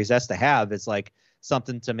for a Series S to have. It's like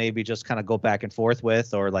something to maybe just kind of go back and forth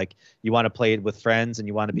with, or like you want to play it with friends and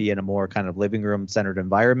you want to be in a more kind of living room centered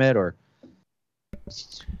environment, or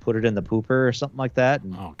put it in the pooper or something like that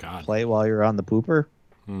and play it while you're on the pooper.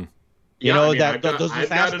 Those are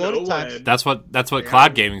fast loading times. That's what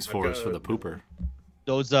cloud gaming's for, is for the pooper.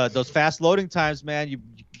 Those fast loading times, man. You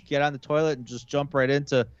get on the toilet and just jump right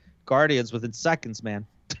into Guardians within seconds, man.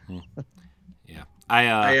 Yeah,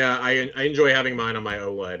 I enjoy having mine on my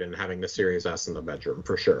OLED and having the Series S in the bedroom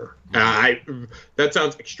for sure. That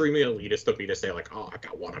sounds extremely elitist of me to say, like, oh, I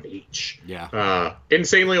got one of each. Yeah.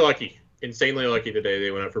 Insanely lucky today.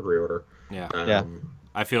 They went out for pre-order. Yeah.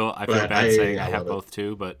 I feel bad saying I have both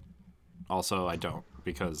too, but also I don't,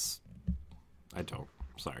 because I don't.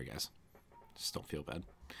 Sorry, guys. Just don't feel bad.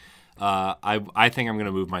 I think I'm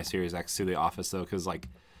gonna move my Series X to the office though, because like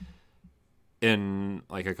in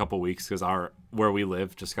like a couple weeks, because where we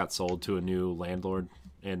live just got sold to a new landlord,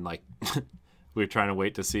 and like we were trying to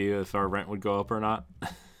wait to see if our rent would go up or not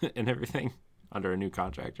and everything under a new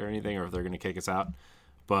contract or anything, or if they're gonna kick us out.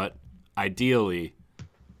 But ideally,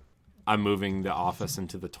 I'm moving the office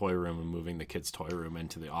into the toy room and moving the kids' toy room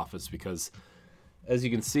into the office, because as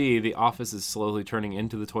you can see, the office is slowly turning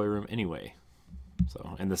into the toy room anyway.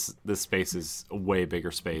 So, and this space is a way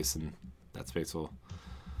bigger space, and that space will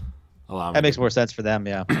allow me. That makes more sense for them,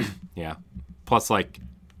 yeah. Yeah. Plus, like,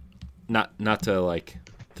 not to like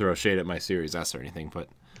throw shade at my Series S or anything, but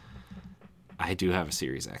I do have a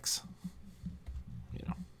Series X. You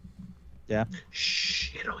know. Yeah.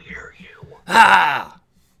 Shh, it'll hear you. Ah.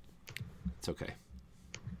 It's okay.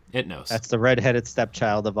 It knows. That's the redheaded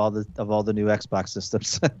stepchild of all the new Xbox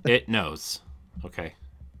systems. It knows. Okay.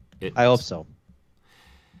 I hope so.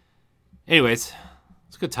 Anyways,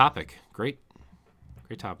 it's a good topic. Great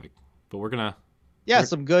topic. But we're gonna. Yeah,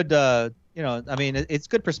 some good. I mean, it's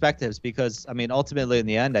good perspectives, because I mean, ultimately in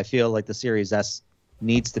the end, I feel like the Series S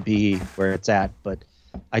needs to be where it's at, but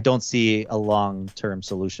I don't see a long-term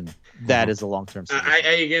solution. That is a long-term solution. I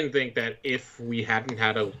again think that if we hadn't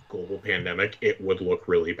had a global pandemic, it would look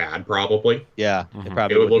really bad, probably. Yeah,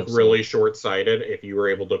 It would look really short-sighted if you were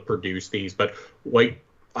able to produce these. But like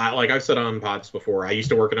I've said on pods before, I used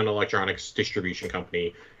to work in an electronics distribution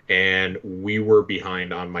company, and we were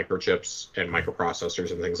behind on microchips and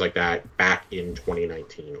microprocessors and things like that back in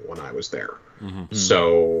 2019 when I was there. Mm-hmm.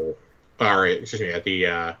 So, at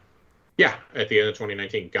the end of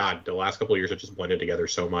 2019. God, the last couple of years have just blended together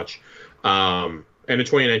so much. And in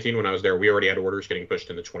 2019, when I was there, we already had orders getting pushed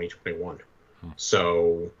into 2021.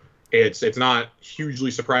 So it's not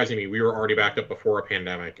hugely surprising to me. We were already backed up before a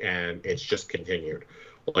pandemic, and it's just continued.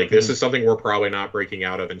 Like, this is something we're probably not breaking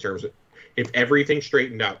out of in terms of, if everything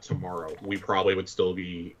straightened out tomorrow, we probably would still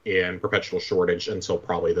be in perpetual shortage until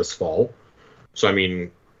probably this fall. So, I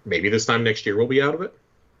mean, maybe this time next year we'll be out of it.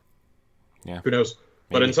 Yeah. Who knows?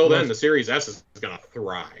 But until then, the Series S is going to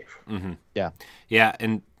thrive. Mm-hmm. Yeah. Yeah,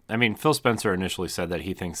 and I mean, Phil Spencer initially said that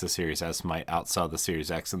he thinks the Series S might outsell the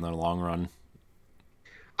Series X in the long run.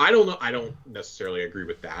 I don't know. I don't necessarily agree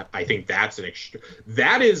with that. I think that's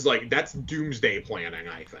that's doomsday planning,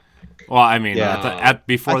 I think. Well, I mean,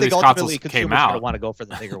 before these consoles came out, I want to go for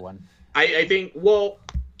the bigger one. I think. Well,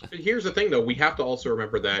 here's the thing, though. We have to also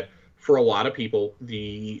remember that for a lot of people,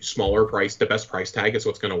 the smaller price, the best price tag is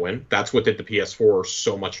what's going to win. That's what did the PS4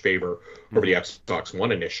 so much favor over the Xbox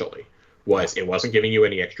One initially. It wasn't giving you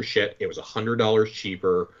any extra shit. It was $100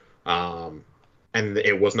 cheaper, and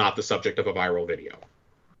it was not the subject of a viral video.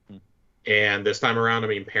 And this time around, I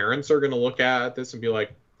mean, parents are going to look at this and be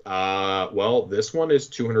like, well, this one is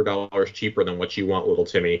 $200 cheaper than what you want, little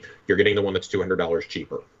Timmy. You're getting the one that's $200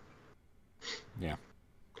 cheaper. Yeah.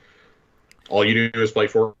 All you do is play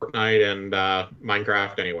Fortnite and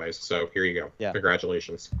Minecraft anyways, so here you go. Yeah.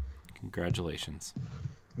 Congratulations.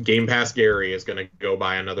 Game Pass Gary is going to go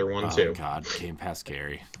buy another one, too. Oh, God. Game Pass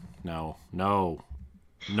Gary. No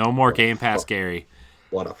more Game Pass Gary.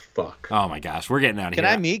 What a fuck. Oh, my gosh. We're getting out of here.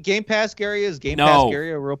 Can I meet Game Pass Gary? Is Game Pass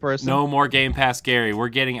Gary a real person? No more Game Pass Gary. We're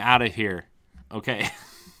getting out of here. Okay.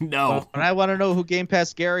 No. And I want to know who Game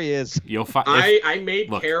Pass Gary is. You'll find. I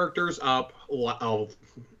made characters up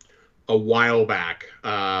a while back.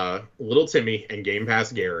 Little Timmy and Game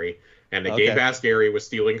Pass Gary. And the Game Pass Gary was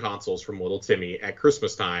stealing consoles from Little Timmy at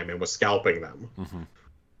Christmas time and was scalping them. Mm-hmm.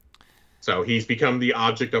 So he's become the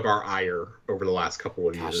object of our ire over the last couple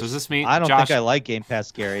of years. Does this mean I don't think I like Game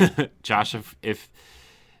Pass Gary. Josh, if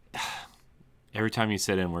every time you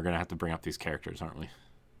sit in, we're gonna have to bring up these characters, aren't we?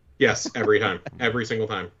 Yes, every time, every single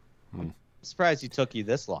time. I'm surprised it took you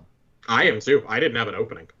this long. I am too. I didn't have an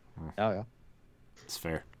opening. Oh yeah, it's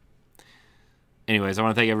fair. Anyways, I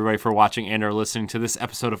want to thank everybody for watching and or listening to this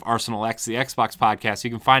episode of Arsenal X, the Xbox podcast.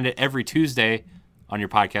 You can find it every Tuesday on your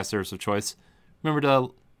podcast service of choice. Remember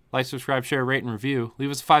to like, subscribe, share, rate, and review.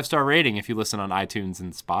 Leave us a 5-star rating if you listen on iTunes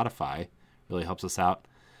and Spotify. Really helps us out.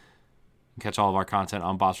 You can catch all of our content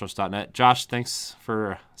on bossrush.net. Josh, thanks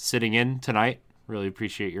for sitting in tonight. Really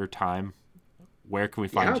appreciate your time. Where can we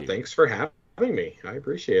find you? Thanks for having me. I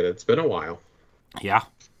appreciate it. It's been a while. Yeah,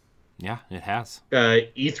 it has.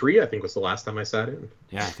 E3, I think, was the last time I sat in.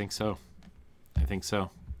 Yeah, I think so.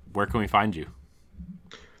 Where can we find you?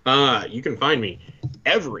 You can find me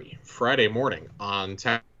every Friday morning on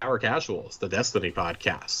Tower Casuals, the Destiny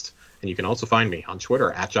podcast. And you can also find me on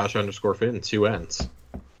Twitter at Josh_Finn, 2 N's.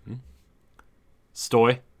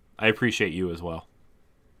 Stoy, I appreciate you as well.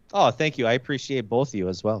 Oh, thank you. I appreciate both of you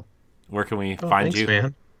as well. Where can we find thanks, you?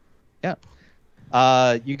 man.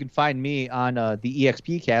 You can find me on the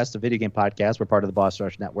EXP Cast, the video game podcast. We're part of the Boss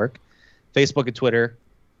Rush Network. Facebook and Twitter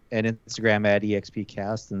and Instagram at EXP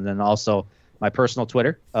Cast. And then also my personal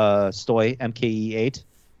Twitter, Stoy, MKE8.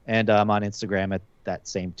 And I'm on Instagram at that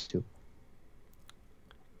same too.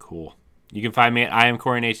 Cool. You can find me at I am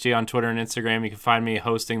Corian HD on Twitter and Instagram. You can find me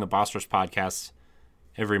hosting the Boss Rush podcast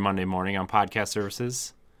every Monday morning on podcast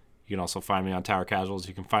services. You can also find me on Tower Casuals.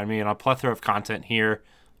 You can find me in a plethora of content here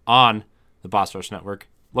on the Boss Rush Network.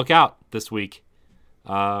 Look out this week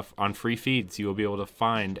on free feeds. You will be able to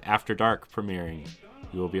find After Dark premiering.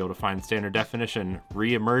 You will be able to find Standard Definition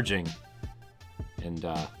re-emerging. And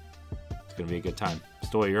it's going to be a good time.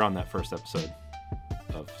 Stoy, you're on that first episode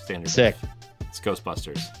of Standard Sick. Def. It's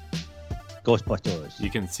Ghostbusters. Ghostbusters. You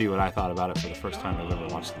can see what I thought about it for the first time I've ever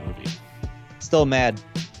watched the movie. Still mad.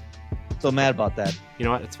 Still mad about that. You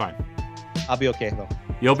know what? It's fine. I'll be okay, though.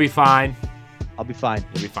 You'll be fine. I'll be fine.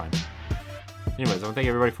 You'll be fine. Anyways, I want to thank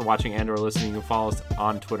everybody for watching and or listening. You can follow us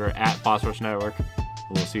on Twitter at Boss Rush Network. And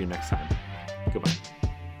we'll see you next time. Goodbye.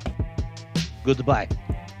 Goodbye.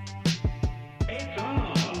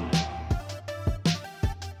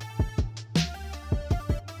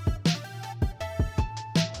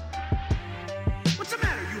 What's the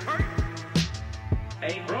matter? You hurt?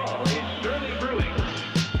 Hey, bro.